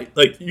 why?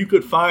 Like, you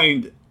could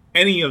find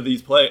any of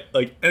these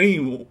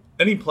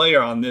any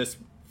player on this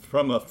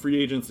from a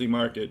free agency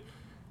market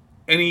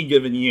any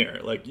given year.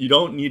 Like, you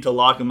don't need to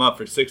lock him up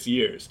for 6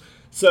 years.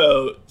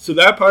 So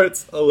that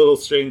part's a little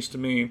strange to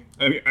me.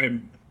 I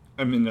mean,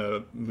 I'm in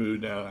a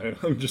mood now.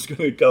 I'm just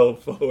gonna go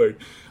forward.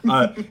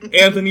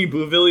 Anthony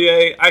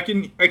Beauvillier, I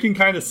can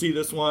kind of see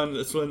this one.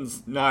 This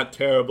one's not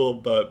terrible,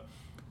 but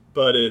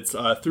but it's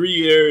 3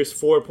 years,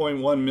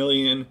 4.1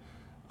 million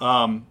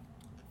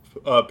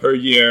per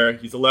year.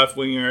 He's a left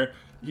winger.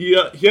 He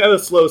had a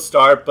slow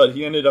start, but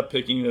he ended up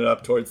picking it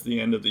up towards the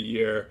end of the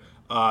year.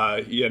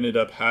 He ended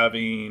up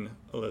having,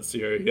 let's see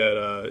here, he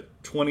had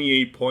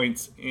 28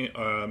 points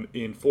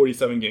in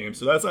 47 games.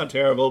 So that's not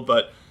terrible,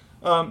 but,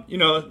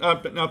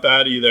 not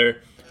bad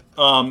either.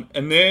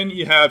 And then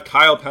you have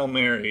Kyle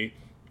Palmieri.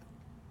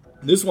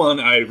 This one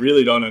I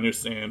really don't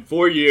understand.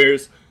 4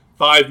 years,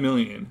 $5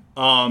 million.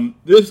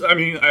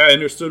 I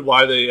understood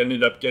why they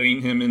ended up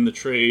getting him in the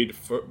trade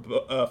for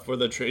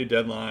the trade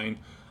deadline.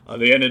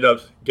 They ended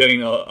up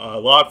getting a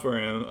lot for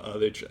him.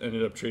 They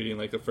ended up trading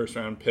like the first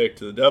round pick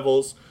to the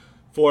Devils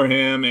for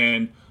him,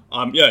 and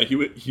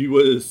he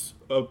was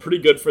pretty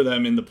good for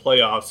them in the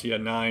playoffs. He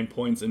had 9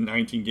 points in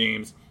 19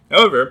 games.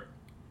 However,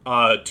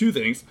 two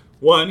things.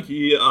 One,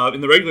 he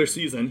in the regular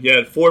season he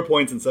had 4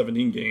 points in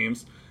 17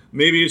 games.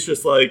 Maybe it's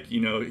just like he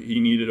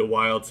needed a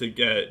while to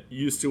get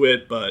used to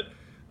it, but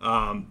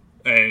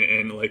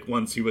and like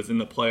once he was in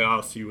the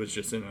playoffs, he was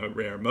just in a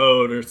rare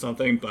mode or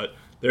something. But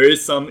there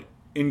is some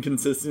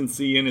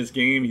inconsistency in his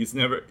game.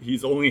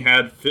 He's only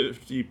had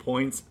 50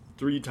 points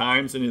 3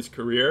 times in his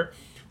career.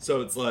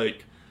 So it's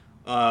like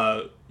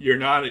you're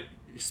not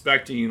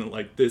expecting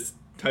like this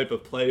type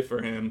of play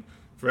for him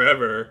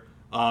forever.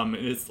 And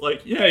it's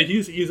like, yeah,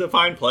 he's a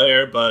fine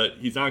player, but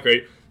he's not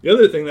great. The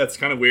other thing that's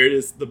kind of weird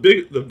is the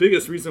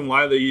biggest reason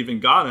why they even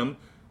got him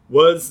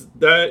was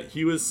that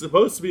he was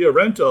supposed to be a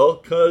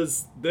rental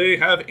because they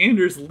have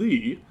Anders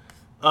Lee,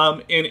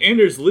 and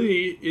Anders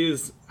Lee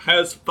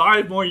has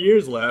 5 more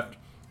years left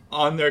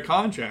on their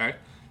contract.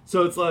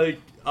 So it's like,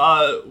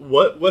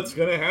 what's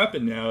going to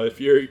happen now?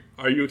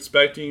 Are you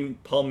expecting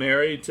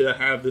Palmieri to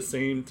have the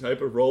same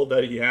type of role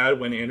that he had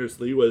when Anders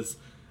Lee was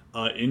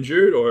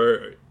injured,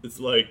 or it's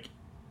like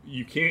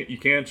you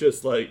can't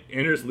just like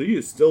Anders Lee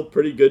is still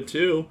pretty good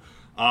too,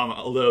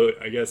 although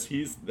I guess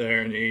he's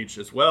there in age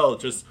as well.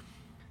 Just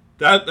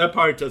that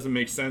part doesn't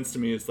make sense to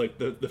me. It's like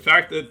the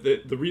fact that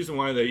the reason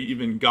why they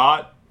even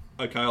got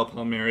a Kyle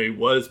Palmieri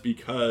was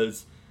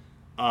because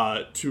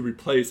to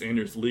replace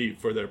Anders Lee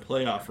for their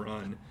playoff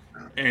run.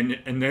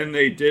 And then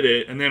they did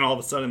it, and then all of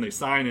a sudden they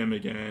sign him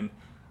again.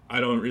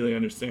 I don't really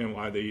understand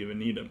why they even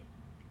need him.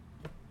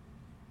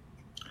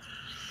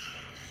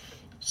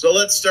 So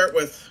let's start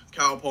with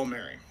Kyle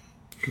Palmieri.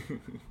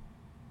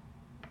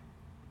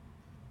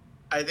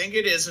 I think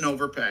it is an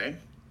overpay.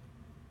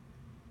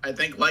 I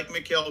think, like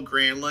Mikael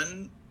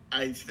Granlund,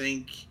 I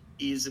think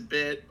he's a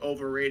bit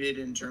overrated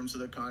in terms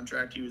of the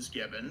contract he was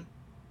given.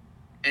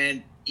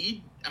 And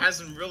he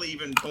hasn't really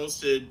even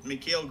posted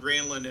Mikael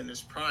Granlund in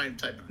his prime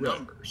type of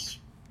numbers.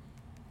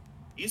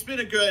 He's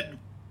been a good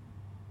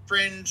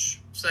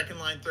fringe second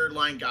line, third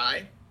line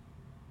guy,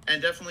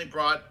 and definitely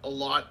brought a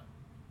lot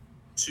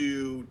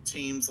to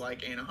teams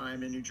like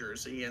Anaheim and New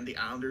Jersey and the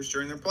Islanders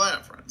during their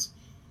playoff runs.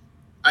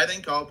 I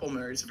think Kyle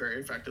Palmieri is a very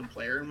effective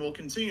player and will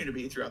continue to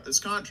be throughout this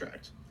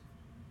contract.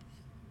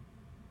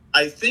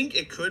 I think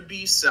it could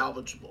be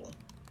salvageable.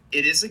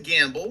 It is a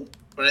gamble,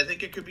 but I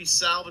think it could be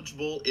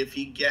salvageable if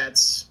he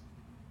gets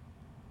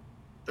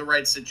the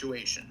right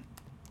situation,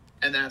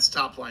 and that's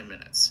top line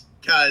minutes.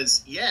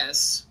 Because,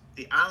 yes,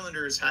 the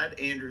Islanders had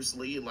Anders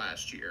Lee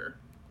last year,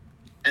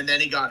 and then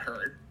he got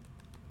hurt,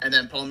 and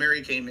then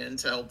Palmieri came in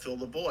to help fill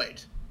the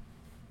void.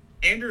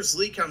 Anders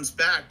Lee comes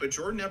back, but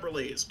Jordan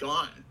Eberle is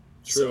gone.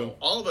 True. So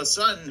all of a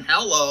sudden,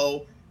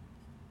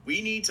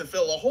 we need to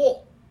fill a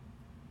hole.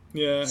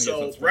 Yeah.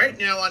 So right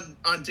now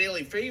on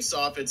Daily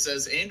Faceoff, it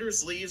says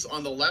Anders Lee's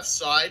on the left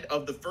side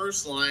of the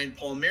first line.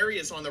 Palmieri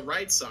is on the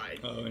right side.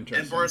 Oh, interesting.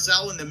 And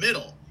Barzal in the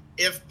middle.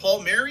 If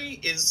Palmieri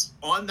is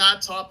on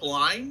that top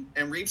line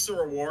and reaps the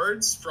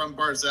rewards from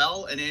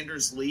Barzal and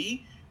Anders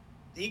Lee,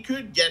 he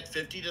could get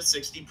 50 to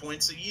 60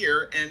 points a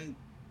year. And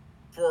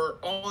for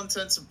all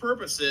intents and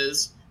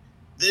purposes,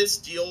 this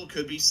deal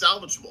could be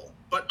salvageable.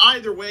 But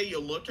either way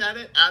you look at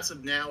it, as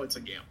of now, it's a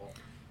gamble.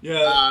 Yeah,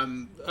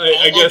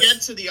 I guess, I'll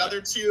get to the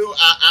other two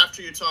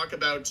after you talk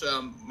about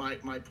my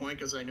point,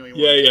 because I know you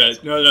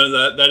want to.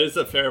 No, that is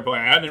a fair point.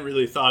 I hadn't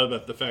really thought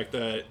about the fact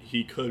that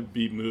he could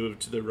be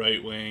moved to the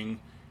right wing,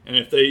 and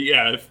if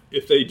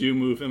they do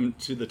move him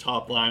to the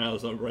top line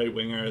as a right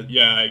winger,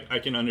 I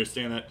can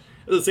understand that.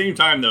 At the same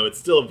time, though, it's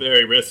still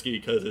very risky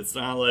because it's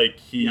not like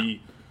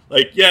he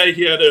had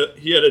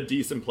a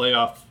decent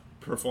playoff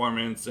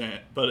performance,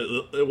 but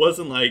it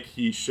wasn't like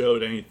he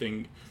showed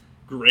anything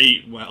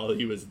great while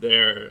he was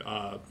there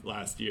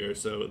last year.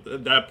 So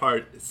that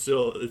part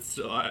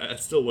I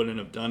still wouldn't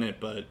have done it,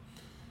 but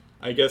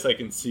I guess I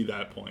can see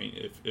that point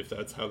if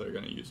that's how they're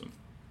going to use him.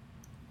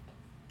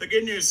 The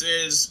good news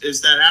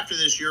is that after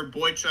this year,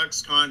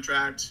 Boychuk's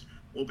contract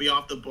will be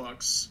off the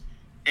books,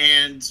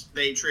 and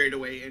they trade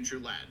away Andrew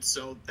Ladd.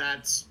 So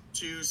that's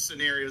 2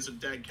 scenarios of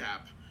dead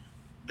cap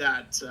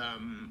that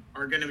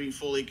are going to be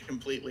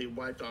completely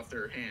wiped off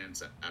their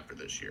hands after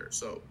this year.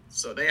 So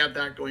they have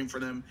that going for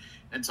them.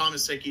 And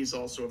Thomas Hickey's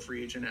also a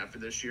free agent after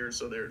this year,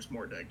 so there's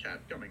more dead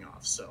cap coming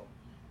off. So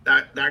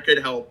that could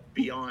help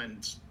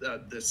beyond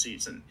this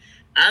season.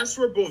 As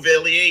for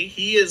Beauvillier,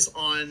 he is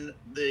on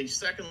the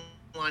second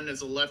line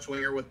as a left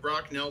winger with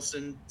Brock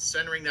Nelson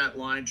centering that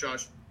line,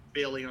 Josh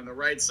Bailey on the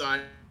right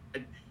side.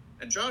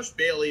 And Josh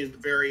Bailey is a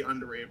very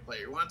underrated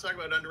player. You want to talk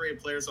about underrated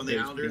players on the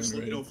Islanders?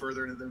 Look no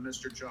further into than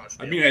Mr. Josh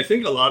Bailey. I mean, I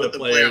think a lot of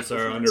players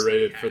are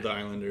underrated for the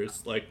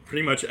Islanders. Like,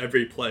 pretty much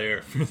every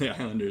player for the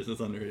Islanders is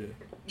underrated.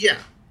 Yeah.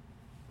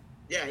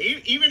 Yeah,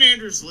 even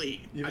Anders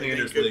Lee. You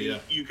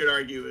could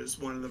argue is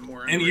one of the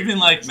more underrated. And even,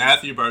 like,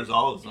 Matthew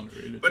Barzal is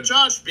underrated. But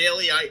Josh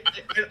Bailey, I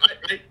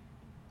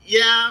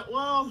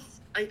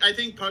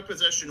think puck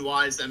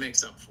possession-wise, that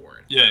makes up for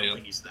it. I don't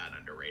think he's that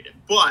underrated.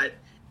 But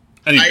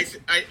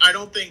I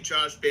don't think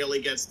Josh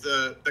Bailey gets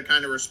the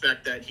kind of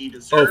respect that he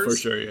deserves. Oh, for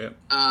sure, yeah.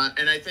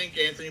 And I think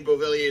Anthony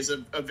Beauvillier is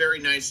a very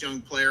nice young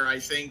player. I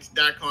think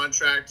that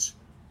contract,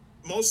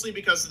 mostly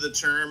because of the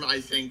term,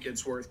 I think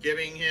it's worth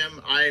giving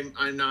him. I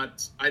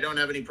don't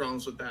have any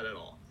problems with that at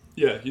all.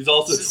 Yeah, he's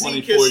also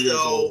 24 years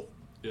old.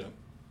 Yeah.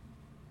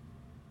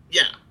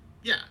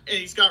 Yeah, and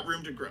he's got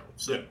room to grow.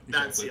 So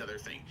that's the other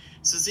thing.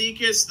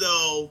 Cizikas,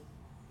 though,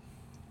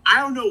 I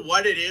don't know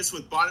what it is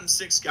with bottom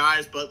six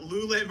guys, but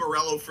Lou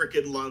Lamoriello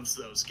freaking loves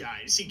those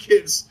guys. He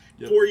gives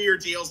 4-year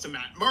deals to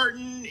Matt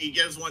Martin. He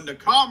gives one to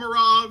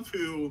Komarov,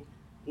 who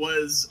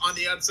was on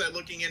the outside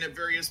looking in at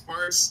various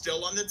parts,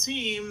 still on the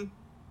team.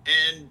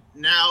 And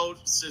now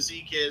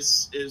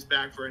Cizikas is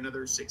back for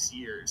another 6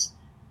 years.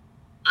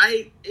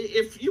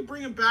 If you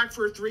bring him back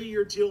for a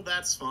 3-year deal,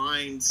 that's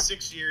fine.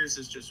 6 years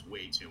is just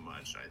way too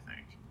much, I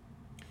think.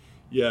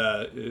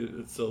 Yeah,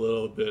 it's a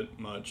little bit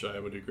much. I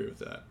would agree with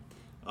that,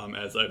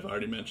 as I've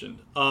already mentioned.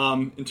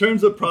 In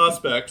terms of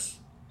prospects,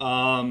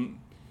 the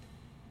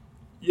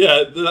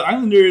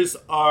Islanders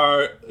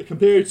are,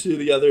 compared to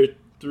the other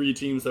 3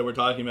 teams that we're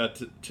talking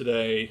about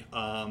today,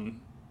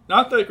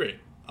 not that great.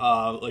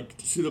 Like,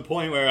 to the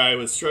point where I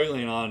was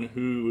struggling on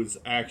who's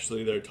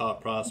actually their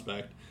top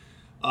prospect.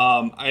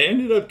 I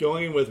ended up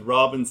going with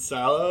Robin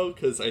Salo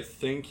because I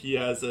think he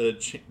has a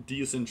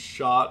decent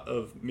shot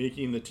of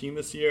making the team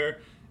this year.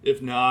 If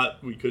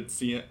not, we could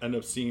end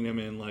up seeing him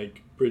in,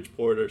 like,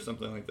 Bridgeport or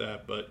something like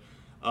that. But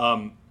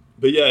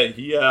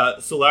yeah,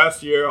 so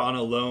last year on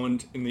a loan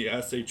in the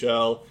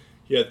SHL,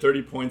 he had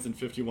 30 points in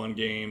 51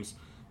 games.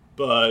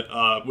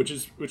 But which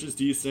is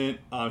decent.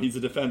 He's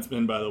a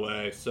defenseman, by the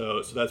way,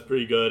 so that's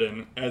pretty good.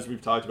 And as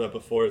we've talked about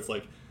before, it's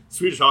like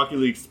Swedish Hockey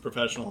League's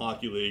professional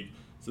hockey league,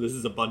 so this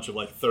is a bunch of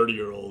like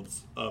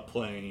 30-year-olds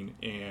playing,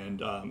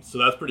 and so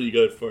that's pretty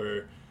good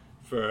for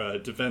a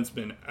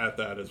defenseman at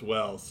that as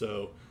well.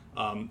 So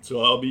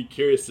I'll be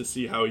curious to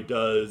see how he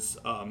does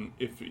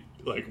if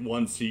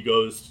once he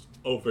goes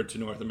over to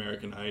North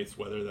American ice,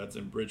 whether that's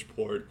in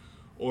Bridgeport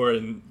or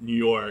in New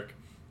York.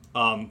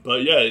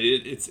 But yeah,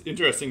 it's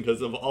interesting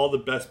because of all the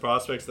best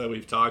prospects that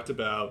we've talked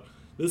about,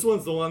 this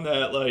one's the one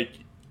that, like,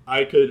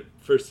 I could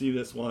foresee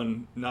this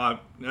one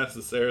not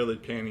necessarily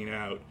panning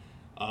out,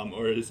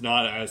 or is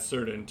not as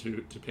certain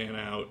to pan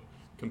out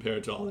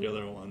compared to all the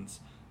other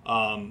ones.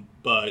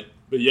 But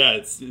yeah,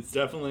 it's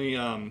definitely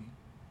an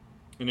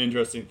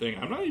interesting thing.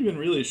 I'm not even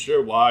really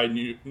sure why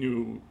the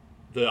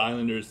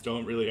Islanders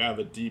don't really have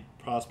a deep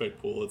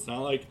prospect pool. It's not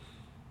like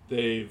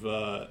they've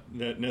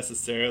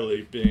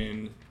necessarily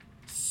been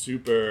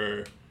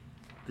super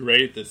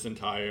great this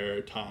entire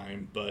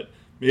time, but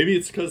maybe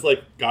it's because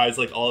like guys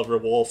like Oliver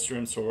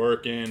Wahlstrom,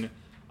 Sorokin,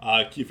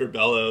 Kiefer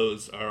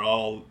Bellows are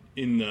all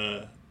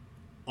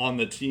on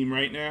the team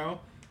right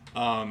now,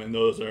 and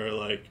those are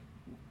like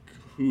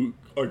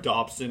or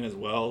Dobson as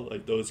well.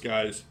 Like those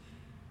guys,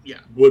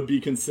 would be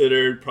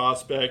considered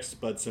prospects,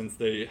 but since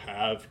they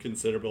have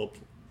considerable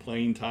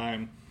playing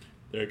time,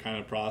 they're kind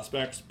of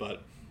prospects.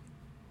 But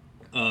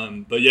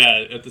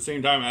yeah, at the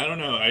same time, I don't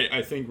know.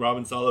 I think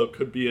Robin Salo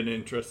could be an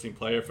interesting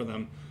player for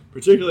them,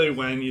 particularly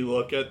when you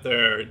look at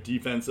their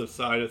defensive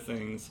side of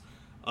things,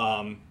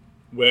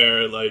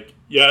 where, like,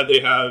 they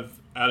have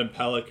Adam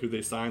Pelech, who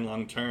they signed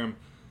long-term,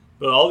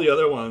 but all the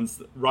other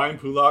ones, Ryan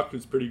Pulak,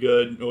 who's pretty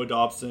good, Noah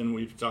Dobson,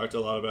 we've talked a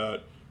lot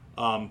about,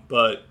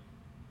 but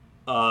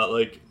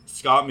like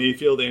Scott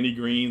Mayfield, Andy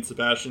Green,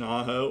 Sebastian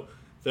Aho,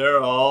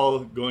 they're all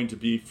going to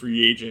be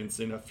free agents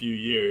in a few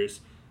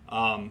years.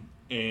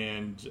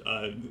 And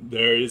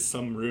there is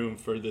some room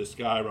for this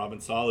guy, Robin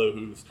Salo,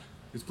 who's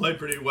played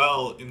pretty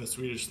well in the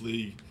Swedish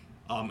league,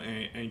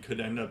 and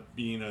could end up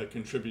being a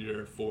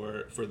contributor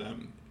for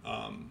them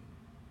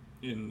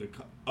in the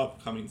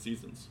upcoming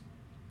seasons.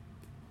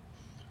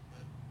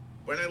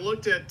 When I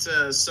looked at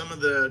some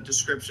of the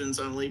descriptions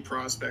on elite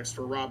prospects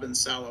for Robin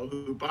Salo,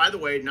 who, by the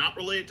way, not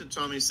related to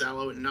Tommy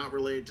Salo and not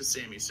related to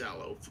Sammy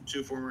Salo,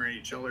 2 former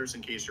NHLers,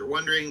 in case you're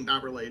wondering,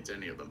 not related to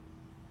any of them.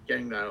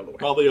 Getting that out of the way.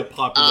 Probably a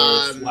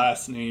popular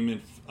last name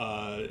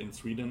in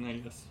Sweden, I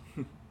guess.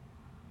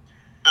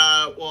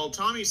 Well,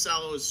 Tommy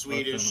Salo is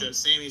Swedish.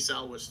 Sammy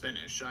Salo was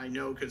Finnish. I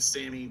know because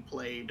Sammy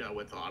played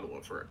with Ottawa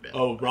for a bit.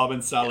 Oh,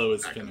 Robin Salo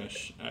is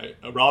Finnish.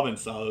 Robin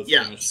Salo is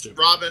Finnish, too.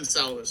 Robin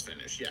Salo is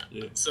Finnish, yeah.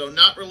 So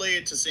not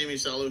related to Sammy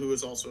Salo, who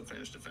is also a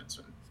Finnish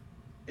defenseman.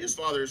 His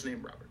father is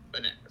named Robert.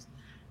 But anyways,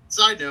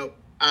 side note,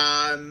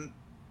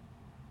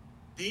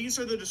 these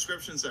are the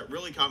descriptions that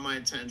really caught my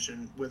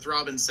attention with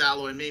Robin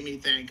Salo and made me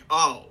think,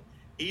 oh,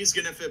 he's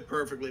going to fit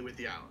perfectly with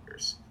the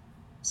Islanders.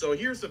 So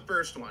here's the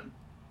first one.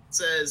 It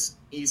says,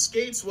 he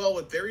skates well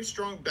with very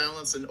strong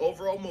balance and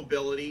overall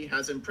mobility,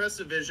 has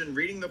impressive vision,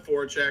 reading the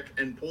forecheck,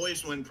 and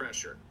poised when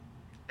pressure.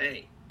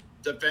 Hey,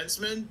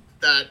 defenseman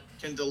that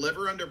can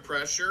deliver under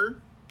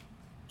pressure,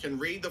 can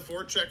read the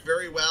forecheck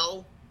very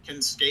well,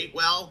 can skate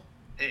well.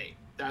 Hey,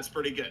 that's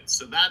pretty good.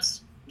 So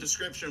that's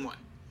description 1.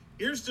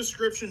 Here's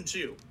description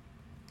 2.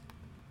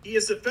 He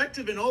is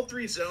effective in all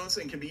 3 zones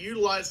and can be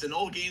utilized in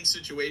all game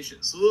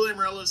situations. Lou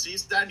Lamoriello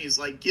sees that and he's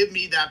like, give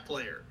me that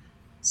player.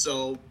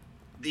 So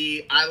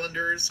the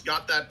Islanders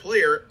got that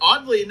player,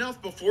 oddly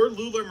enough, before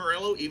Lou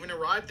Lamoriello even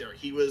arrived there.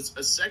 He was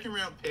a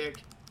second-round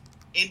pick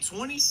in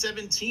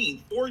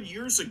 2017, 4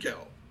 years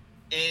ago.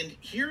 And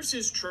here's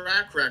his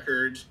track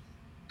record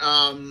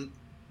of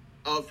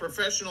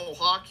professional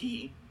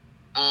hockey,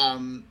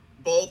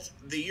 both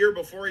the years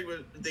before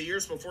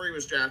he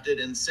was drafted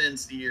and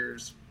since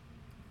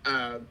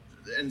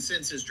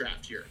his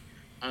draft year.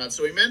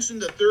 So he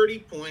mentioned the 30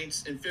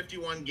 points in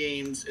 51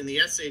 games in the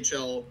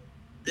SHL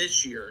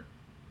this year,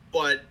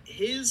 but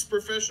his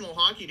professional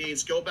hockey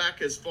days go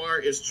back as far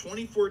as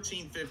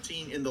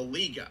 2014-15 in the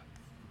Liga.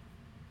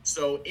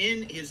 So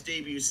in his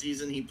debut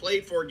season, he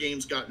played 4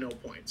 games, got no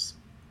points.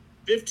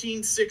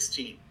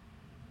 15-16,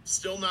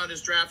 still not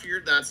his draft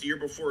year. That's the year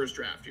before his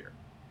draft year.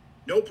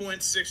 No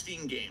points,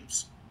 16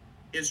 games.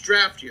 His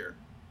draft year,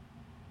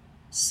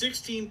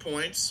 16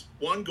 points,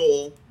 1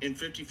 goal in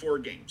 54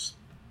 games.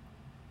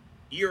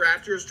 Year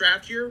after his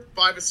draft year,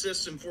 5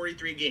 assists in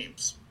 43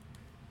 games.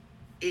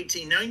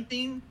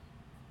 18-19,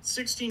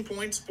 16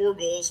 points, 4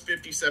 goals,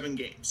 57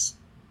 games.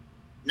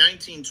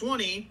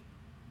 19-20,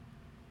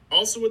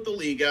 also with the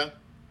Liga,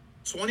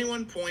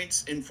 21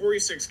 points in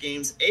 46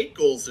 games, 8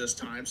 goals this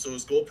time, so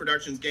his goal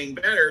production's getting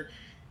better.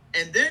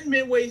 And then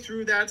midway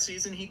through that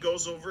season, he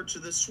goes over to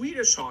the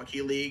Swedish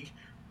Hockey League,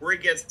 where he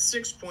gets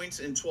 6 points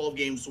in 12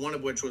 games, 1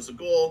 of which was a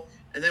goal.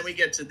 And then we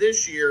get to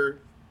this year,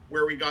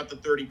 where we got the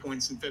 30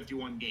 points in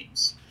 51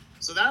 games.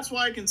 So that's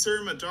why I consider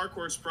him a dark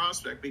horse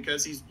prospect,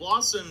 because he's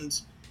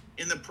blossomed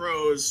in the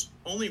pros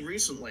only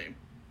recently.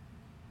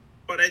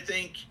 But I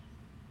think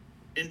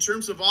in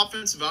terms of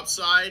offensive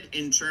upside,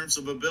 in terms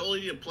of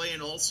ability to play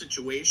in all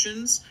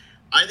situations,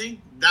 I think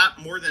that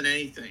more than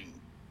anything,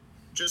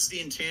 just the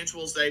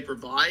intangibles that he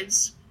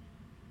provides,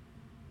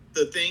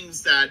 the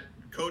things that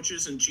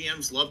coaches and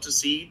GMs love to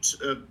see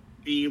to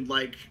be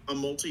like a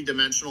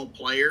multi-dimensional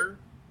player,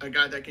 a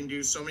guy that can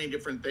do so many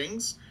different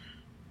things,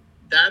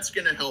 that's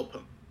going to help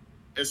him.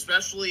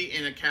 Especially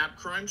in a cap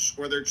crunch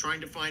where they're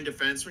trying to find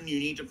defensemen, you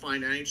need to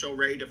find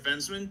NHL-ready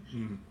defensemen.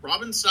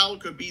 Robin Salo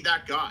could be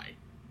that guy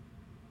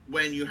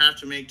when you have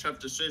to make tough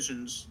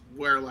decisions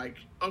where, like,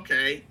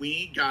 okay, we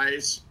need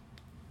guys,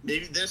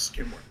 maybe this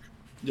can work.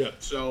 Yeah.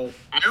 So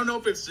I don't know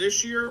if it's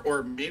this year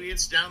or maybe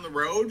it's down the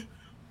road,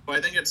 but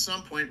I think at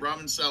some point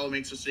Robin Salo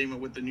makes a statement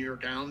with the New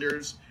York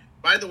Islanders.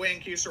 By the way, in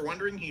case you're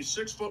wondering, he's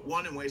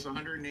 6'1" and weighs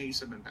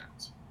 187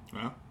 pounds.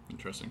 Wow,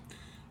 interesting.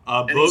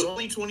 And he's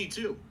only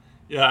 22.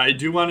 Yeah, I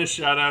do want to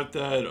shout out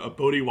that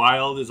Bodie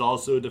Wild is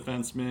also a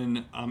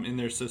defenseman in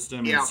their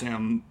system, and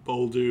Sam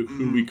Bolduc,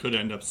 who we could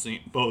end up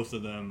seeing both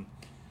of them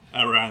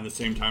around the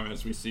same time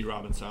as we see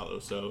Robin Salo.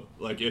 So,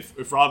 like,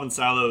 if Robin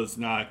Salo is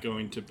not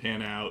going to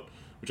pan out,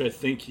 which I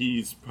think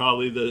he's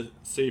probably the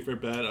safer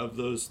bet of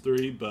those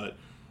 3, but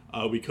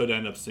we could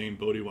end up seeing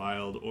Bodie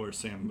Wild or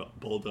Sam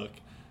Bolduc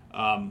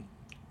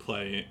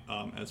play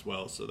as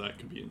well, so that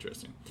could be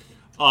interesting.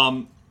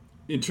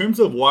 In terms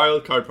of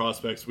wild card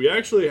prospects, we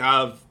actually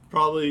have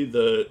probably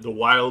the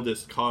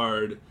wildest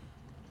card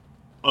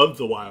of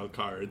the wild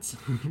cards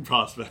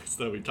prospects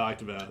that we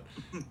talked about.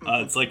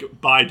 It's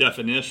like by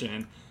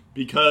definition,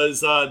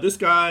 because this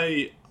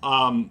guy,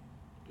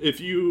 if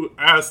you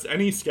asked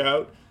any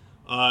scout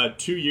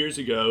 2 years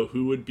ago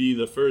who would be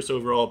the first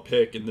overall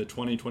pick in the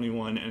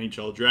 2021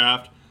 NHL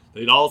draft,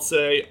 they'd all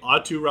say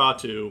Aatu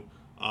Ratu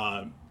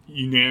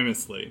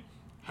unanimously.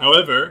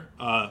 However,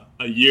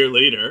 a year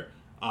later,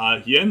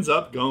 he ends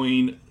up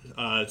going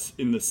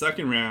in the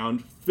second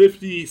round,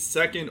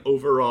 52nd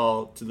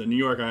overall to the New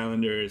York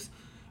Islanders,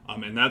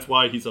 and that's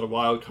why he's a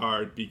wild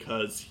card,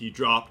 because he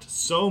dropped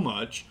so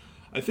much.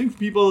 I think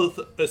people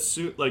thought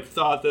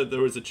that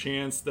there was a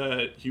chance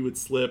that he would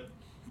slip,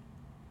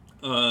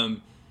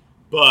 but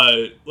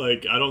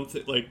I don't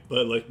think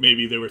but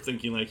maybe they were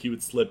thinking he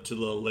would slip to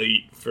the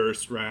late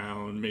first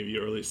round, maybe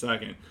early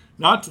second,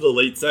 not to the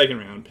late second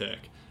round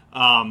pick.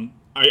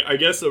 I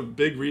guess a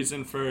big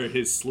reason for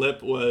his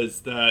slip was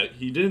that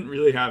he didn't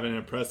really have an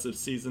impressive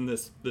season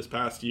this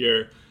past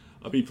year.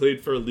 He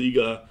played for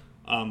Liga,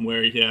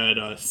 where he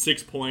had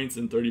 6 points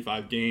in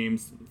 35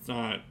 games. It's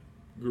not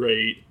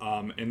great.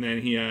 And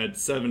then he had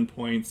 7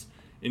 points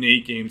in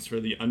 8 games for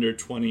the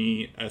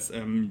under-20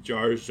 SM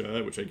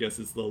Jarja, which I guess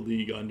is the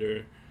league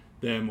under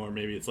them, or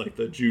maybe it's like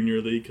the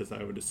junior league, because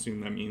I would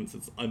assume that means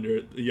it's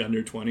under the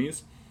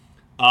under-20s.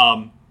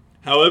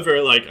 However,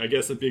 I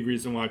guess a big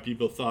reason why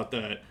people thought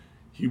that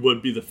he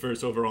would be the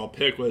first overall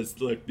pick was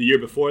like the year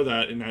before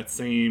that in that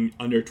same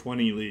under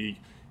 20 league.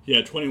 He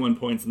had 21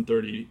 points in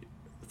 30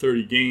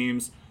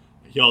 games.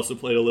 He also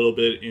played a little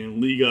bit in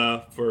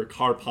Liga for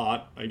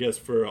Karpat. I guess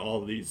for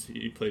all of these,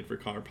 he played for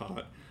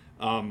Karpat.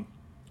 I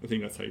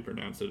think that's how you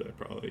pronounce it. I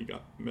probably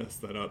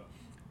messed that up.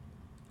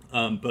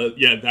 But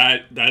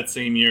yeah, that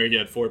same year he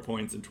had 4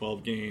 points in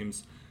 12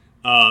 games.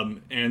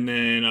 And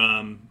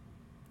then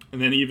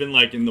even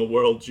like in the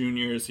World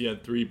Juniors, he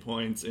had 3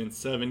 points in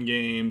 7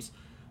 games.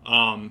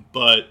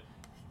 But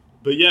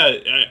yeah,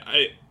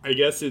 I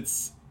guess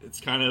it's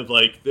kind of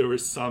like there were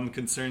some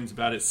concerns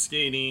about his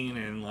skating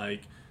and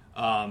like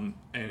and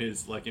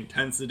his like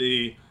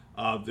intensity.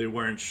 They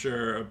weren't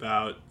sure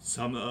about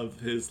some of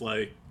his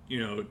like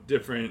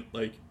different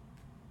like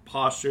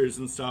postures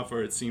and stuff,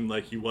 or it seemed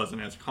like he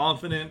wasn't as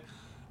confident.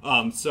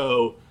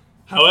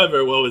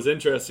 However, what was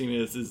interesting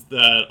is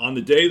that on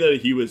the day that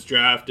he was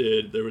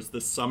drafted, there was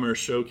the summer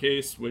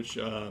showcase, which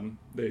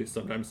they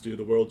sometimes do,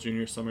 the World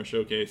Junior Summer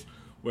Showcase,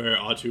 where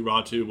Atu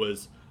Ratu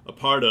was a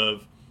part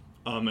of.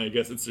 I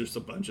guess it's just a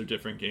bunch of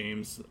different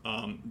games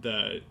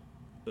that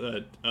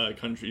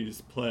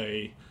countries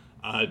play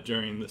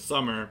during the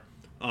summer.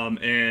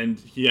 And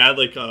he had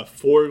like a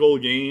 4-goal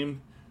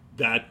game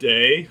that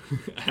day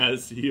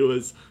as he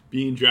was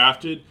being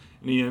drafted,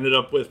 and he ended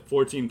up with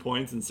 14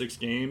 points in 6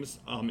 games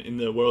in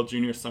the World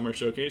Junior Summer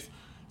Showcase.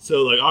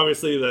 So, like,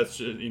 obviously that's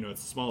just,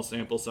 it's a small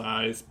sample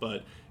size,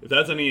 but if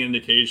that's any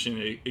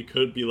indication, it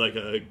could be like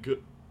a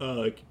good,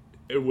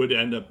 it would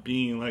end up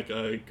being like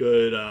a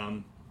good,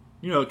 kind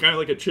of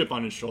like a chip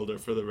on his shoulder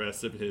for the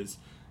rest of his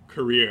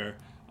career.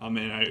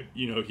 And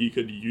he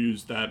could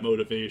use that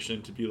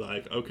motivation to be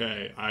like,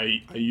 okay,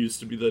 I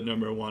used to be the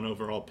number 1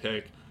 overall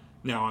pick.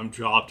 Now I'm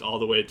dropped all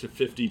the way to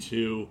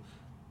 52.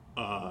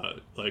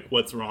 Like,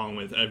 what's wrong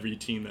with every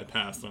team that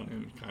passed on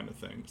him, kind of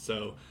thing.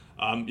 So,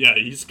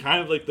 he's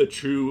kind of like the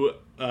true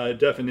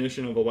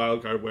definition of a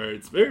wild card, where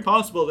it's very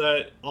possible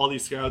that all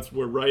these scouts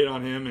were right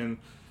on him and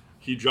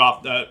he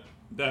dropped that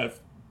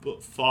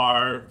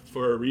far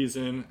for a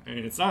reason. And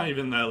it's not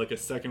even that like a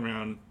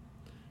second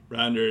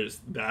rounder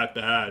is that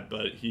bad,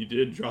 but he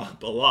did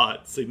drop a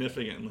lot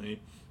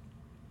significantly.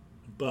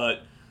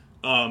 But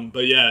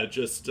yeah,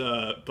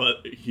 but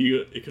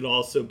it could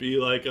also be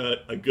like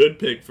a good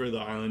pick for the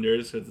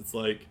Islanders, because it's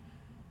like,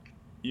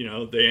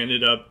 they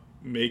ended up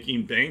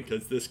making bank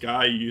because this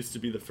guy used to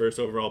be the first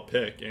overall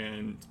pick,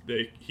 and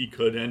he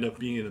could end up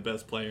being the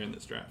best player in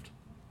this draft.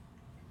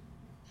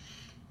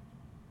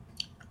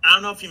 I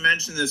don't know if you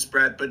mentioned this,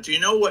 Brett, but do you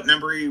know what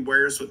number he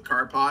wears with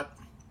Karpat?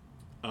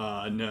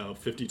 No,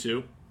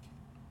 52.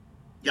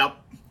 Yep.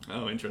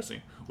 Oh,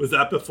 interesting. Was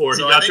that before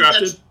he got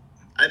drafted?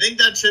 I think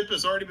that chip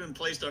has already been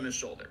placed on his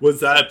shoulder.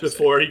 Was that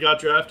before he got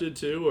drafted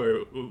too,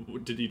 or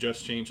did he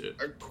just change it?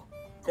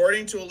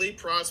 According to Elite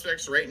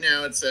Prospects, right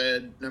now it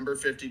said number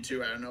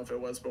 52. I don't know if it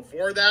was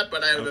before that,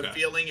 but I have a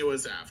feeling it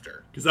was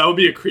after. Because that would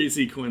be a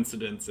crazy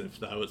coincidence if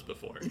that was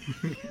before.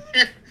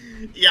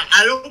 Yeah,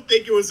 I don't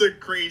think it was a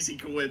crazy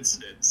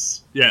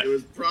coincidence. Yeah. It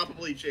was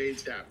probably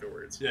changed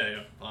afterwards.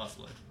 Yeah,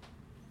 possibly.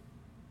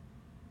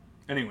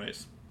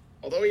 Anyways.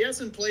 Although he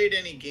hasn't played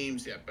any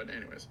games yet, but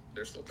anyways,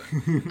 there's still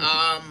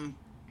time.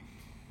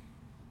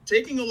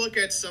 Taking a look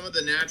at some of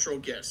the natural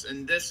gifts,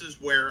 and this is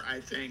where I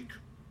think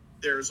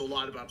there's a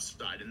lot of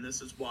upside, and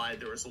this is why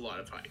there was a lot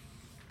of hype.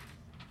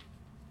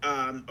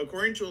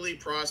 According to Elite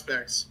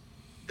Prospects,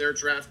 their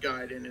draft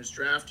guide in his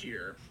draft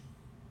year,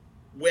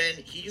 when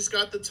he's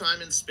got the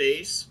time and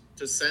space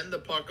to send the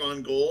puck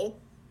on goal,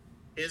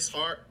 his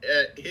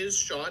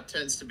shot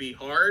tends to be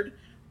hard,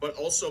 but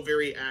also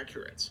very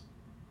accurate.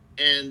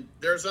 And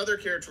there's other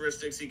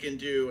characteristics he can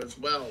do as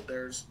well.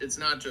 It's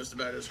not just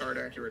about his hard,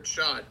 accurate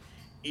shot.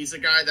 He's a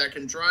guy that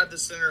can drive the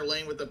center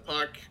lane with the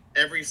puck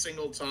every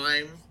single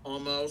time,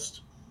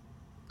 almost.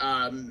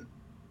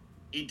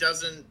 He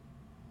doesn't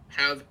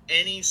have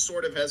any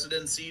sort of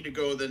hesitancy to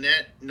go to the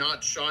net,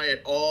 not shy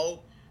at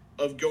all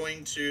of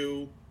going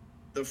to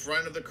the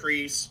front of the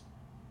crease.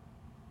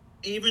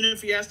 Even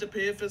if he has to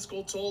pay a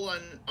physical toll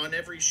on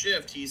every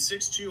shift. He's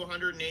 6'2",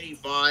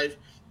 185.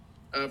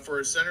 For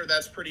a center,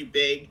 that's pretty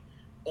big.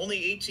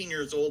 Only 18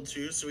 years old,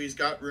 too, so he's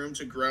got room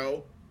to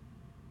grow.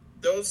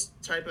 Those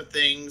type of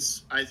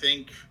things, I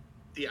think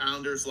the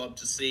Islanders love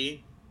to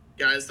see.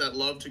 Guys that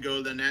love to go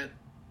to the net,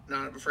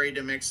 not afraid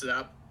to mix it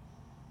up.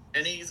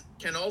 And he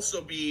can also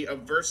be a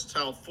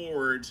versatile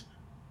forward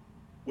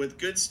with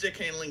good stick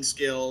handling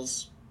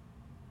skills,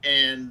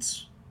 and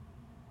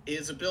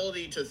his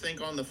ability to think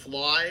on the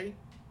fly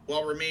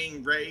while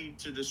remaining ready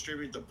to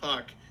distribute the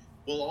puck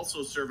will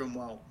also serve him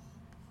well.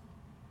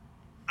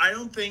 I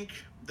don't think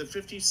the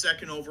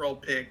 52nd overall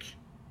pick,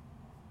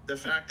 the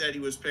fact that he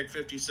was picked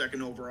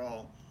 52nd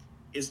overall,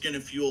 is going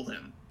to fuel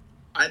him.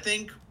 I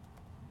think,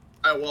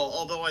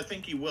 although I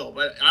think he will,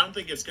 but I don't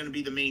think it's going to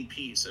be the main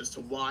piece as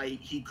to why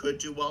he could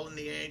do well in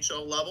the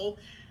AHL level.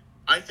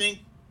 I think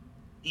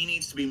he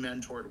needs to be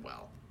mentored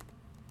well.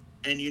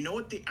 And you know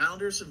what the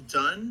Islanders have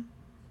done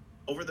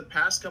over the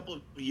past couple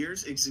of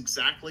years? It's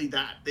exactly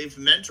that. They've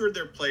mentored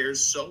their players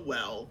so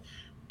well.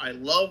 I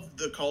love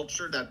the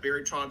culture that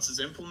Barry Trotz has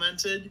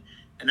implemented,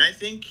 and I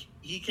think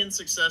he can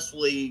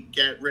successfully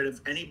get rid of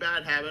any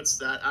bad habits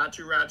that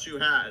Aatu Ratu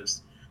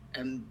has.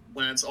 And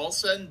when it's all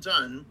said and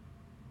done,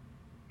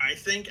 I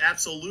think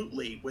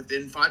absolutely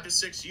within 5 to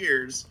 6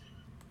 years,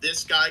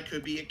 this guy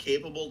could be a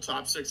capable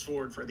top 6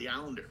 forward for the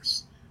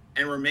Islanders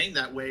and remain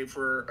that way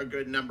for a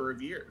good number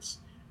of years.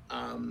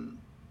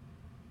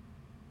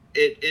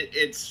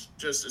 It's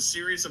just a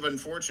series of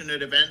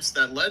unfortunate events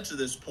that led to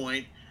this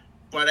point,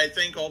 but I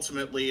think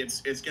ultimately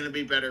it's going to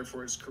be better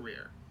for his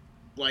career.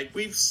 Like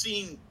we've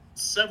seen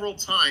several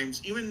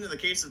times, even in the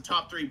case of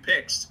top 3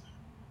 picks,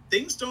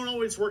 things don't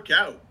always work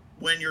out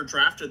when you're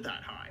drafted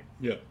that high.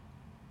 Yeah.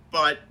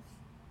 But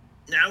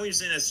now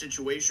he's in a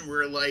situation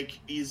where like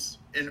he's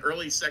an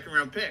early second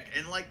round pick,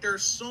 and like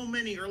there's so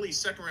many early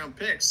second round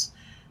picks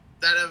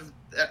that have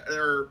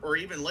or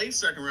even late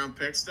second round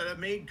picks that have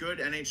made good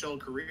NHL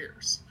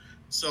careers.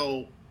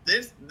 So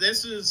this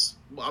is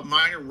a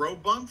minor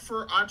road bump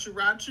for Aatu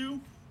Ratu,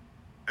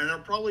 and there'll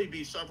probably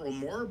be several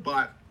more,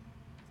 but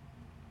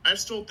I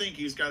still think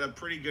he's got a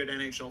pretty good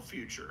NHL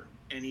future,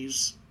 and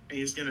he's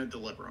going to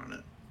deliver on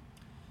it.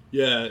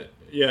 Yeah,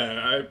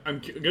 I'm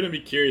going to be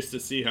curious to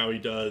see how he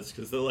does,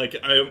 because like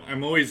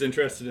I'm always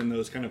interested in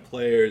those kind of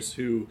players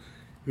who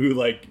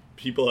like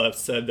people have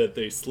said that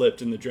they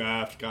slipped in the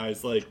draft.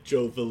 Guys like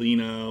Joe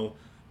Velino,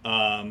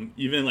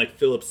 even like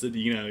Philip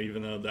Sedino,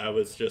 even though that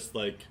was just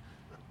like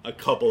a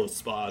couple of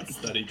spots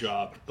that he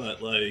dropped.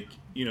 But like,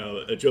 you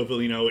know, Joe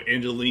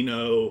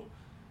Velino,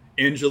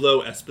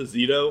 Angelo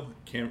Esposito.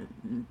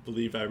 Can't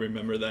believe I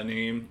remember that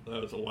name.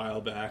 That was a while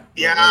back.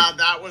 Yeah, like,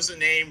 that was a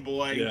name,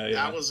 boy. Yeah.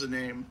 That was a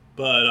name.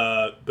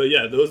 But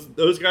yeah,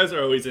 those guys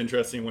are always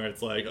interesting. Where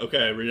it's like,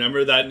 okay,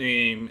 remember that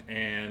name,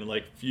 and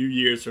like a few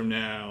years from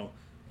now,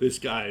 this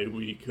guy,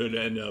 we could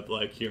end up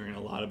like hearing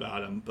a lot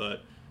about him.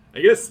 But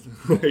I guess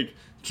like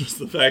just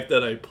the fact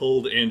that I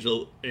pulled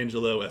Angelo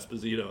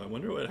Esposito, I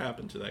wonder what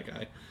happened to that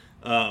guy.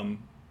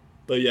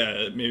 But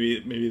yeah,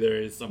 maybe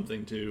there is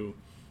something to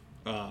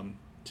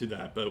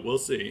that, but we'll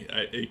see.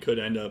 It could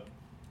end up,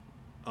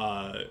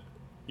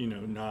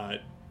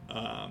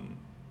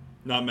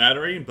 not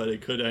mattering, but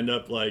it could end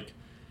up like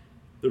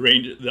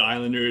the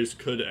Islanders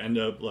could end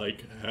up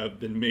like have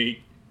been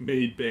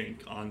made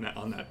bank on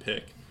that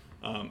pick,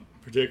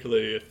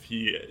 particularly if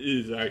he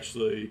is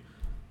actually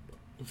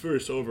the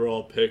first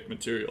overall pick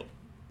material.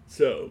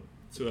 So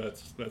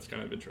that's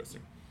kind of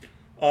interesting.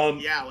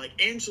 Yeah, like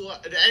Angelo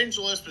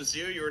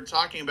Esposito, you were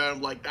talking about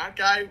him, like that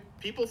guy.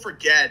 People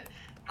forget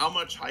how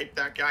much hype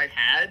that guy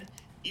had.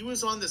 He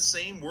was on the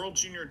same World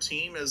Junior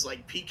team as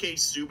like PK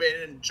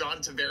Subban and John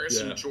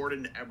Tavares and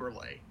Jordan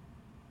Eberle.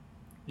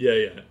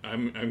 Yeah.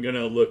 I'm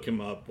gonna look him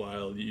up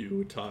while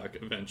you talk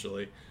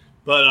eventually.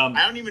 But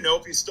I don't even know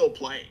if he's still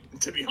playing,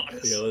 to be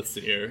honest. Yeah, let's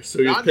see here. So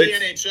not in the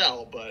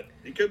NHL, but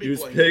he could be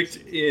playing. He was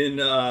picked in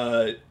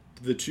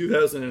the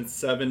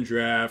 2007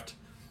 draft,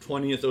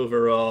 20th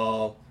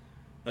overall.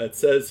 It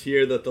says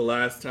here that the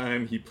last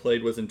time he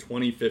played was in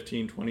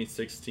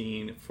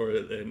 2015-2016 for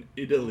an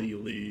Italy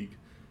league,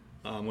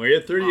 where he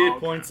had 38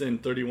 points in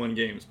 31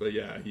 games. But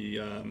yeah, he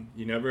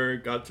never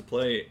got to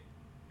play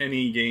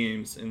any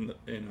games in the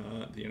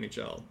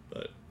NHL.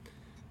 But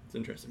it's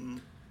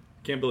interesting.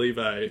 Can't believe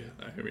I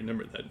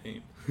remembered that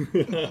name.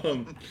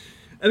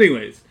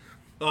 Anyways,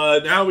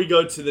 now we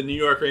go to the New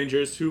York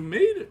Rangers, who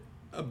made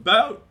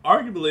about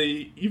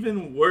arguably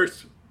even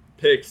worse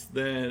picks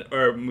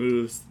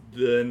moves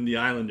than the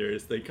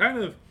Islanders. They kind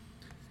of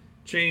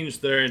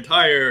changed their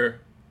entire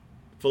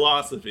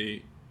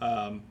philosophy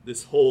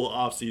this whole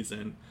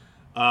offseason.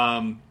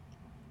 I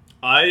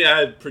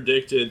had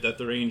predicted that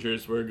the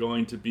Rangers were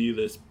going to be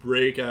this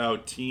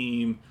breakout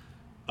team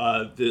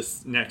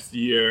this next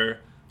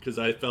year, because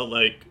I felt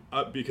like,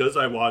 because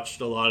I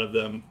watched a lot of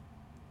them,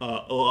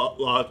 a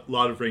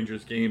lot of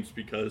Rangers games,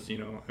 because, you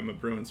know, I'm a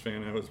Bruins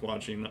fan. I was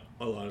watching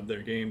a lot of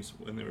their games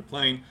when they were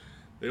playing.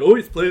 They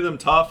always play them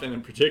tough,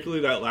 and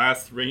particularly that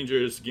last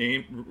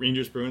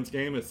Rangers-Bruins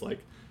game, it's like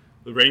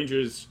the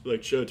Rangers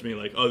like showed to me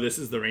like, oh, this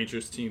is the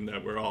Rangers team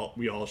that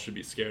we all should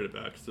be scared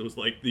about, because it was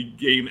like the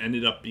game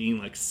ended up being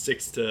like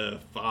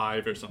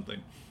 6-5 or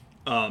something,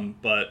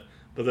 but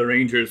the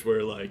Rangers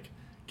were like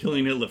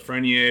killing it.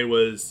 Lafreniere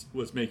was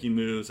making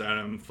moves.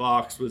 Adam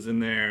Fox was in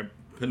there.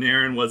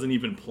 Panarin wasn't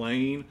even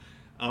playing,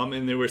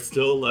 and they were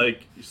still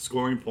like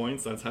scoring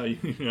points. That's how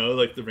you know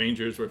like the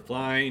Rangers were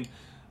flying.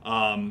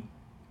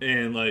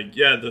 And like,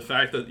 yeah, the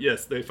fact that,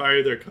 yes, they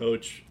fired their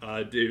coach,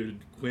 David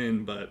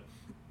Quinn, but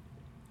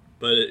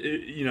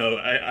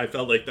I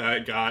felt like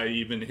that guy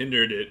even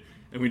hindered it,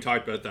 and we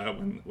talked about that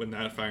when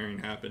that firing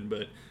happened.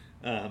 But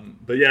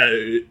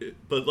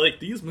like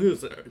these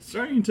moves are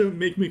starting to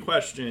make me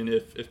question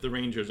if the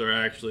Rangers are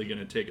actually going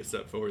to take a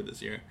step forward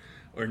this year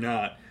or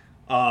not.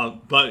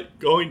 But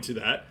going to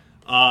that,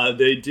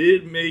 they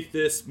did make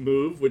this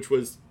move, which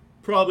was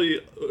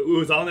it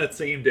was on that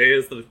same day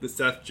as the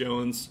Seth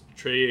Jones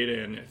trade,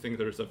 and I think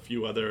there's a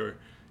few other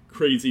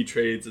crazy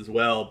trades as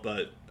well,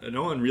 but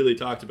no one really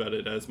talked about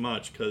it as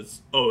much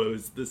because it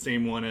was the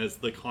same one as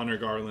the Connor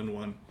Garland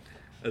one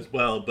as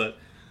well. But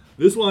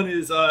This one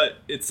is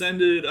it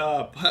sended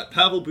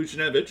Pavel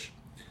Buchnevich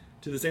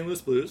to the St.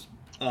 Louis Blues,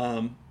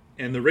 and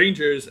the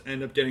Rangers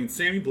end up getting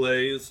Sammy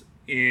Blais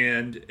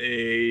and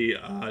a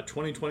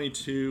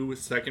 2022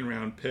 second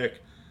round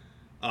pick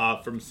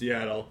from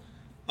Seattle.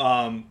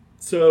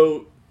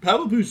 So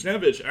Pavel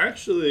Buchnevich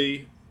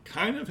actually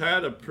kind of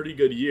had a pretty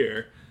good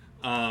year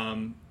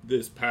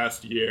this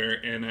past year,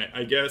 and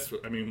I guess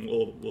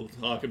we'll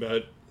talk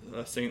about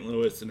St.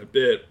 Louis in a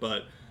bit,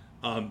 but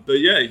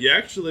yeah, he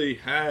actually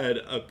had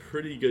a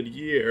pretty good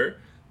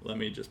year. Let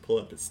me just pull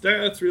up his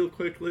stats real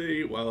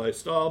quickly while I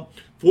stall.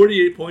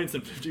 48 points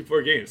in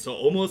 54 games, so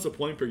almost a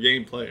point per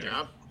game player.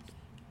 Yeah,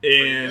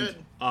 and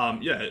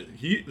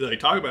he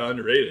talk about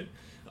underrated.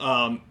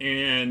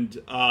 And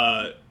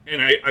I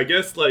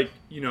guess I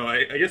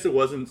guess it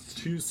wasn't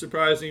too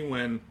surprising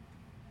when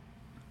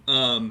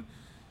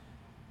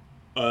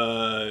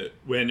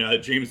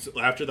James,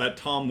 after that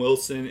Tom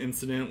Wilson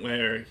incident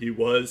where he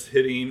was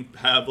hitting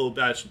Pavel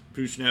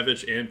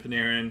Buchnevich and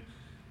Panarin,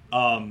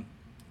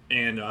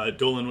 and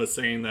Dolan was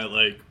saying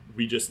that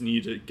we just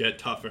need to get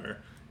tougher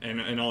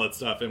and all that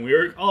stuff, and we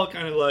were all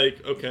kind of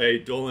like, okay,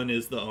 Dolan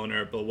is the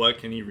owner, but what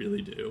can he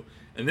really do?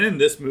 And then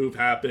this move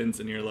happens,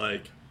 and you're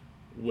like,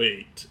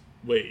 wait,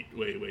 what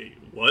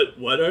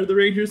are the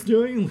Rangers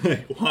doing?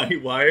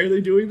 Why are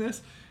they doing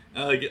this?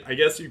 I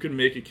guess you could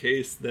make a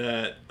case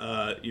that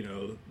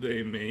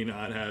they may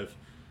not have,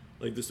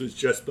 this was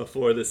just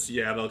before the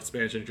Seattle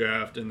expansion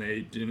draft and they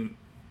didn't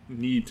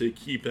need to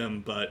keep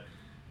him, but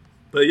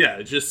yeah,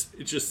 it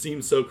just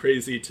seems so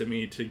crazy to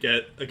me to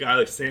get a guy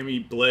like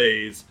Sammy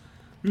Blais,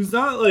 who's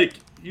not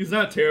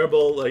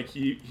terrible.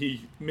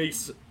 He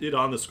makes it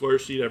on the score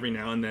sheet every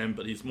now and then,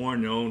 but he's more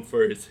known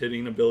for his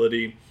hitting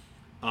ability.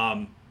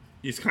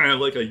 He's kind of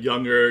like a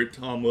younger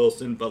Tom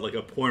Wilson, but like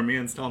a poor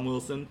man's Tom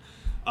Wilson.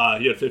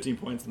 He had 15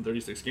 points in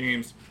 36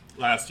 games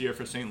last year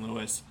for St.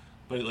 Louis,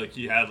 but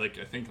he had I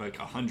think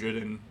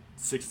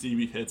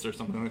 160 hits or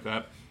something like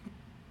that,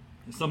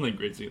 something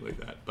crazy like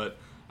that. But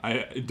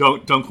I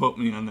don't quote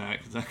me on that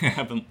because I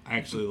haven't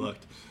actually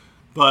looked.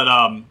 But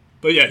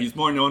yeah, he's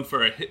more known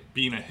for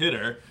being a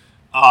hitter.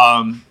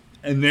 And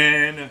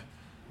then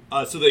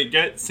so they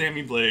get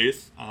Sammy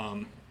Blais.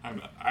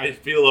 I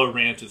feel a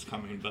rant is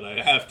coming, but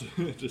I have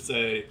to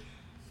say,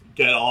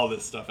 get all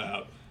this stuff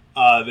out.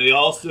 They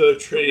also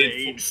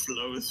trade. Rage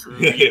flows through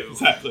yeah, you.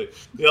 exactly.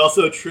 They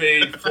also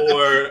trade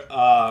for.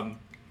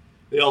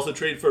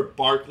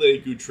 Barclay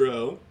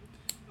Goodrow.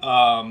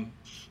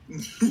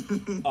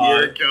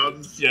 Here it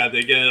comes. Yeah,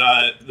 they get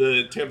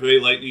the Tampa Bay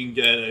Lightning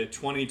get a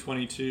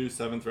 2022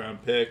 7th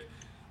round pick.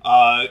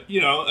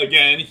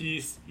 Again,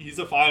 he's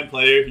a fine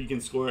player. He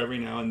can score every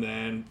now and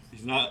then.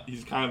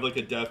 He's kind of like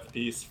a depth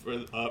piece for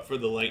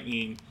the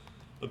Lightning.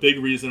 A big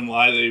reason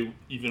why they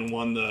even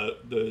won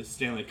the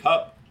Stanley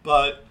Cup,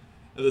 but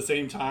at the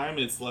same time,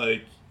 it's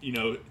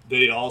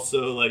they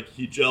also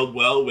he gelled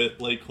well with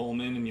Blake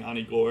Coleman and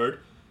Yanni Gourde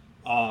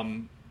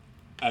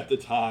at the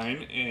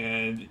time,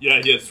 and yeah,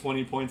 he has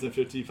 20 points in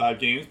 55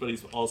 games, but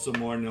he's also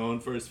more known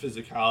for his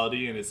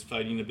physicality and his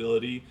fighting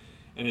ability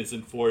and his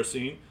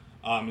enforcing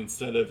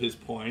instead of his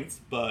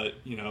points. But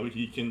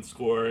he can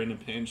score in a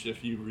pinch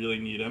if you really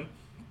need him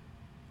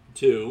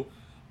to.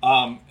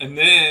 And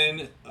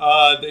then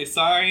they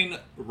sign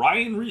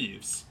Ryan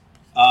Reeves.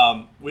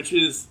 Which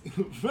is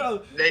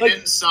well, they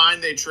didn't sign;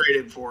 they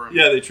traded for him.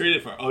 Yeah, they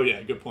traded for him. Oh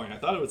yeah, good point. I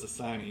thought it was a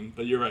signing,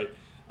 but you're right.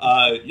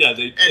 Yeah,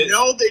 they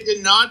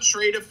did not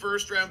trade a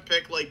first-round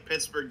pick like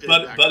Pittsburgh did.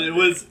 But it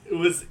was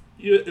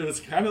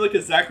kind of like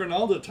a Zach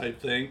Ronaldo type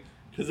thing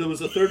because it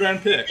was a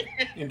 3rd-round pick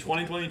in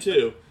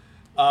 2022.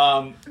 It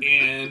all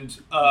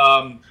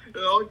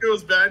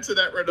goes back to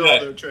that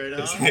Ronaldo trade,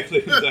 huh?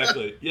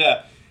 Exactly.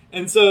 Yeah,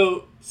 and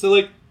so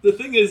the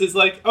thing is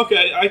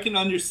okay, I can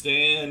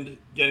understand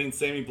getting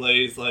Sammy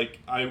Blais.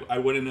 I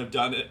wouldn't have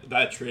done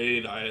that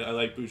trade. I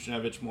like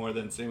Buchnevich more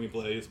than Sammy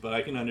Blais, but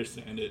I can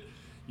understand it.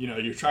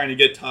 You're trying to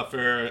get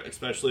tougher,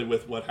 especially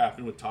with what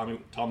happened with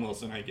Tom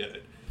Wilson. I get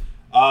it.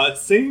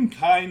 Same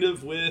kind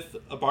of with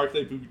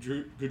Barclay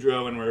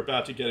Goodrow, and we're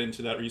about to get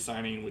into that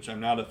re-signing, which I'm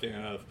not a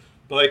fan of,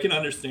 but I can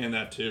understand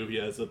that too. He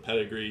has a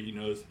pedigree. He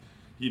knows,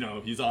 he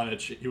was on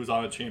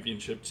a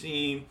championship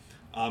team,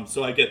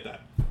 so I get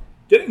that.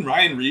 Getting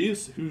Ryan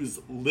Reeves, who's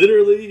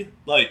literally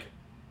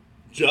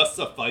just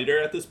a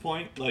fighter at this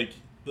point,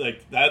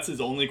 that's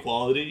his only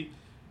quality,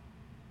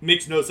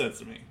 makes no sense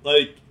to me.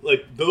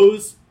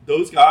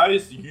 Those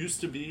guys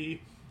used to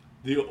be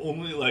the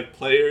only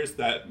players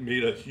that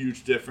made a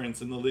huge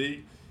difference in the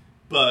league,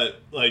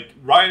 but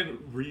Ryan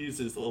Reeves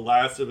is the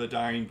last of a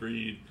dying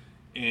breed,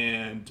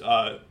 and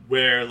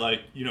where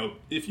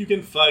if you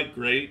can fight,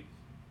 great.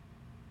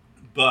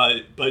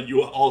 But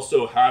you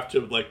also have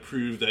to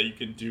prove that you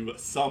can do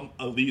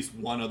at least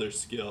one other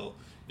skill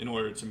in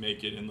order to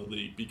make it in the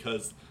league,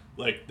 because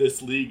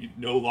this league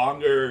no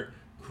longer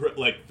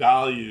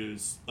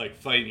values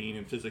fighting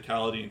and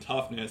physicality and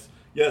toughness.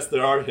 Yes,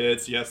 there are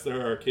hits. Yes,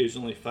 there are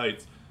occasionally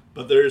fights,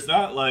 but there's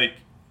not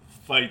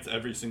fights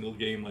every single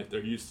game like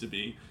there used to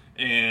be.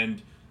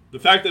 And the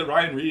fact that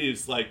Ryan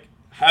Reeves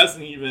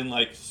hasn't even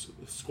like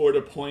scored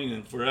a point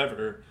in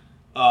forever,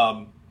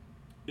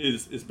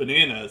 is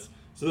bananas.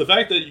 So the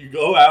fact that you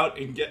go out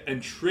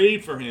and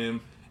trade for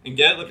him and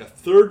get like a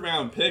 3rd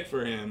round pick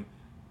for him,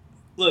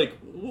 like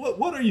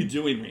what are you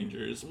doing,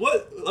 Rangers?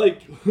 What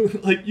like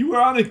like you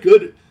were on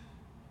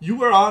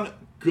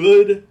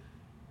good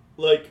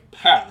like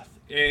path,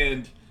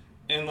 and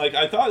like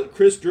I thought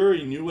Chris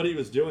Drury knew what he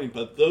was doing,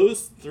 but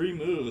those 3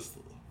 moves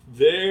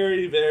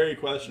very, very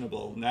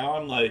questionable. Now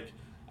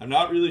I'm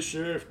not really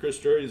sure if Chris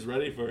Drury is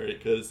ready for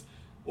it,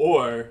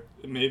 or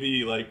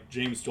maybe like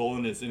James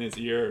Dolan is in his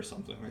ear or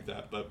something like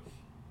that. But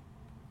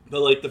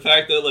like the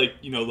fact that like,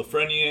 you know,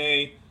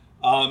 Lafreniere,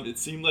 it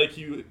seemed like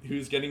he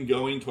was getting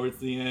going towards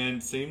the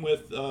end. Same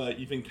with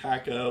even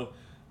Kakko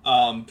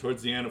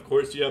towards the end. Of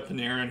course, you have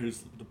Panarin,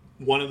 who's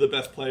one of the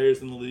best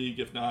players in the league.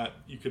 If not,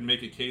 you could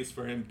make a case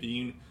for him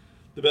being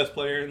the best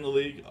player in the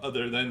league,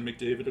 other than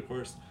McDavid, of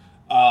course.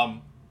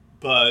 And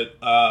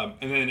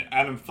then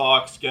Adam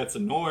Fox gets a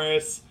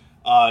Norris.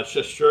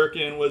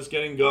 Shesterkin was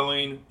getting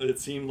going. It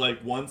seemed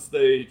like once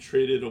they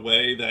traded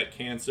away that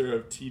cancer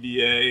of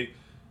TDA,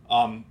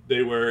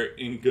 they were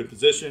in good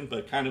position,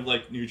 but kind of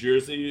like New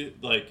Jersey,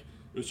 like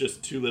it was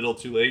just too little,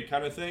 too late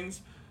kind of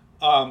things.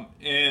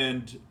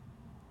 And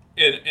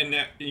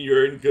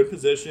you're in good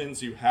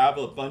positions. You have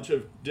a bunch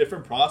of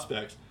different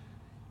prospects.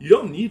 You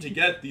don't need to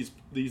get these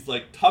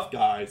like tough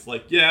guys.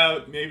 Like, yeah,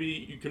 maybe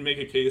you can make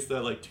a case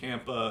that like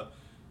Tampa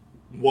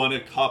won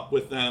a cup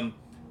with them,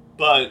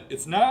 but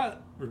it's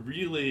not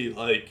really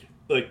like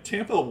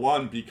Tampa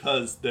won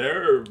because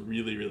they're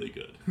really, really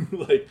good.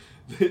 Like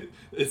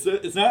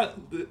it's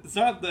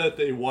not that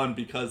they won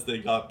because they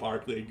got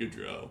Barclay and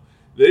Goudreau.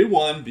 They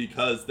won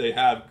because they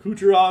have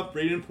Kucherov,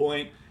 Braden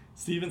Point,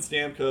 Steven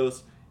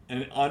Stamkos,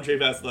 and Andre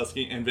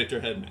Vasilevsky and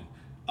Victor Hedman.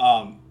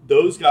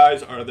 Those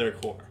guys are their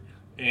core.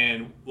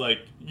 And, like,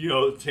 you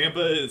know,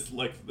 Tampa is,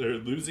 like, they're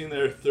losing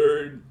their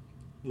 3rd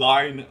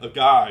line of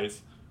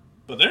guys.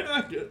 But they're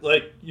not good.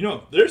 Like, you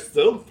know, they're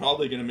still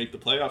probably going to make the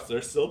playoffs.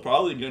 They're still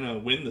probably going to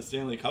win the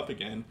Stanley Cup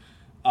again.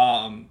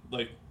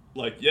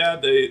 Yeah,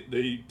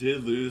 they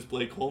did lose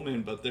Blake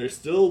Coleman, but they're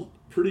still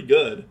pretty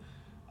good.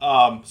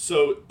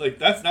 So, like,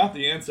 that's not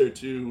the answer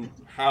to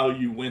how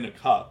you win a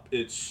cup.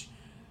 It's,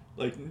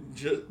 like,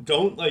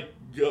 don't, like,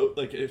 go,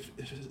 like, if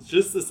it's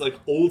just this, like,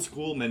 old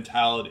school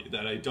mentality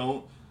that I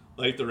don't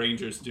like the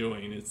Rangers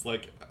doing. It's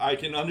like, I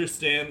can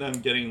understand them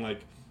getting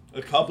like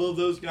a couple of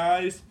those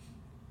guys,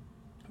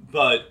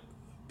 but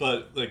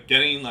like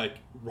getting like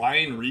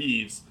Ryan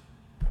Reeves,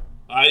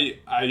 I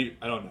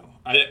don't know.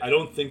 I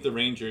don't think the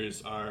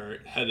Rangers are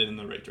headed in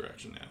the right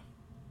direction now.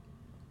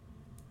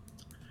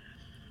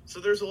 So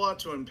there's a lot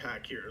to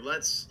unpack here.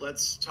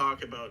 Let's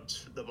talk about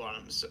the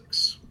bottom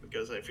 6,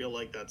 because I feel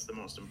like that's the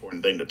most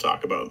important thing to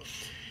talk about.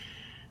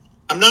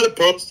 I'm not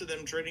opposed to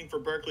them trading for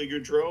Barclay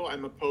Goudreau.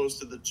 I'm opposed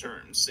to the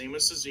terms. Same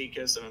with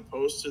Cizikas. I'm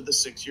opposed to the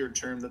 6-year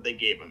term that they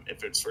gave him.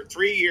 If it's for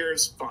 3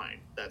 years, fine.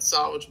 That's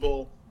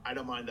salvageable. I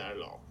don't mind that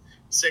at all.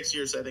 6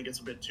 years, I think it's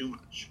a bit too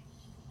much.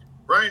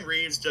 Ryan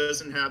Reeves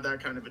doesn't have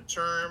that kind of a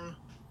term,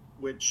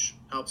 which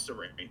helps the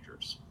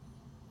Rangers.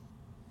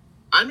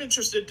 I'm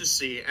interested to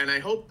see, and I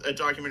hope a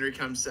documentary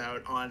comes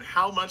out on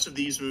how much of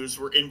these moves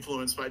were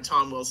influenced by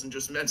Tom Wilson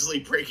just mentally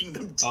breaking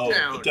them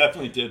down. It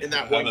definitely did in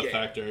that have one a game.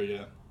 factor,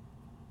 yeah.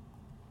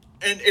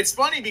 And it's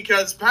funny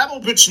because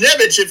Pavel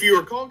Buchnevich, if you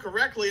recall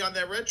correctly, on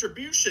that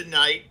retribution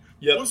night,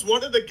 was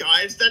one of the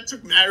guys that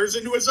took matters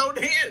into his own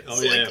hands.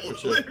 Oh, yeah, for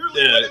sure.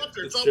 Literally went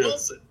after Tom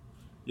Wilson.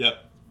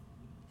 Yep.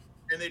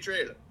 And they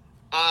traded him.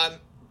 I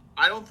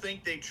don't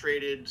think they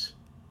traded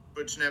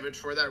Buchnevich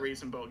for that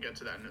reason, but we'll get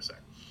to that in a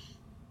sec.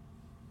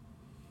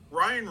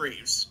 Ryan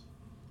Reeves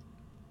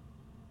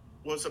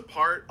was a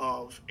part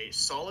of a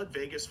solid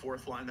Vegas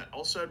 4th line that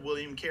also had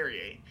William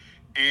Carrier.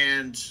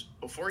 And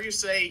before you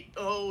say,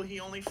 oh, he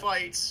only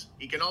fights,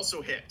 he can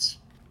also hit.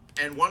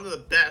 And one of the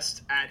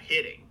best at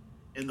hitting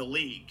in the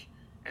league,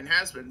 and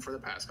has been for the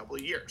past couple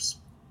of years.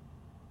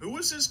 Who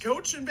was his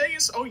coach in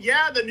Vegas? Oh,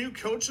 yeah, the new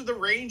coach of the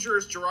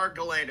Rangers, Gerard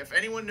Gallant. If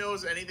anyone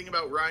knows anything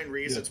about Ryan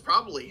Reeves, it's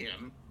probably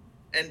him.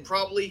 And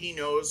probably he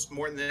knows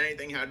more than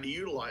anything how to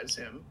utilize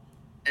him.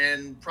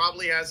 And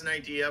probably has an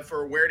idea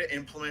for where to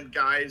implement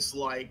guys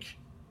like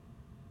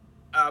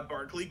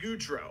Barclay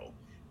Goudreau.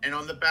 And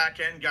on the back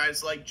end,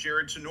 guys like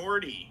Jared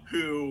Tenorti,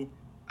 who,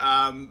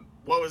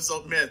 what was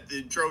the myth?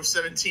 They drove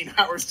 17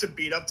 hours to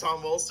beat up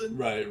Tom Wilson?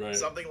 Right.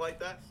 Something like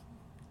that?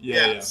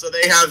 Yeah. So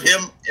they have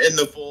him in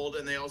the fold,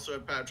 and they also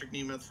have Patrick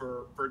Nemeth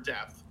for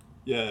depth.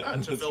 Yeah,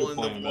 to fill in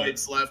the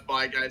voids left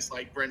by guys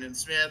like Brendan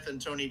Smith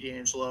and Tony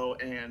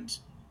DeAngelo and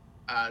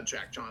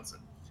Jack Johnson.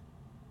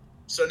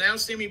 So now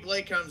Sammy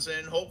Blake comes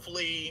in.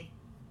 Hopefully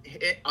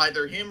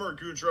either him or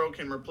Goudreau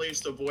can replace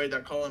the void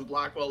that Colin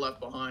Blackwell left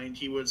behind.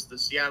 He was the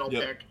Seattle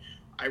pick.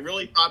 I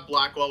really thought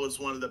Blackwell was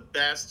one of the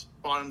best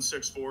bottom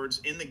 6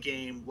 forwards in the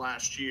game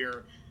last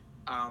year.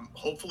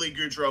 Hopefully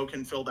Goudreau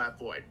can fill that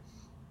void.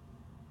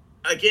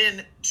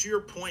 Again, to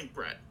your point,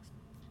 Brett,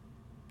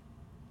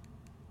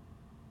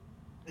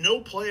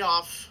 no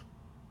playoff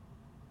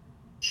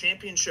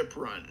championship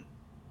run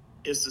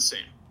is the same.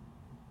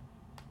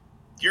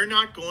 you're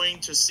not going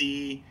to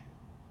see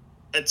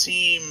a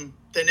team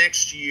the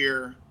next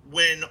year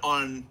win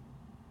on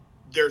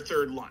their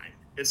third line.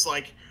 It's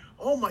like,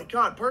 oh my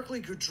God,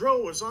 Barclay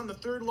Goodrow was on the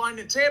third line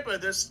in Tampa.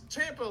 This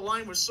Tampa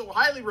line was so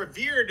highly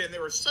revered, and they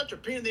were such a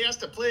pain in the ass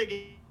to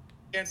play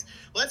against.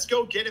 Let's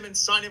go get him and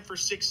sign him for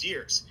 6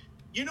 years.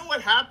 You know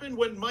what happened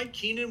when Mike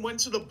Keenan went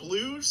to the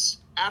Blues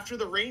after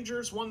the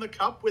Rangers won the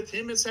Cup with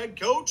him as head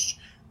coach?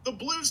 The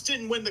Blues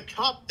didn't win the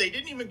Cup. They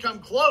didn't even come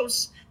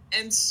close.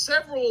 And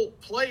several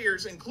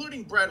players,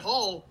 including Brett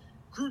Hull,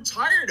 grew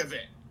tired of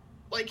it.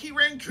 Like, he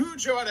ran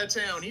Cujo out of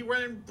town. He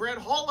ran Brett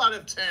Hull out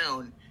of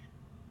town.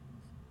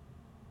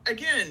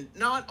 Again,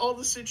 not all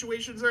the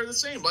situations are the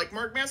same. Like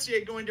Mark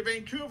Messier going to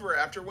Vancouver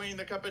after winning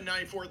the Cup in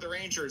 '94 with the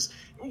Rangers.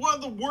 One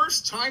of the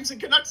worst times in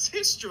Canucks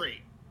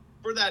history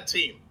for that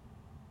team.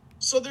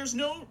 So there's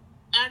no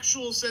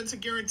actual sense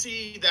of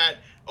guarantee that,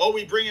 oh,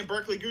 we bring in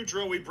Barclay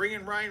Goodrow, we bring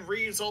in Ryan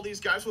Reeves, all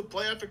these guys with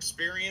playoff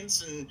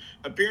experience and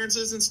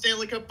appearances in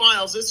Stanley Cup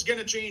finals. This is going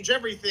to change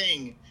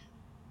everything.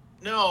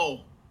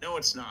 No,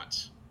 it's not.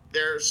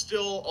 There's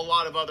still a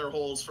lot of other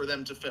holes for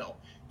them to fill.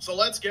 So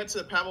let's get to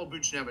the Pavel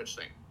Buchnevich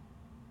thing.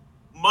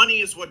 Money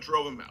is what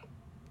drove him out.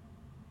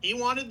 He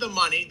wanted the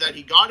money that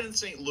he got in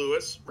St.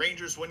 Louis.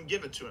 Rangers wouldn't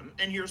give it to him,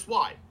 and here's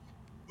why.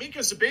 Mika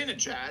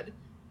Zibanejad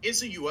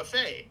is a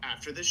UFA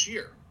after this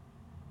year.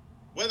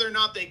 Whether or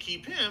not they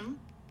keep him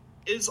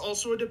is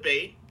also a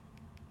debate,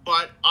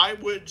 but I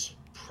would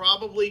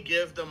probably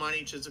give the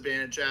money to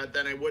Zibanejad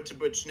than I would to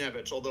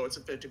Buchnevich, although it's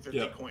a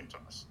 50-50 coin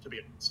toss, to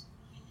be honest.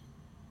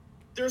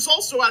 There's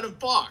also Adam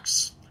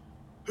Fox,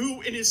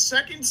 who in his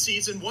second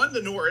season won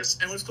the Norris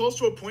and was close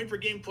to a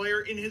point-per-game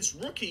player in his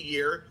rookie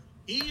year.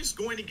 He's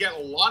going to get a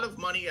lot of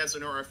money as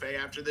an RFA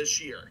after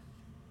this year.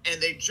 And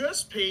they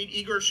just paid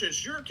Igor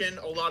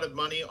Shesterkin a lot of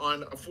money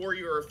on a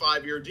 4-year or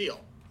 5-year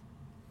deal.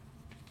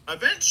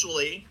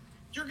 Eventually,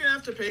 you're going to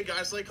have to pay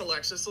guys like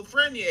Alexis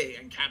Lafreniere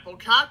and Capo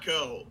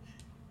Caco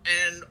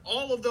and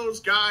all of those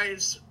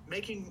guys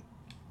making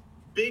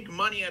big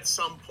money at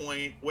some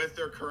point with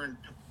their current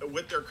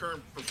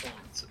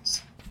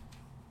performances.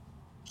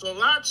 So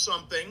that's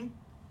something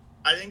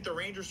I think the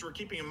Rangers were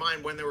keeping in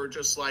mind when they were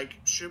just like,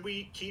 should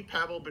we keep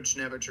Pavel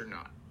Buchnevich or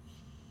not?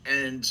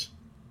 And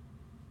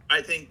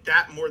I think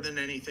that more than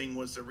anything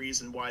was the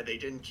reason why they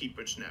didn't keep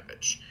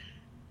Buchnevich.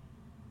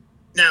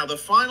 Now, the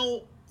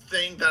final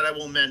thing that I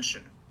will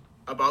mention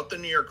about the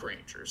New York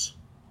Rangers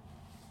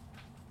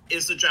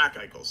is the Jack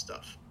Eichel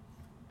stuff.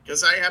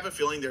 Because I have a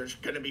feeling they're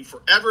going to be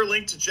forever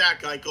linked to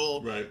Jack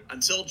Eichel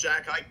until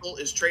Jack Eichel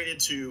is traded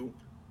to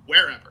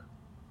wherever.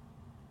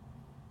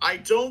 I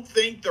don't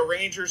think the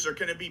Rangers are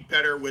going to be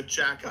better with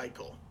Jack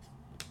Eichel,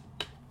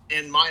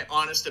 in my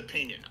honest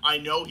opinion. I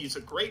know he's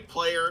a great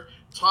player,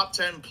 top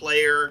 10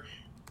 player,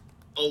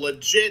 a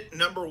legit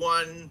number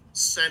one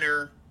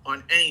center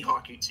on any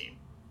hockey team.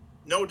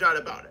 No doubt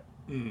about it.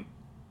 Mm.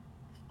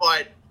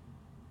 But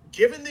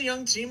given the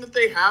young team that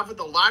they have with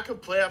the lack of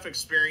playoff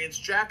experience,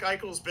 Jack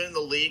Eichel's been in the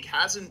league,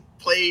 hasn't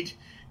played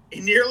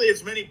in nearly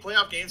as many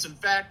playoff games. In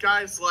fact,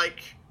 guys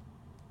like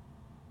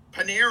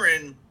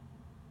Panarin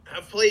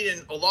have played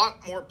in a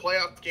lot more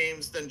playoff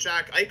games than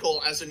Jack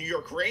Eichel as a New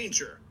York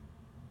Ranger,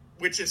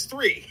 which is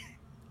 3.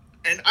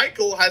 And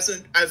Eichel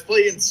has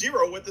played in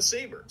 0 with the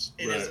Sabres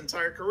in his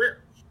entire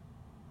career.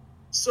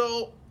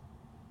 So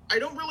I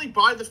don't really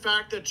buy the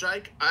fact that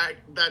Jack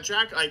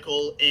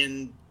Eichel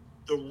in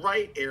the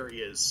right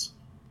areas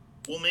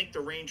will make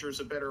the Rangers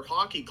a better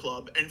hockey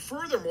club. And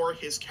furthermore,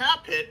 his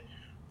cap hit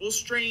will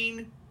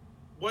strain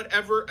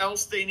whatever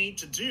else they need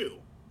to do.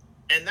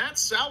 And that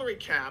salary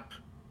cap,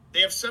 they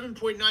have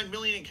 $7.9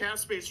 million in cap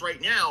space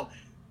right now.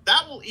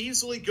 That will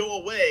easily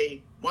go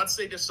away once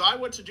they decide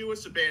what to do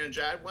with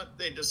Zibanejad, what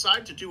they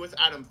decide to do with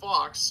Adam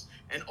Fox,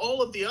 and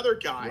all of the other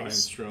guys.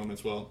 Ryan Strome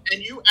as well.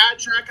 And you add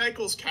Jack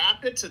Eichel's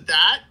cap hit to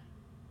that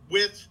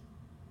with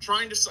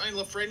trying to sign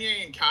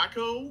Lafreniere and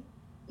Kako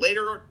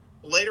later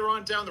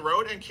on down the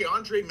road, and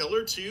Keandre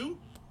Miller too.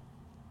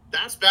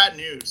 That's bad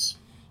news.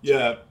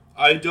 Yeah.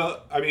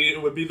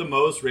 It would be the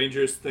most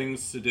Rangers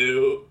things to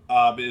do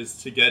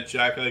is to get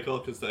Jack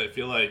Eichel, because I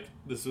feel like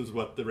this is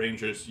what the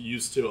Rangers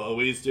used to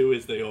always do,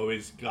 is they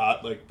always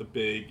got like the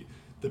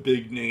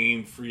big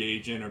name free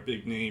agent or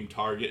big name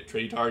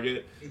trade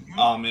target,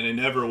 and it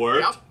never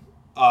worked.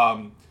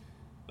 Yep.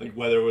 Like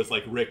whether it was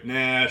like Rick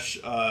Nash,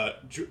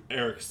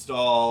 Eric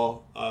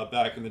Stahl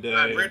back in the day,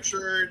 Brad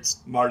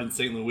Richards, Martin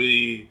St.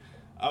 Louis.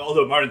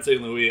 Although Martin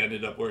St. Louis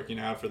ended up working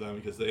out for them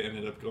because they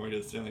ended up going to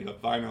the Stanley Cup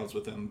Finals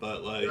with him.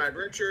 But like Brad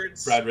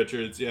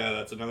Richards, yeah,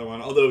 that's another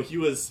one. Although he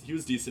was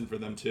decent for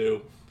them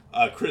too.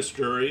 Chris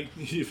Drury,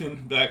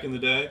 even back in the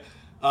day.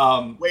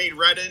 Wade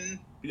Redden.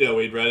 Yeah,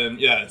 Wade Redden.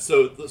 Yeah,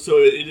 so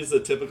it is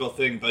a typical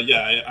thing. But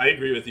yeah, I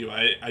agree with you.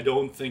 I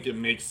don't think it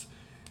makes.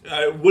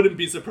 I wouldn't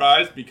be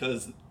surprised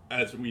because,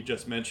 as we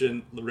just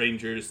mentioned, the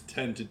Rangers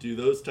tend to do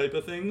those type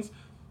of things.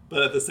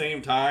 But at the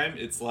same time,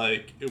 it's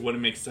like it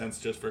wouldn't make sense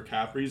just for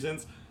cap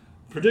reasons.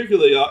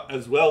 Particularly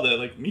as well that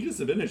like Mika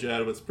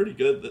Zibanejad was pretty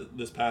good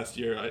this past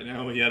year. I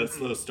know he had a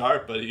slow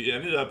start, but he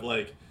ended up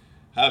like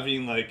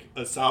having like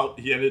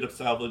he ended up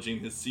salvaging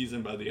his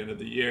season by the end of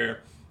the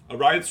year.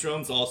 Ryan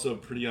Strome's also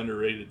pretty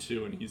underrated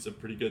too, and he's a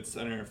pretty good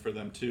center for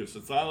them too. So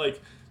it's not like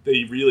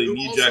they really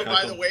need Jack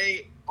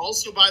Eichel.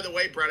 Also, by the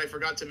way, Brett, I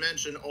forgot to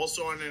mention,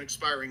 also on an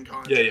expiring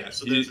contract. Yeah.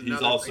 So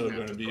he's also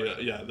going to be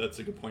that's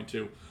a good point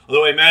too.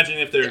 Although I imagine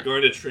if they're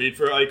going to trade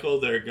for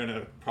Eichel, they're going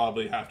to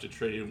probably have to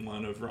trade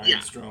one of Ryan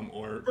Strome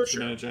or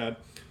Zibanejad.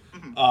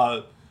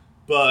 Sure.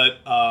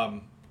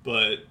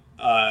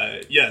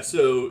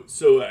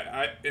 So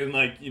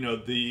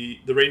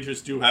the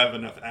Rangers do have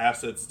enough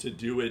assets to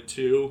do it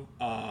too,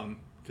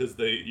 because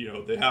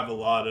they have a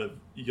lot of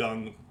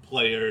young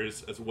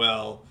players as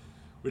well,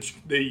 which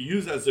they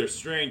use as their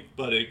strength,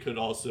 but it could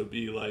also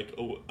be like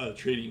a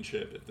trading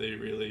chip if they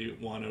really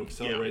want to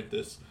accelerate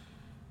this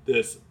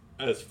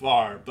as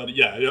far. But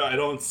I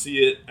don't see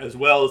it as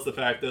well as the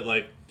fact that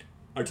like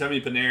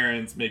Artemi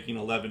Panarin's making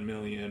 $11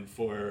 million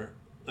for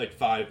like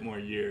 5 more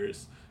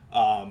years.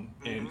 And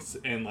that's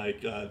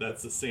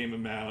the same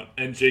amount.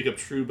 And Jacob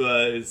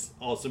Trouba is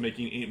also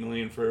making $8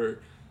 million for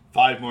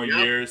 5 more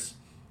years.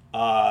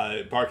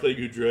 Barclay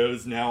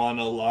Goodrow's now on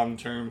a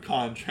long-term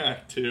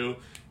contract too,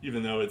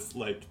 even though it's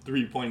like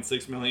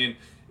 $3.6 million.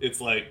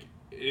 It's like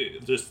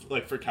just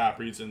like for cap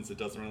reasons, it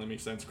doesn't really make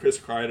sense. Chris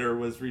Kreider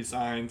was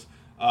re-signed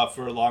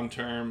for a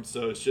long-term,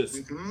 so it's just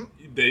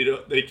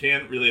they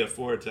can't really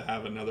afford to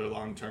have another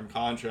long-term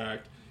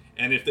contract.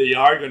 And if they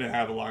are going to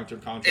have a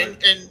long-term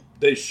contract,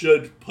 they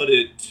should put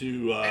it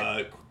to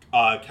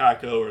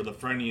Kakko or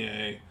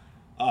Lafreniere,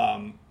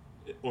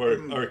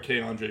 or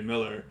K. Andre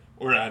Miller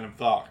or Adam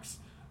Fox,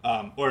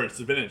 or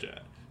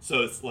Zibanejad.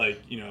 So it's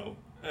like,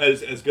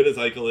 as good as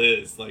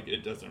Eichel is, like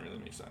it doesn't really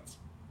make sense.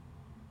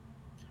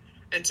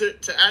 And to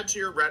add to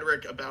your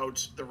rhetoric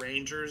about the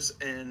Rangers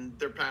and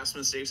their past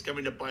mistakes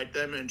coming to bite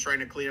them and trying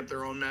to clean up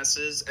their own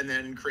messes and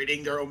then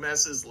creating their own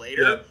messes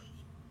later. Yep.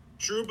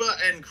 Trouba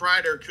and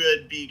Kreider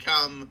could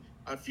become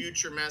a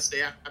future mess they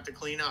have to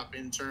clean up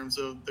in terms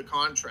of the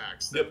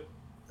contracts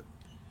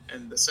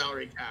and the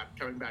salary cap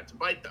coming back to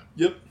bite them.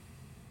 Yep.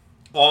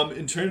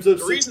 In terms of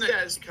the reason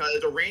is because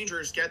the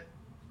Rangers get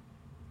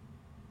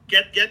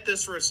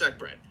this for a sec,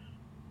 Brett.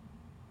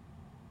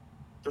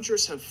 The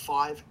Rangers have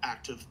 5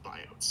 active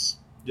buyouts.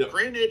 Yep.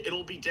 Granted,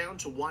 it'll be down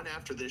to 1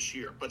 after this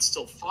year, but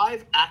still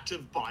 5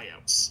 active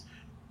buyouts.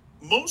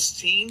 Most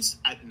teams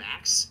at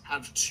max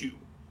have 2.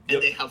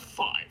 And they have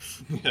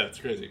 5. Yeah, it's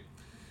crazy.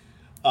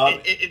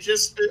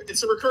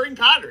 It's a recurring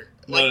pattern.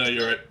 No,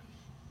 you're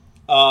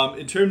right.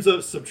 In terms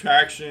of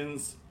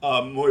subtractions,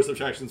 more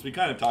subtractions, we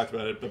kind of talked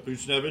about it, but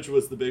Buchnevich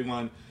was the big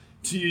one.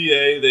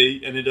 TEA, they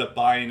ended up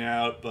buying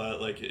out,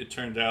 but like it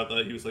turned out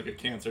that he was like a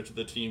cancer to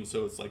the team,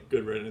 so it's like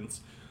good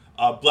riddance.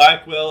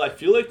 Blackwell, I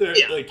feel like they're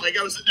like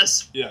I was a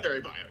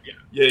necessary buyout.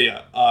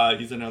 Yeah.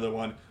 He's another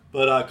one.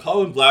 But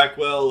Colin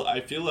Blackwell,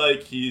 I feel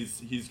like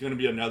he's going to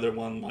be another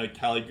one like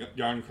Calle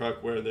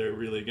Yarncroc, where they're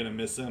really going to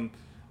miss him,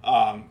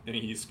 and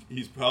he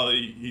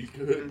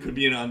could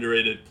be an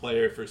underrated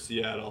player for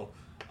Seattle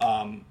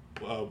when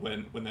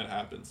that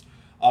happens.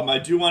 I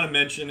do want to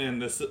mention,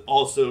 and this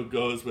also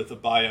goes with the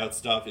buyout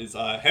stuff, is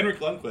Henrik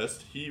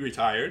Lundqvist. He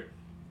retired.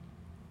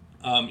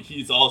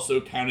 He's also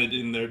counted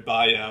in their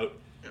buyout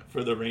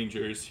for the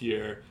Rangers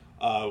here.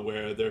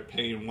 Where they're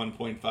paying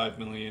 $1.5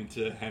 million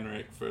to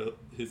Henrik for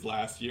his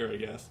last year, I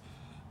guess.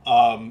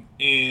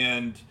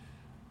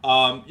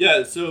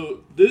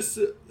 So this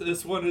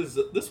one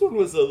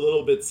was a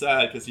little bit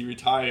sad because he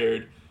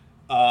retired.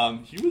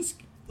 He was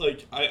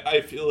like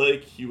I feel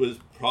like he was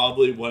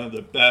probably one of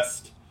the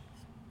best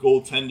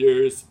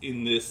goaltenders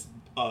in this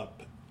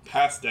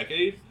past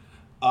decade.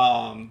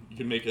 You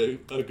can make a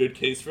good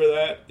case for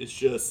that. It's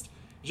just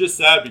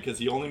sad because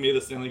he only made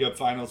the Stanley Cup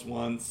Finals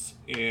once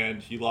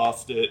and he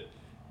lost it.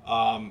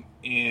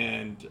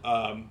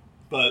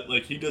 But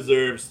like he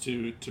deserves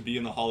to be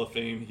in the Hall of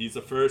Fame. He's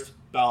a first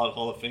ballot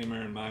Hall of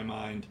Famer in my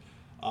mind.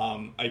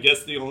 I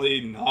guess the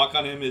only knock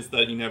on him is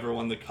that he never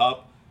won the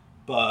cup,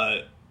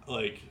 but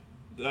like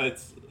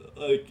that's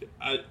like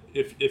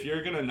if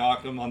you're gonna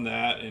knock him on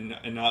that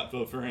and not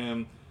vote for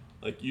him,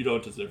 like you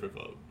don't deserve a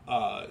vote.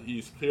 He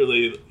was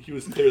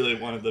clearly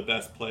one of the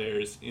best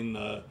players in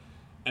the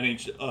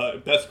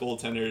NHL, best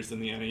goaltenders in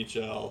the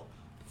NHL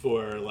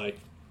for like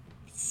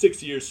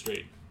 6 years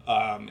straight.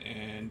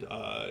 And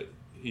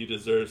he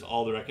deserves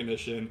all the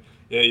recognition.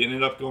 Yeah, he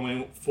ended up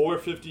going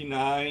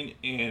 .459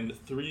 and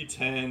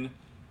 .310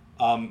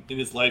 in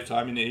his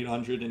lifetime in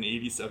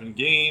 887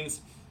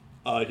 games.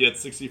 He had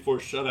 64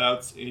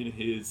 shutouts in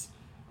his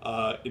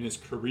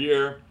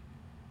career.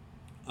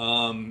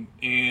 It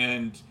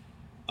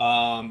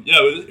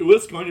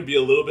was going to be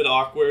a little bit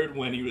awkward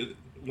when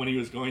he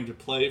was going to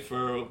play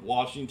for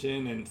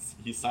Washington and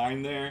he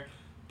signed there,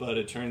 but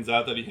it turns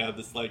out that he had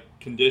this like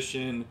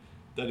condition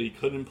that he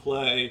couldn't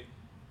play.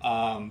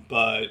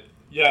 But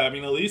yeah, I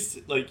mean, at least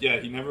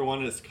he never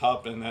won his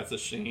cup, and that's a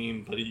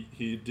shame. But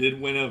he did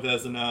win a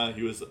Vezina.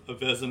 He was a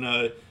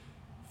Vezina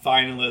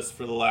finalist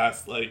for the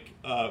last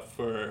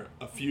for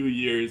a few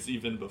years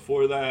even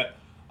before that.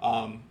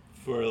 And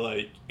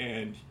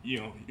he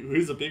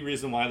was a big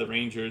reason why the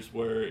Rangers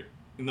were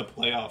in the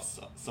playoffs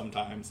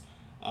sometimes,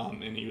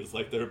 and he was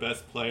like their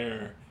best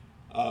player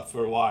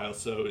for a while.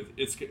 So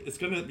it's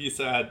going to be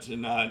sad to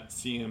not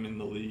see him in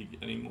the league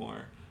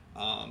anymore.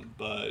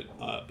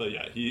 But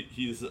yeah,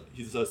 he's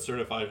a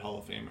certified Hall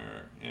of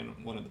Famer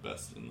and one of the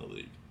best in the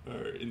league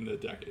or in the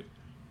decade.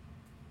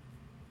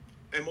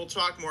 And we'll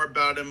talk more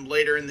about him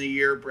later in the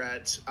year,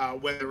 Brett,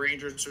 when the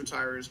Rangers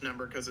retire his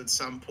number, because at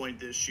some point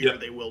this year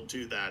they will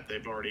do that.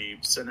 They've already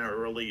sent out a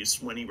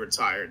release when he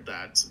retired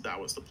that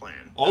was the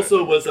plan.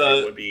 Also was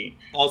a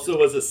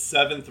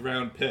 7th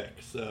round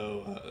pick,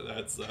 so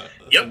that's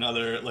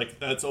another, like,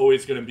 that's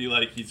always going to be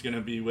like he's going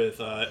to be with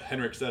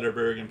Henrik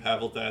Zetterberg and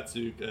Pavel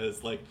Datsyuk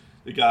as like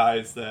the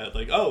guys that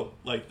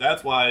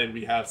that's why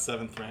we have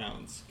 7th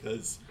rounds,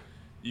 because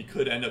you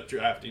could end up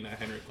drafting a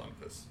Henrik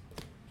Lundqvist.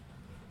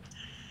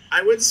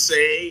 I would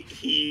say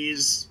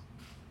he's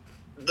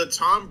the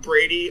Tom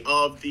Brady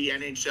of the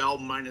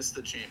NHL minus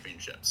the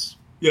championships.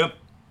 Yep.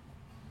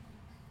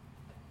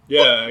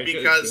 Yeah.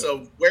 Because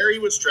of where he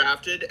was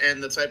drafted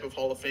and the type of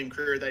Hall of Fame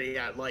career that he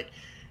had. Like,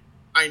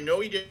 I know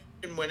he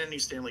didn't win any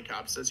Stanley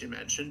Cups, as you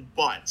mentioned,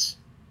 but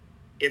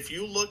if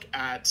you look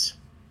at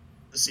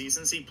the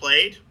seasons he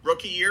played,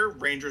 rookie year,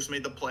 Rangers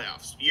made the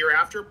playoffs. Year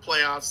after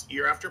playoffs,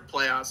 year after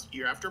playoffs,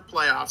 year after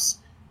playoffs.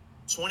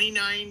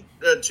 2009,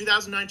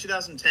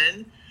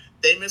 2010,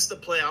 they missed the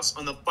playoffs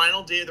on the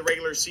final day of the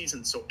regular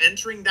season. So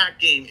entering that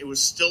game, it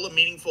was still a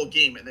meaningful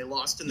game, and they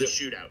lost in the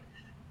shootout.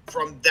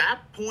 From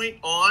that point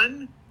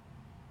on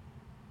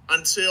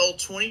until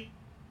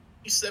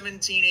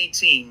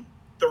 2017-18,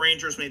 the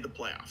Rangers made the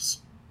playoffs.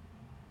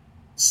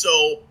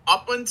 So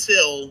up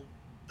until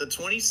the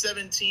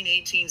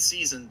 2017-18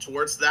 season,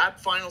 towards that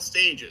final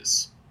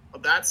stages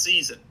of that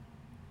season,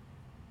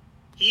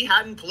 he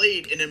hadn't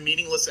played in a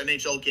meaningless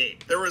NHL game.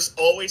 There was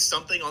always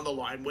something on the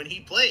line when he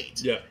played.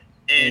 Yeah.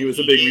 And he was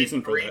a big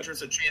reason for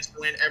Rangers that. a chance to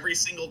win every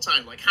single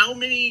time. Like, how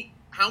many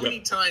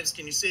times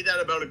can you say that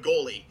about a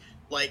goalie?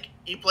 Like,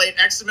 he played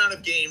X amount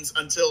of games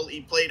until he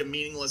played a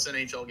meaningless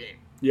NHL game.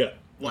 Yeah.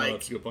 Like,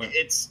 that's a good point.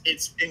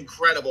 It's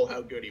incredible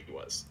how good he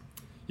was.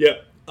 Yeah.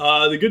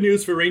 The good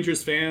news for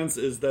Rangers fans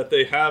is that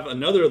they have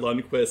another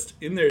Lundqvist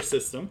in their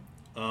system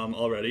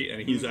already,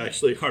 and he's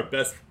actually our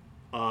best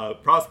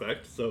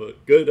prospect. So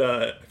good.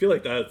 I feel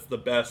like that's the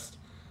best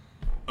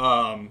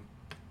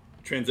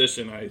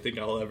transition I think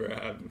I'll ever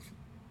have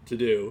to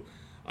do.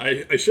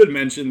 I should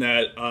mention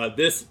that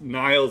this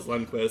Niles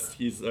Lundqvist,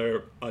 he's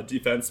our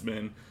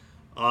defenseman.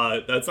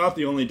 That's not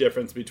the only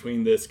difference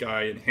between this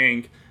guy and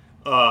Hank.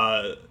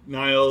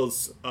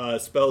 Niles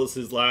spells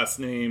his last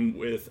name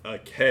with a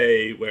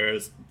K,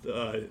 whereas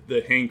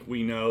the Hank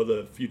we know,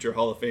 the future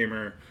Hall of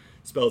Famer,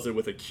 spells it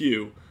with a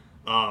Q.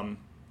 But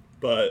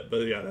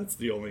yeah, that's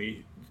the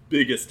only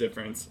biggest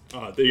difference.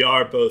 They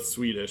are both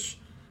Swedish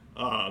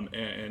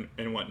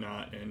and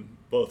whatnot, and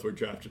both were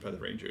drafted by the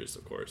Rangers,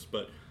 of course.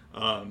 But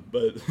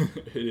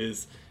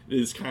it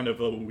is kind of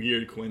a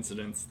weird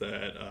coincidence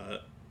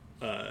that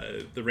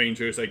the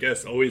Rangers, I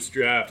guess, always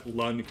draft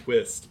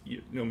Lundqvist,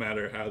 no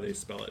matter how they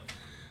spell it.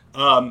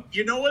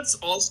 You know what's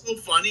also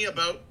funny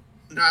about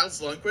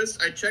Niles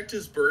Lundqvist? I checked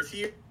his birth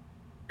year.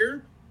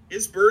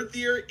 His birth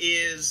year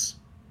is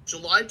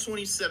July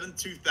 27th,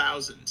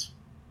 2000,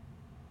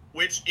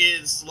 which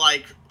is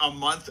like a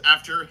month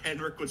after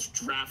Henrik was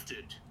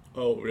drafted.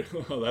 Oh,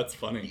 that's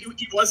funny.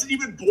 He wasn't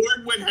even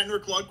born when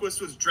Henrik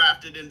Lundqvist was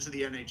drafted into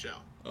the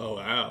NHL. Oh,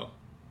 wow.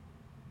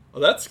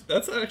 Well,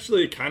 that's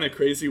actually kind of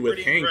crazy with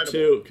Pretty Hank, incredible.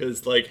 too,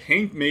 because, like,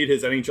 Hank made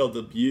his NHL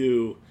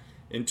debut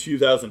in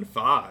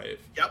 2005.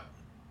 Yep.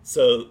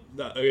 So,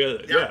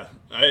 yeah.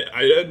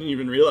 I didn't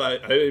even realize,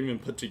 I didn't even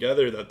put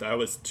together that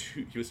was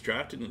he was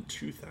drafted in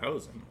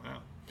 2000. Wow.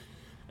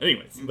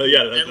 Anyways, but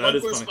yeah, that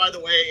is funny. By the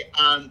way,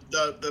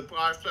 the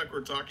prospect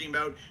we're talking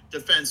about,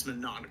 defenseman,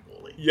 not a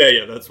goalie.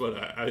 Yeah, that's what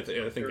I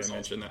think I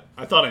mentioned that.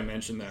 I thought I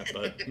mentioned that,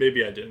 but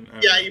maybe I didn't.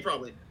 Yeah, you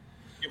probably.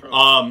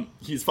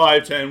 He's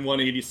 5'10",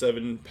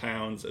 187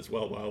 pounds as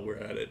well. While we're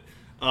at it,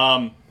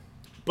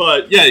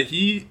 but yeah,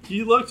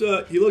 he looked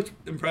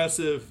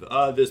impressive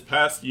this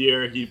past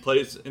year. He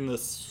plays in the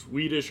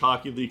Swedish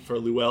Hockey League for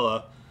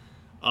Luella,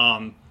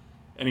 and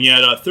he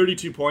had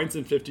 32 points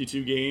in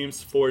 52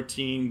 games,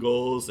 14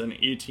 goals, and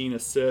 18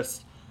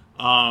 assists.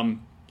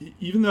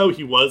 Even though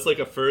he was like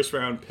a first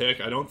round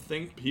pick, I don't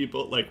think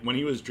people, like, when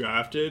he was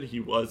drafted, he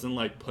wasn't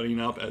like putting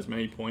up as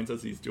many points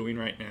as he's doing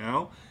right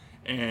now.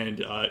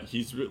 And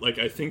he's like,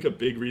 I think a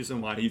big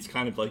reason why he's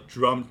kind of like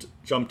jumped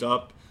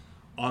up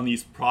on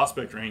these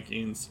prospect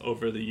rankings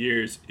over the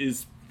years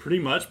is pretty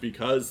much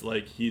because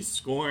like he's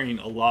scoring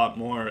a lot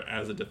more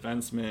as a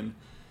defenseman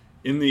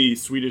in the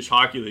Swedish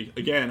Hockey League.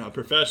 Again, a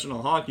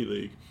professional hockey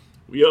league.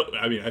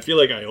 I feel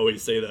like I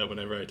always say that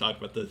whenever I talk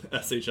about the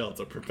SHL. It's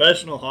a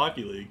professional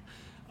hockey league,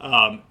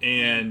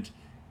 and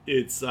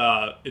it's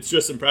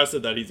just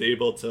impressive that he's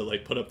able to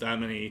like put up that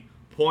many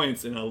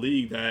points in a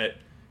league that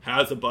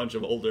has a bunch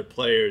of older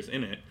players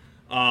in it.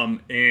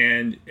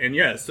 And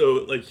yeah,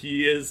 so like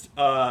he is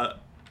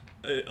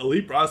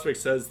Elite Prospect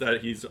says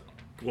that he's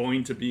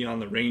going to be on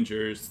the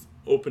Rangers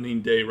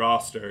opening day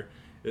roster,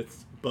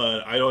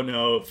 But I don't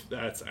know if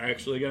that's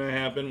actually going to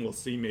happen. We'll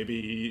see.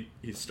 Maybe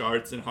he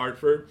starts in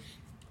Hartford.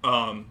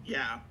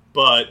 Yeah.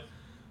 But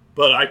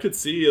I could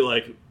see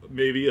like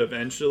maybe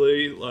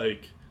eventually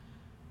like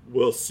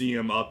we'll see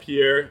him up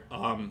here.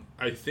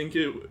 I think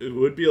it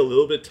would be a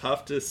little bit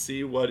tough to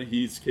see what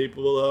he's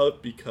capable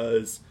of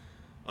because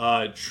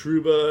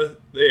Trouba,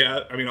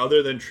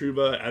 other than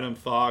Trouba, Adam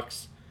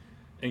Fox,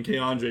 and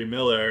Keandre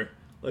Miller,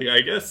 like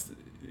I guess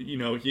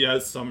he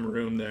has some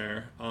room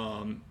there.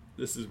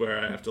 This is where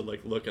I have to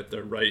like look at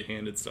the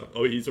right-handed stuff.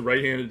 Oh, he's a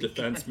right-handed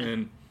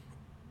defenseman.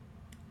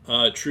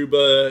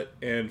 Trouba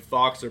and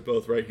Fox are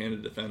both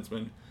right-handed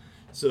defensemen,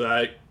 so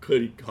that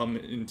could come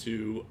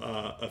into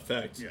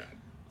effect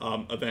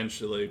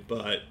eventually.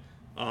 But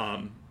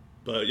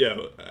yeah,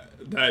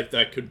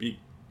 that could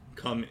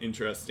become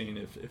interesting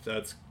if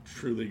that's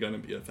truly going to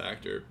be a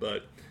factor.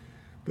 But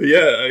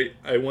yeah,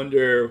 I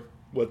wonder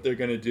what they're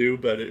going to do,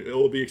 but it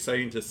will be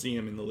exciting to see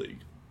him in the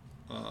league.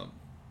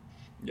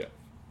 Yeah.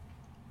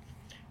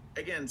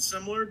 Again,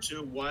 similar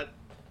to what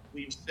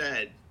we've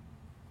said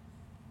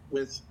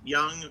with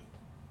young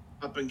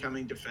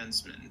up-and-coming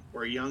defensemen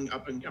or young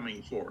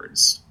up-and-coming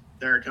forwards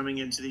that are coming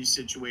into these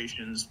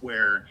situations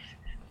where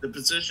the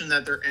position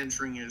that they're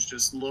entering is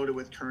just loaded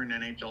with current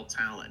NHL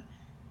talent.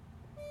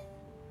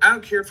 I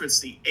don't care if it's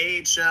the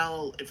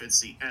AHL, if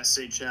it's the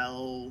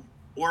SHL,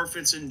 or if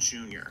it's in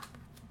junior.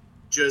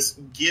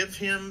 Just give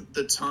him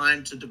the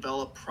time to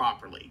develop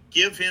properly.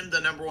 Give him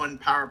the number one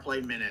power play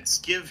minutes.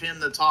 Give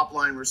him the top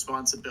line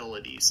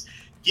responsibilities.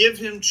 Give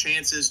him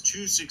chances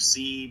to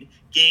succeed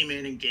game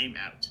in and game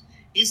out.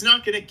 He's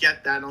not going to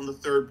get that on the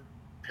third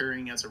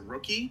pairing as a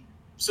rookie.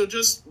 So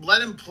just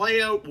let him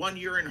play out 1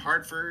 year in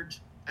Hartford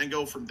and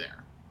go from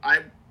there.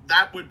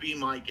 That would be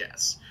my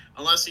guess.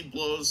 Unless he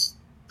blows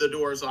the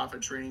doors off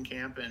at training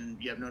camp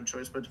and you have no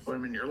choice but to put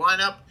him in your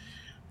lineup.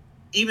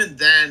 Even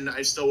then,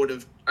 I still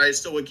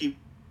would keep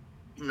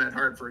him at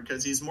Hartford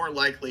because he's more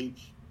likely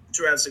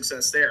to have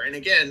success there. And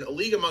again, a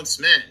league amongst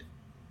men,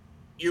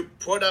 you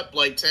put up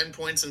like 10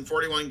 points in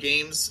 41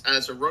 games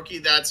as a rookie,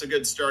 that's a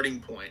good starting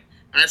point.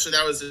 Actually,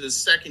 that was his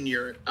second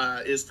year.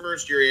 His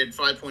first year, he had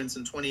 5 points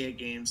in 28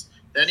 games.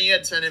 Then he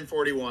had 10 in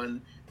 41.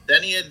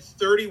 Then he had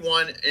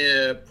 31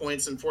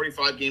 points in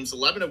 45 games,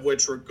 11 of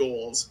which were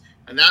goals.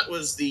 And that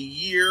was the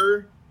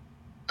year,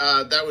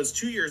 that was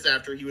 2 years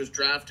after he was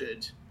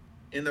drafted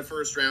in the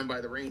first round by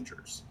the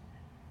Rangers.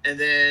 And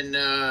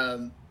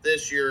then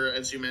this year,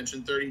 as you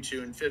mentioned,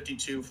 32 and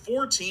 52,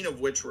 14 of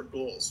which were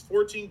goals.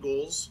 14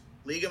 goals,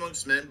 league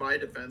amongst men by a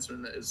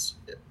defenseman, that is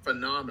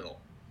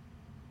phenomenal.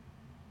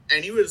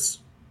 And he was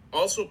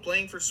also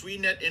playing for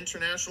Sweden at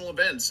international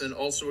events and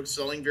also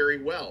excelling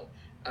very well.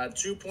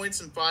 2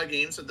 points in 5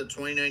 games at the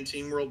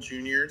 2019 World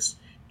Juniors.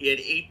 He had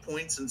 8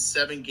 points in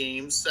 7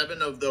 games.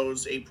 7 of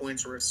those 8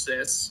 points were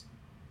assists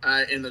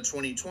in the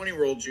 2020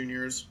 World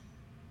Juniors.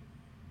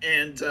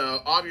 And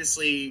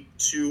obviously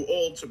too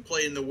old to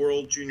play in the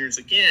World Juniors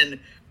again,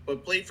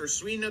 but played for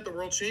Sweden at the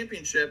World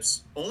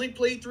Championships. Only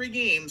played 3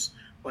 games,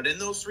 but in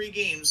those 3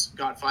 games,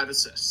 got 5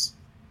 assists.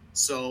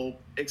 So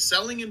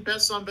excelling in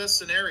best-on-best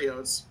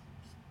scenarios,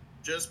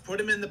 just put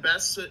him in the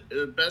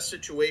best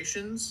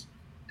situations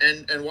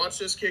and watch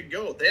this kid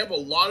go. They have a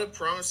lot of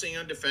promising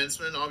young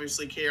defensemen.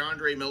 Obviously,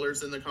 Keandre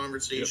Miller's in the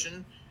conversation.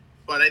 Yep.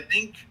 But I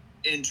think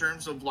in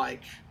terms of,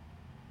 like,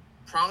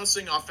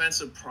 promising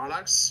offensive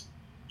products,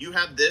 you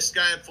have this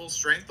guy at full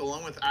strength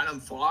along with Adam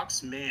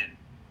Fox. Man,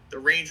 the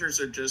Rangers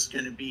are just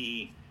going to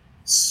be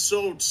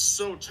so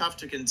tough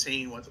to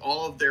contain with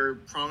all of their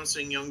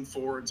promising young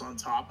forwards on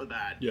top of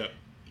that. Yeah.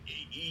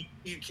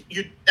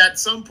 You at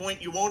some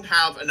point, you won't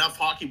have enough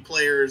hockey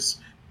players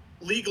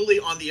legally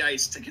on the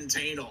ice to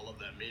contain all of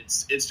them.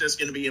 It's just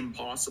going to be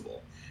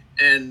impossible.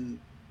 And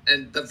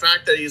the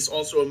fact that he's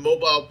also a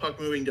mobile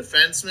puck-moving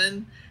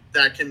defenseman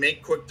that can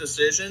make quick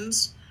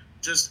decisions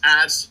just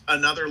adds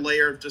another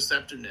layer of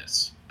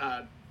deceptiveness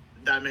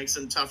that makes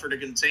him tougher to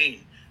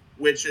contain,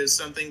 which is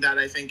something that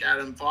I think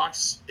Adam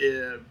Fox,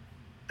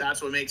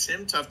 that's what makes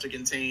him tough to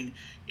contain,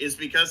 is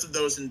because of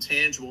those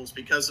intangibles,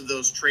 because of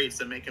those traits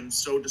that make him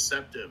so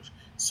deceptive,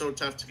 so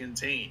tough to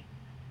contain.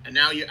 And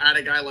now you add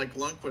a guy like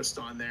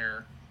Lundqvist on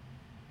there,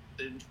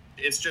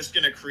 it's just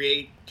going to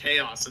create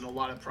chaos and a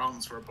lot of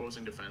problems for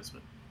opposing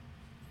defensemen.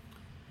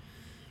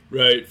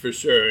 Right, for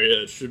sure.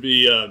 Yeah, it should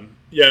be.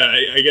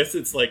 I guess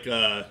it's like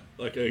a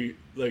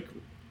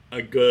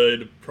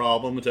good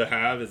problem to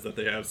have is that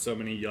they have so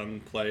many young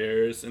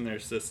players in their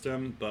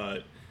system,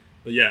 but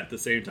yeah, at the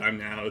same time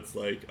now it's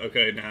like,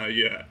 okay, now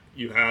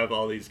you have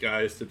all these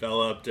guys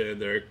developed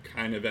and they're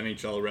kind of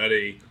NHL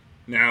ready.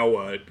 Now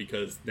what?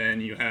 Because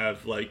then you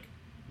have like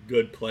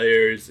good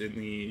players in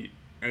the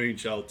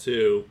NHL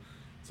too.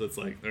 So it's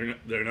like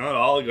they're not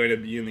all going to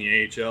be in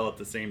the AHL at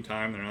the same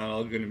time. They're not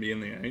all going to be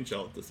in the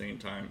NHL at the same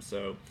time.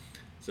 So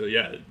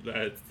yeah,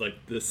 that's like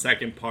the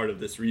second part of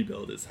this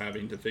rebuild is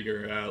having to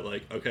figure out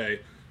like, okay,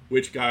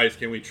 which guys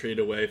can we trade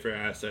away for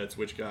assets?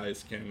 Which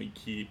guys can we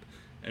keep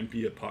and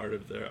be a part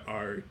of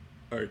our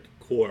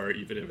core,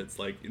 even if it's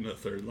like in the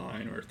third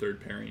line or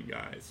third pairing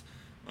guys.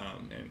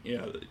 And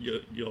yeah,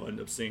 you'll end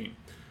up seeing.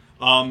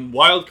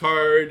 Wild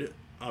card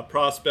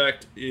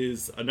prospect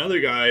is another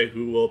guy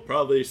who we'll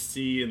probably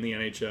see in the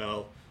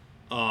NHL.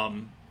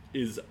 And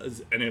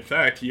in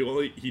fact,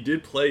 he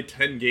did play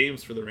 10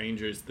 games for the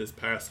Rangers this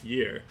past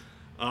year,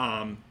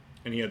 and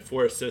he had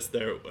 4 assists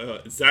there.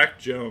 Zach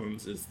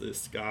Jones is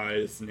this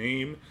guy's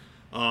name.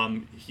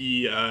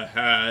 He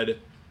had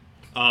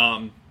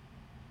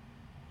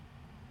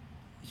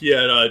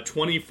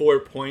 24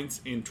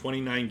 points in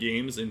 29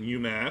 games in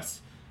UMass.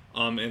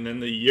 And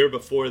then the year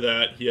before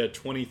that, he had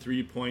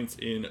 23 points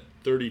in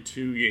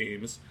 32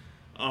 games.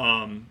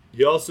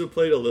 He also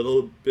played a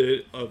little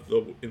bit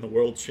in the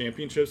World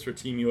Championships for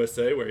Team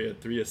USA, where he had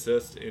 3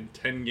 assists in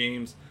 10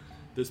 games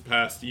this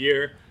past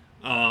year.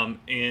 He's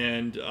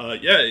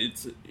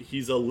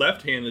a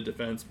left-handed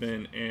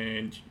defenseman,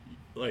 and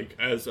like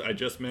as I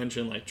just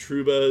mentioned, like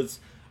Trouba's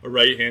a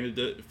right-handed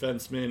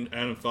defenseman,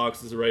 Adam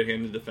Fox is a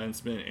right-handed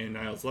defenseman, and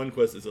Niles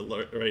Lundqvist is a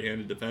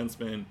right-handed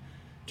defenseman. In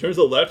terms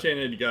of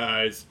left-handed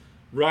guys,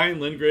 Ryan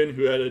Lindgren,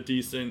 who had a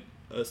decent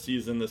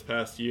season this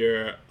past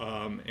year,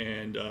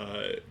 and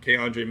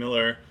Keandre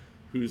Miller,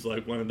 who's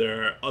like one of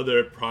their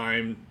other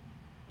prime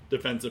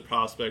defensive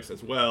prospects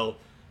as well.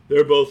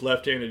 They're both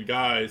left-handed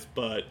guys,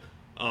 but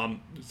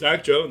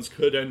Zach Jones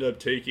could end up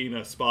taking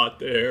a spot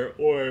there,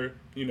 or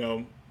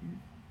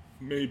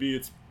maybe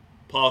it's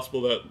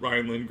possible that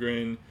Ryan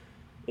Lindgren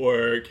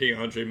or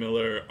Keandre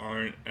Miller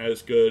aren't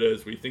as good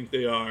as we think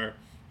they are,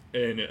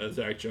 and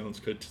Zach Jones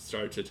could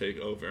start to take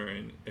over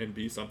and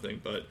be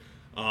something. But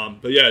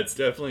yeah, it's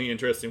definitely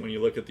interesting when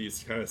you look at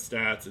these kind of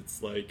stats.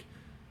 It's like,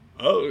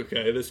 oh,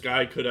 okay, this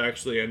guy could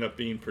actually end up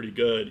being pretty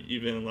good.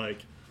 Even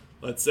like,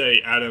 let's say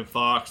Adam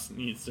Fox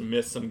needs to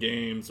miss some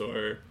games,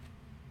 or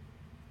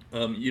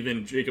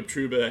even Jacob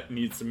Trouba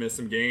needs to miss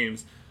some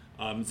games.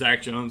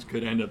 Zach Jones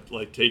could end up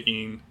like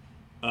taking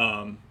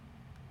a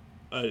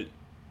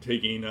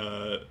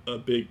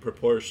big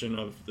proportion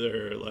of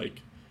their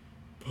like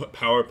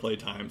power play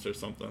times or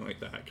something like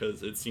that,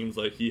 because it seems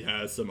like he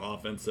has some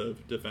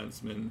offensive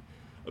defenseman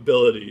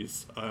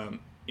abilities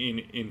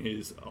in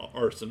his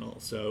arsenal.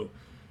 So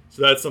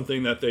that's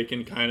something that they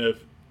can kind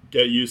of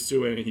get used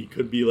to, and he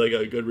could be like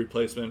a good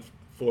replacement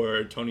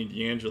for Tony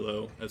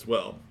DeAngelo as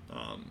well.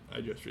 I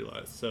just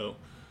realized. So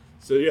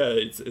yeah,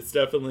 it's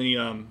definitely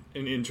an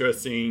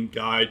interesting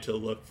guy to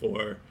look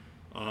for.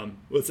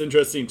 What's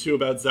interesting too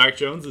about Zach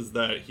Jones is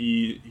that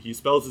he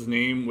spells his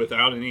name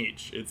without an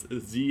H. It's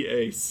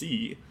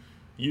Z-A-C.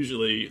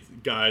 Usually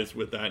guys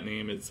with that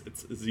name it's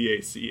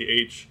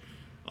Z-A-C-H.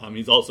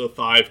 He's also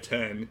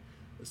 5'10",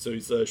 so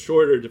he's a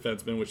shorter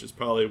defenseman, which is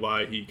probably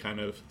why he kind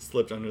of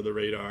slipped under the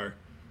radar.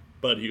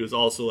 But he was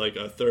also like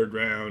a 3rd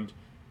round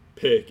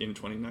pick in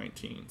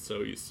 2019,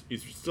 so he's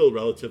still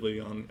relatively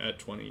young at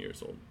 20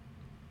 years old.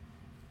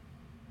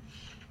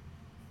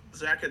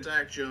 Zach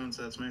Jones,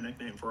 that's my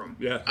nickname for him.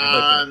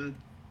 Yeah.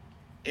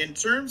 In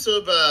terms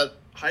of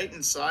height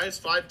and size,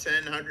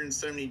 5'10",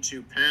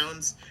 172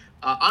 pounds.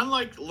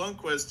 Unlike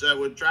Lundqvist,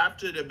 was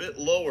drafted a bit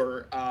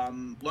lower.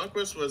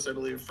 Lundqvist was, I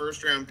believe, a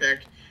 1st-round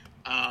pick.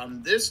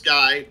 This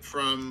guy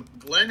from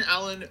Glen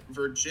Ellen,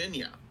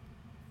 Virginia.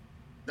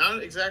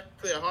 Not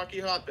exactly a hockey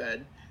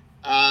hotbed,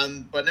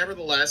 but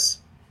nevertheless,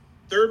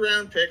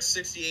 3rd-round pick,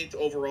 68th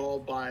overall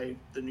by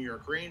the New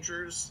York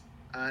Rangers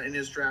in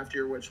his draft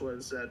year, which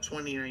was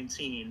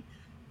 2019.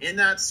 In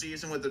that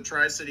season with the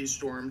Tri-City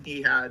Storm,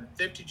 he had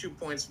 52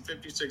 points in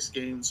 56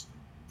 games,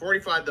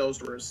 45 of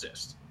those were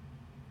assists.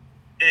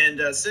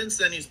 And since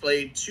then, he's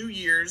played 2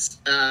 years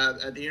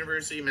at the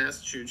University of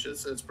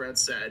Massachusetts, as Brett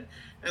said,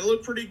 and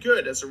looked pretty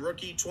good. As a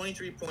rookie,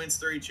 23 points,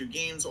 32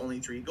 games, only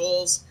 3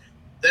 goals.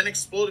 Then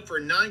exploded for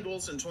 9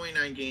 goals in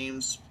 29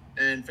 games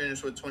and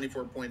finished with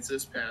 24 points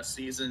this past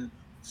season.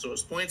 So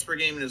his points per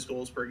game and his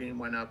goals per game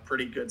went up.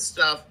 Pretty good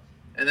stuff.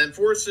 And then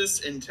 4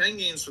 assists in 10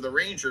 games for the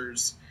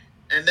Rangers.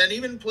 And then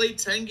even played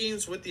 10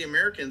 games with the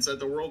Americans at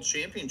the World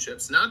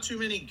Championships. Not too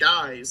many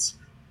guys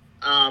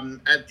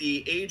at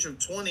the age of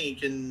 20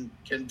 can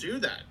do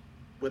that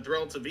with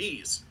relative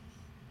ease.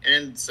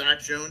 And Zach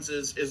Jones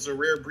is a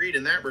rare breed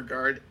in that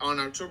regard. On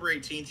October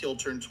 18th, he'll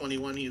turn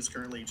 21. He is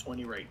currently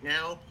 20 right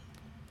now.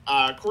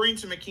 According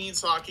to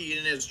McKean's Hockey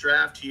in his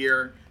draft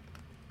year,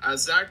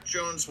 Zach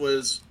Jones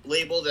was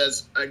labeled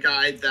as a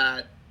guy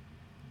that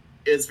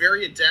is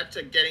very adept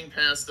at getting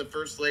past the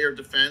first layer of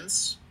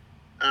defense,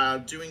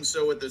 doing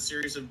so with a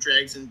series of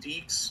drags and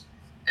dekes,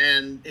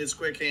 and his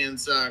quick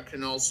hands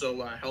can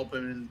also help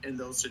him in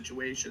those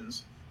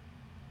situations.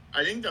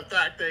 I think the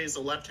fact that he's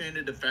a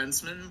left-handed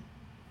defenseman,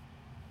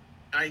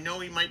 I know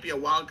he might be a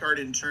wild card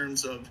in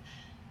terms of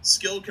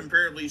skill,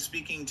 comparatively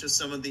speaking to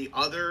some of the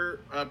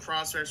other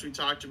prospects we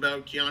talked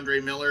about.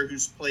 Keandre Miller,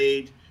 who's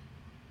played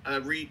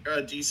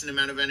a decent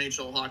amount of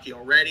NHL hockey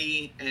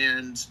already,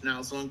 and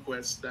Niles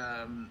Lundqvist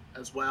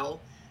as well.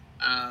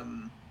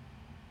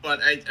 But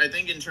I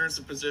think in terms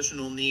of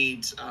positional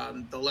needs,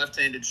 the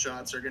left-handed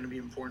shots are going to be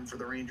important for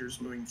the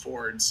Rangers moving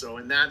forward. So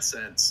in that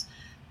sense,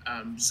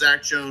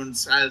 Zach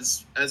Jones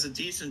has a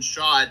decent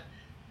shot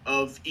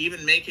of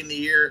even making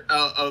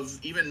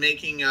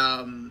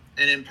an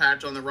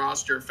impact on the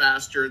roster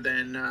faster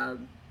than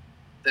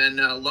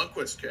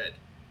Lundqvist could.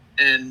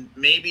 And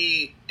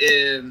maybe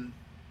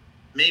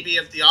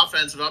if the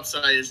offensive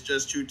upside is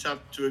just too tough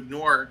to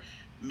ignore,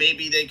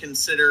 maybe they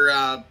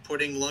consider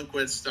putting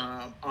Lundqvist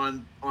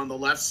on the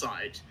left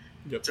side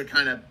to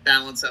kind of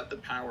balance out the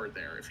power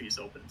there if he's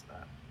open to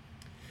that.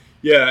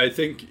 I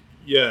think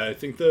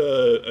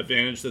the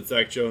advantage that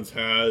Zach Jones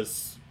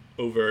has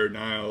over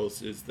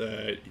Niles is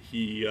that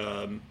he's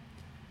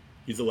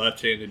a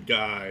left-handed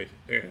guy,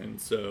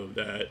 and so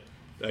that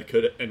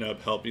could end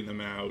up helping them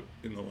out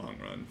in the long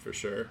run for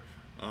sure.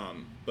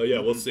 But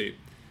we'll see.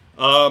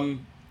 All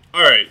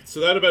right, so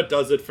that about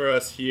does it for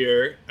us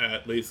here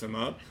at Lace 'Em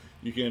Up.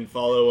 You can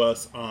follow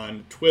us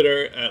on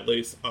Twitter at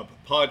Lace Up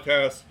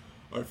Podcast.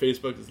 Our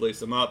Facebook is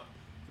Lace 'Em Up.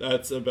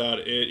 That's about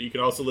it. You can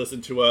also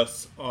listen to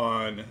us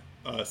on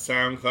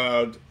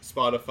SoundCloud,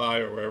 Spotify,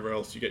 or wherever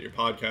else you get your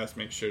podcast.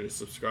 Make sure to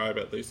subscribe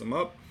at Lace 'Em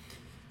Up.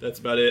 That's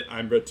about it.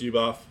 I'm Brett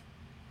Duboff.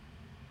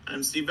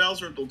 I'm Steve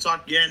Ellsworth. We'll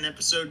talk again in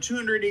episode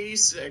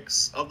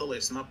 286 of the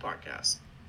Lace 'Em Up podcast.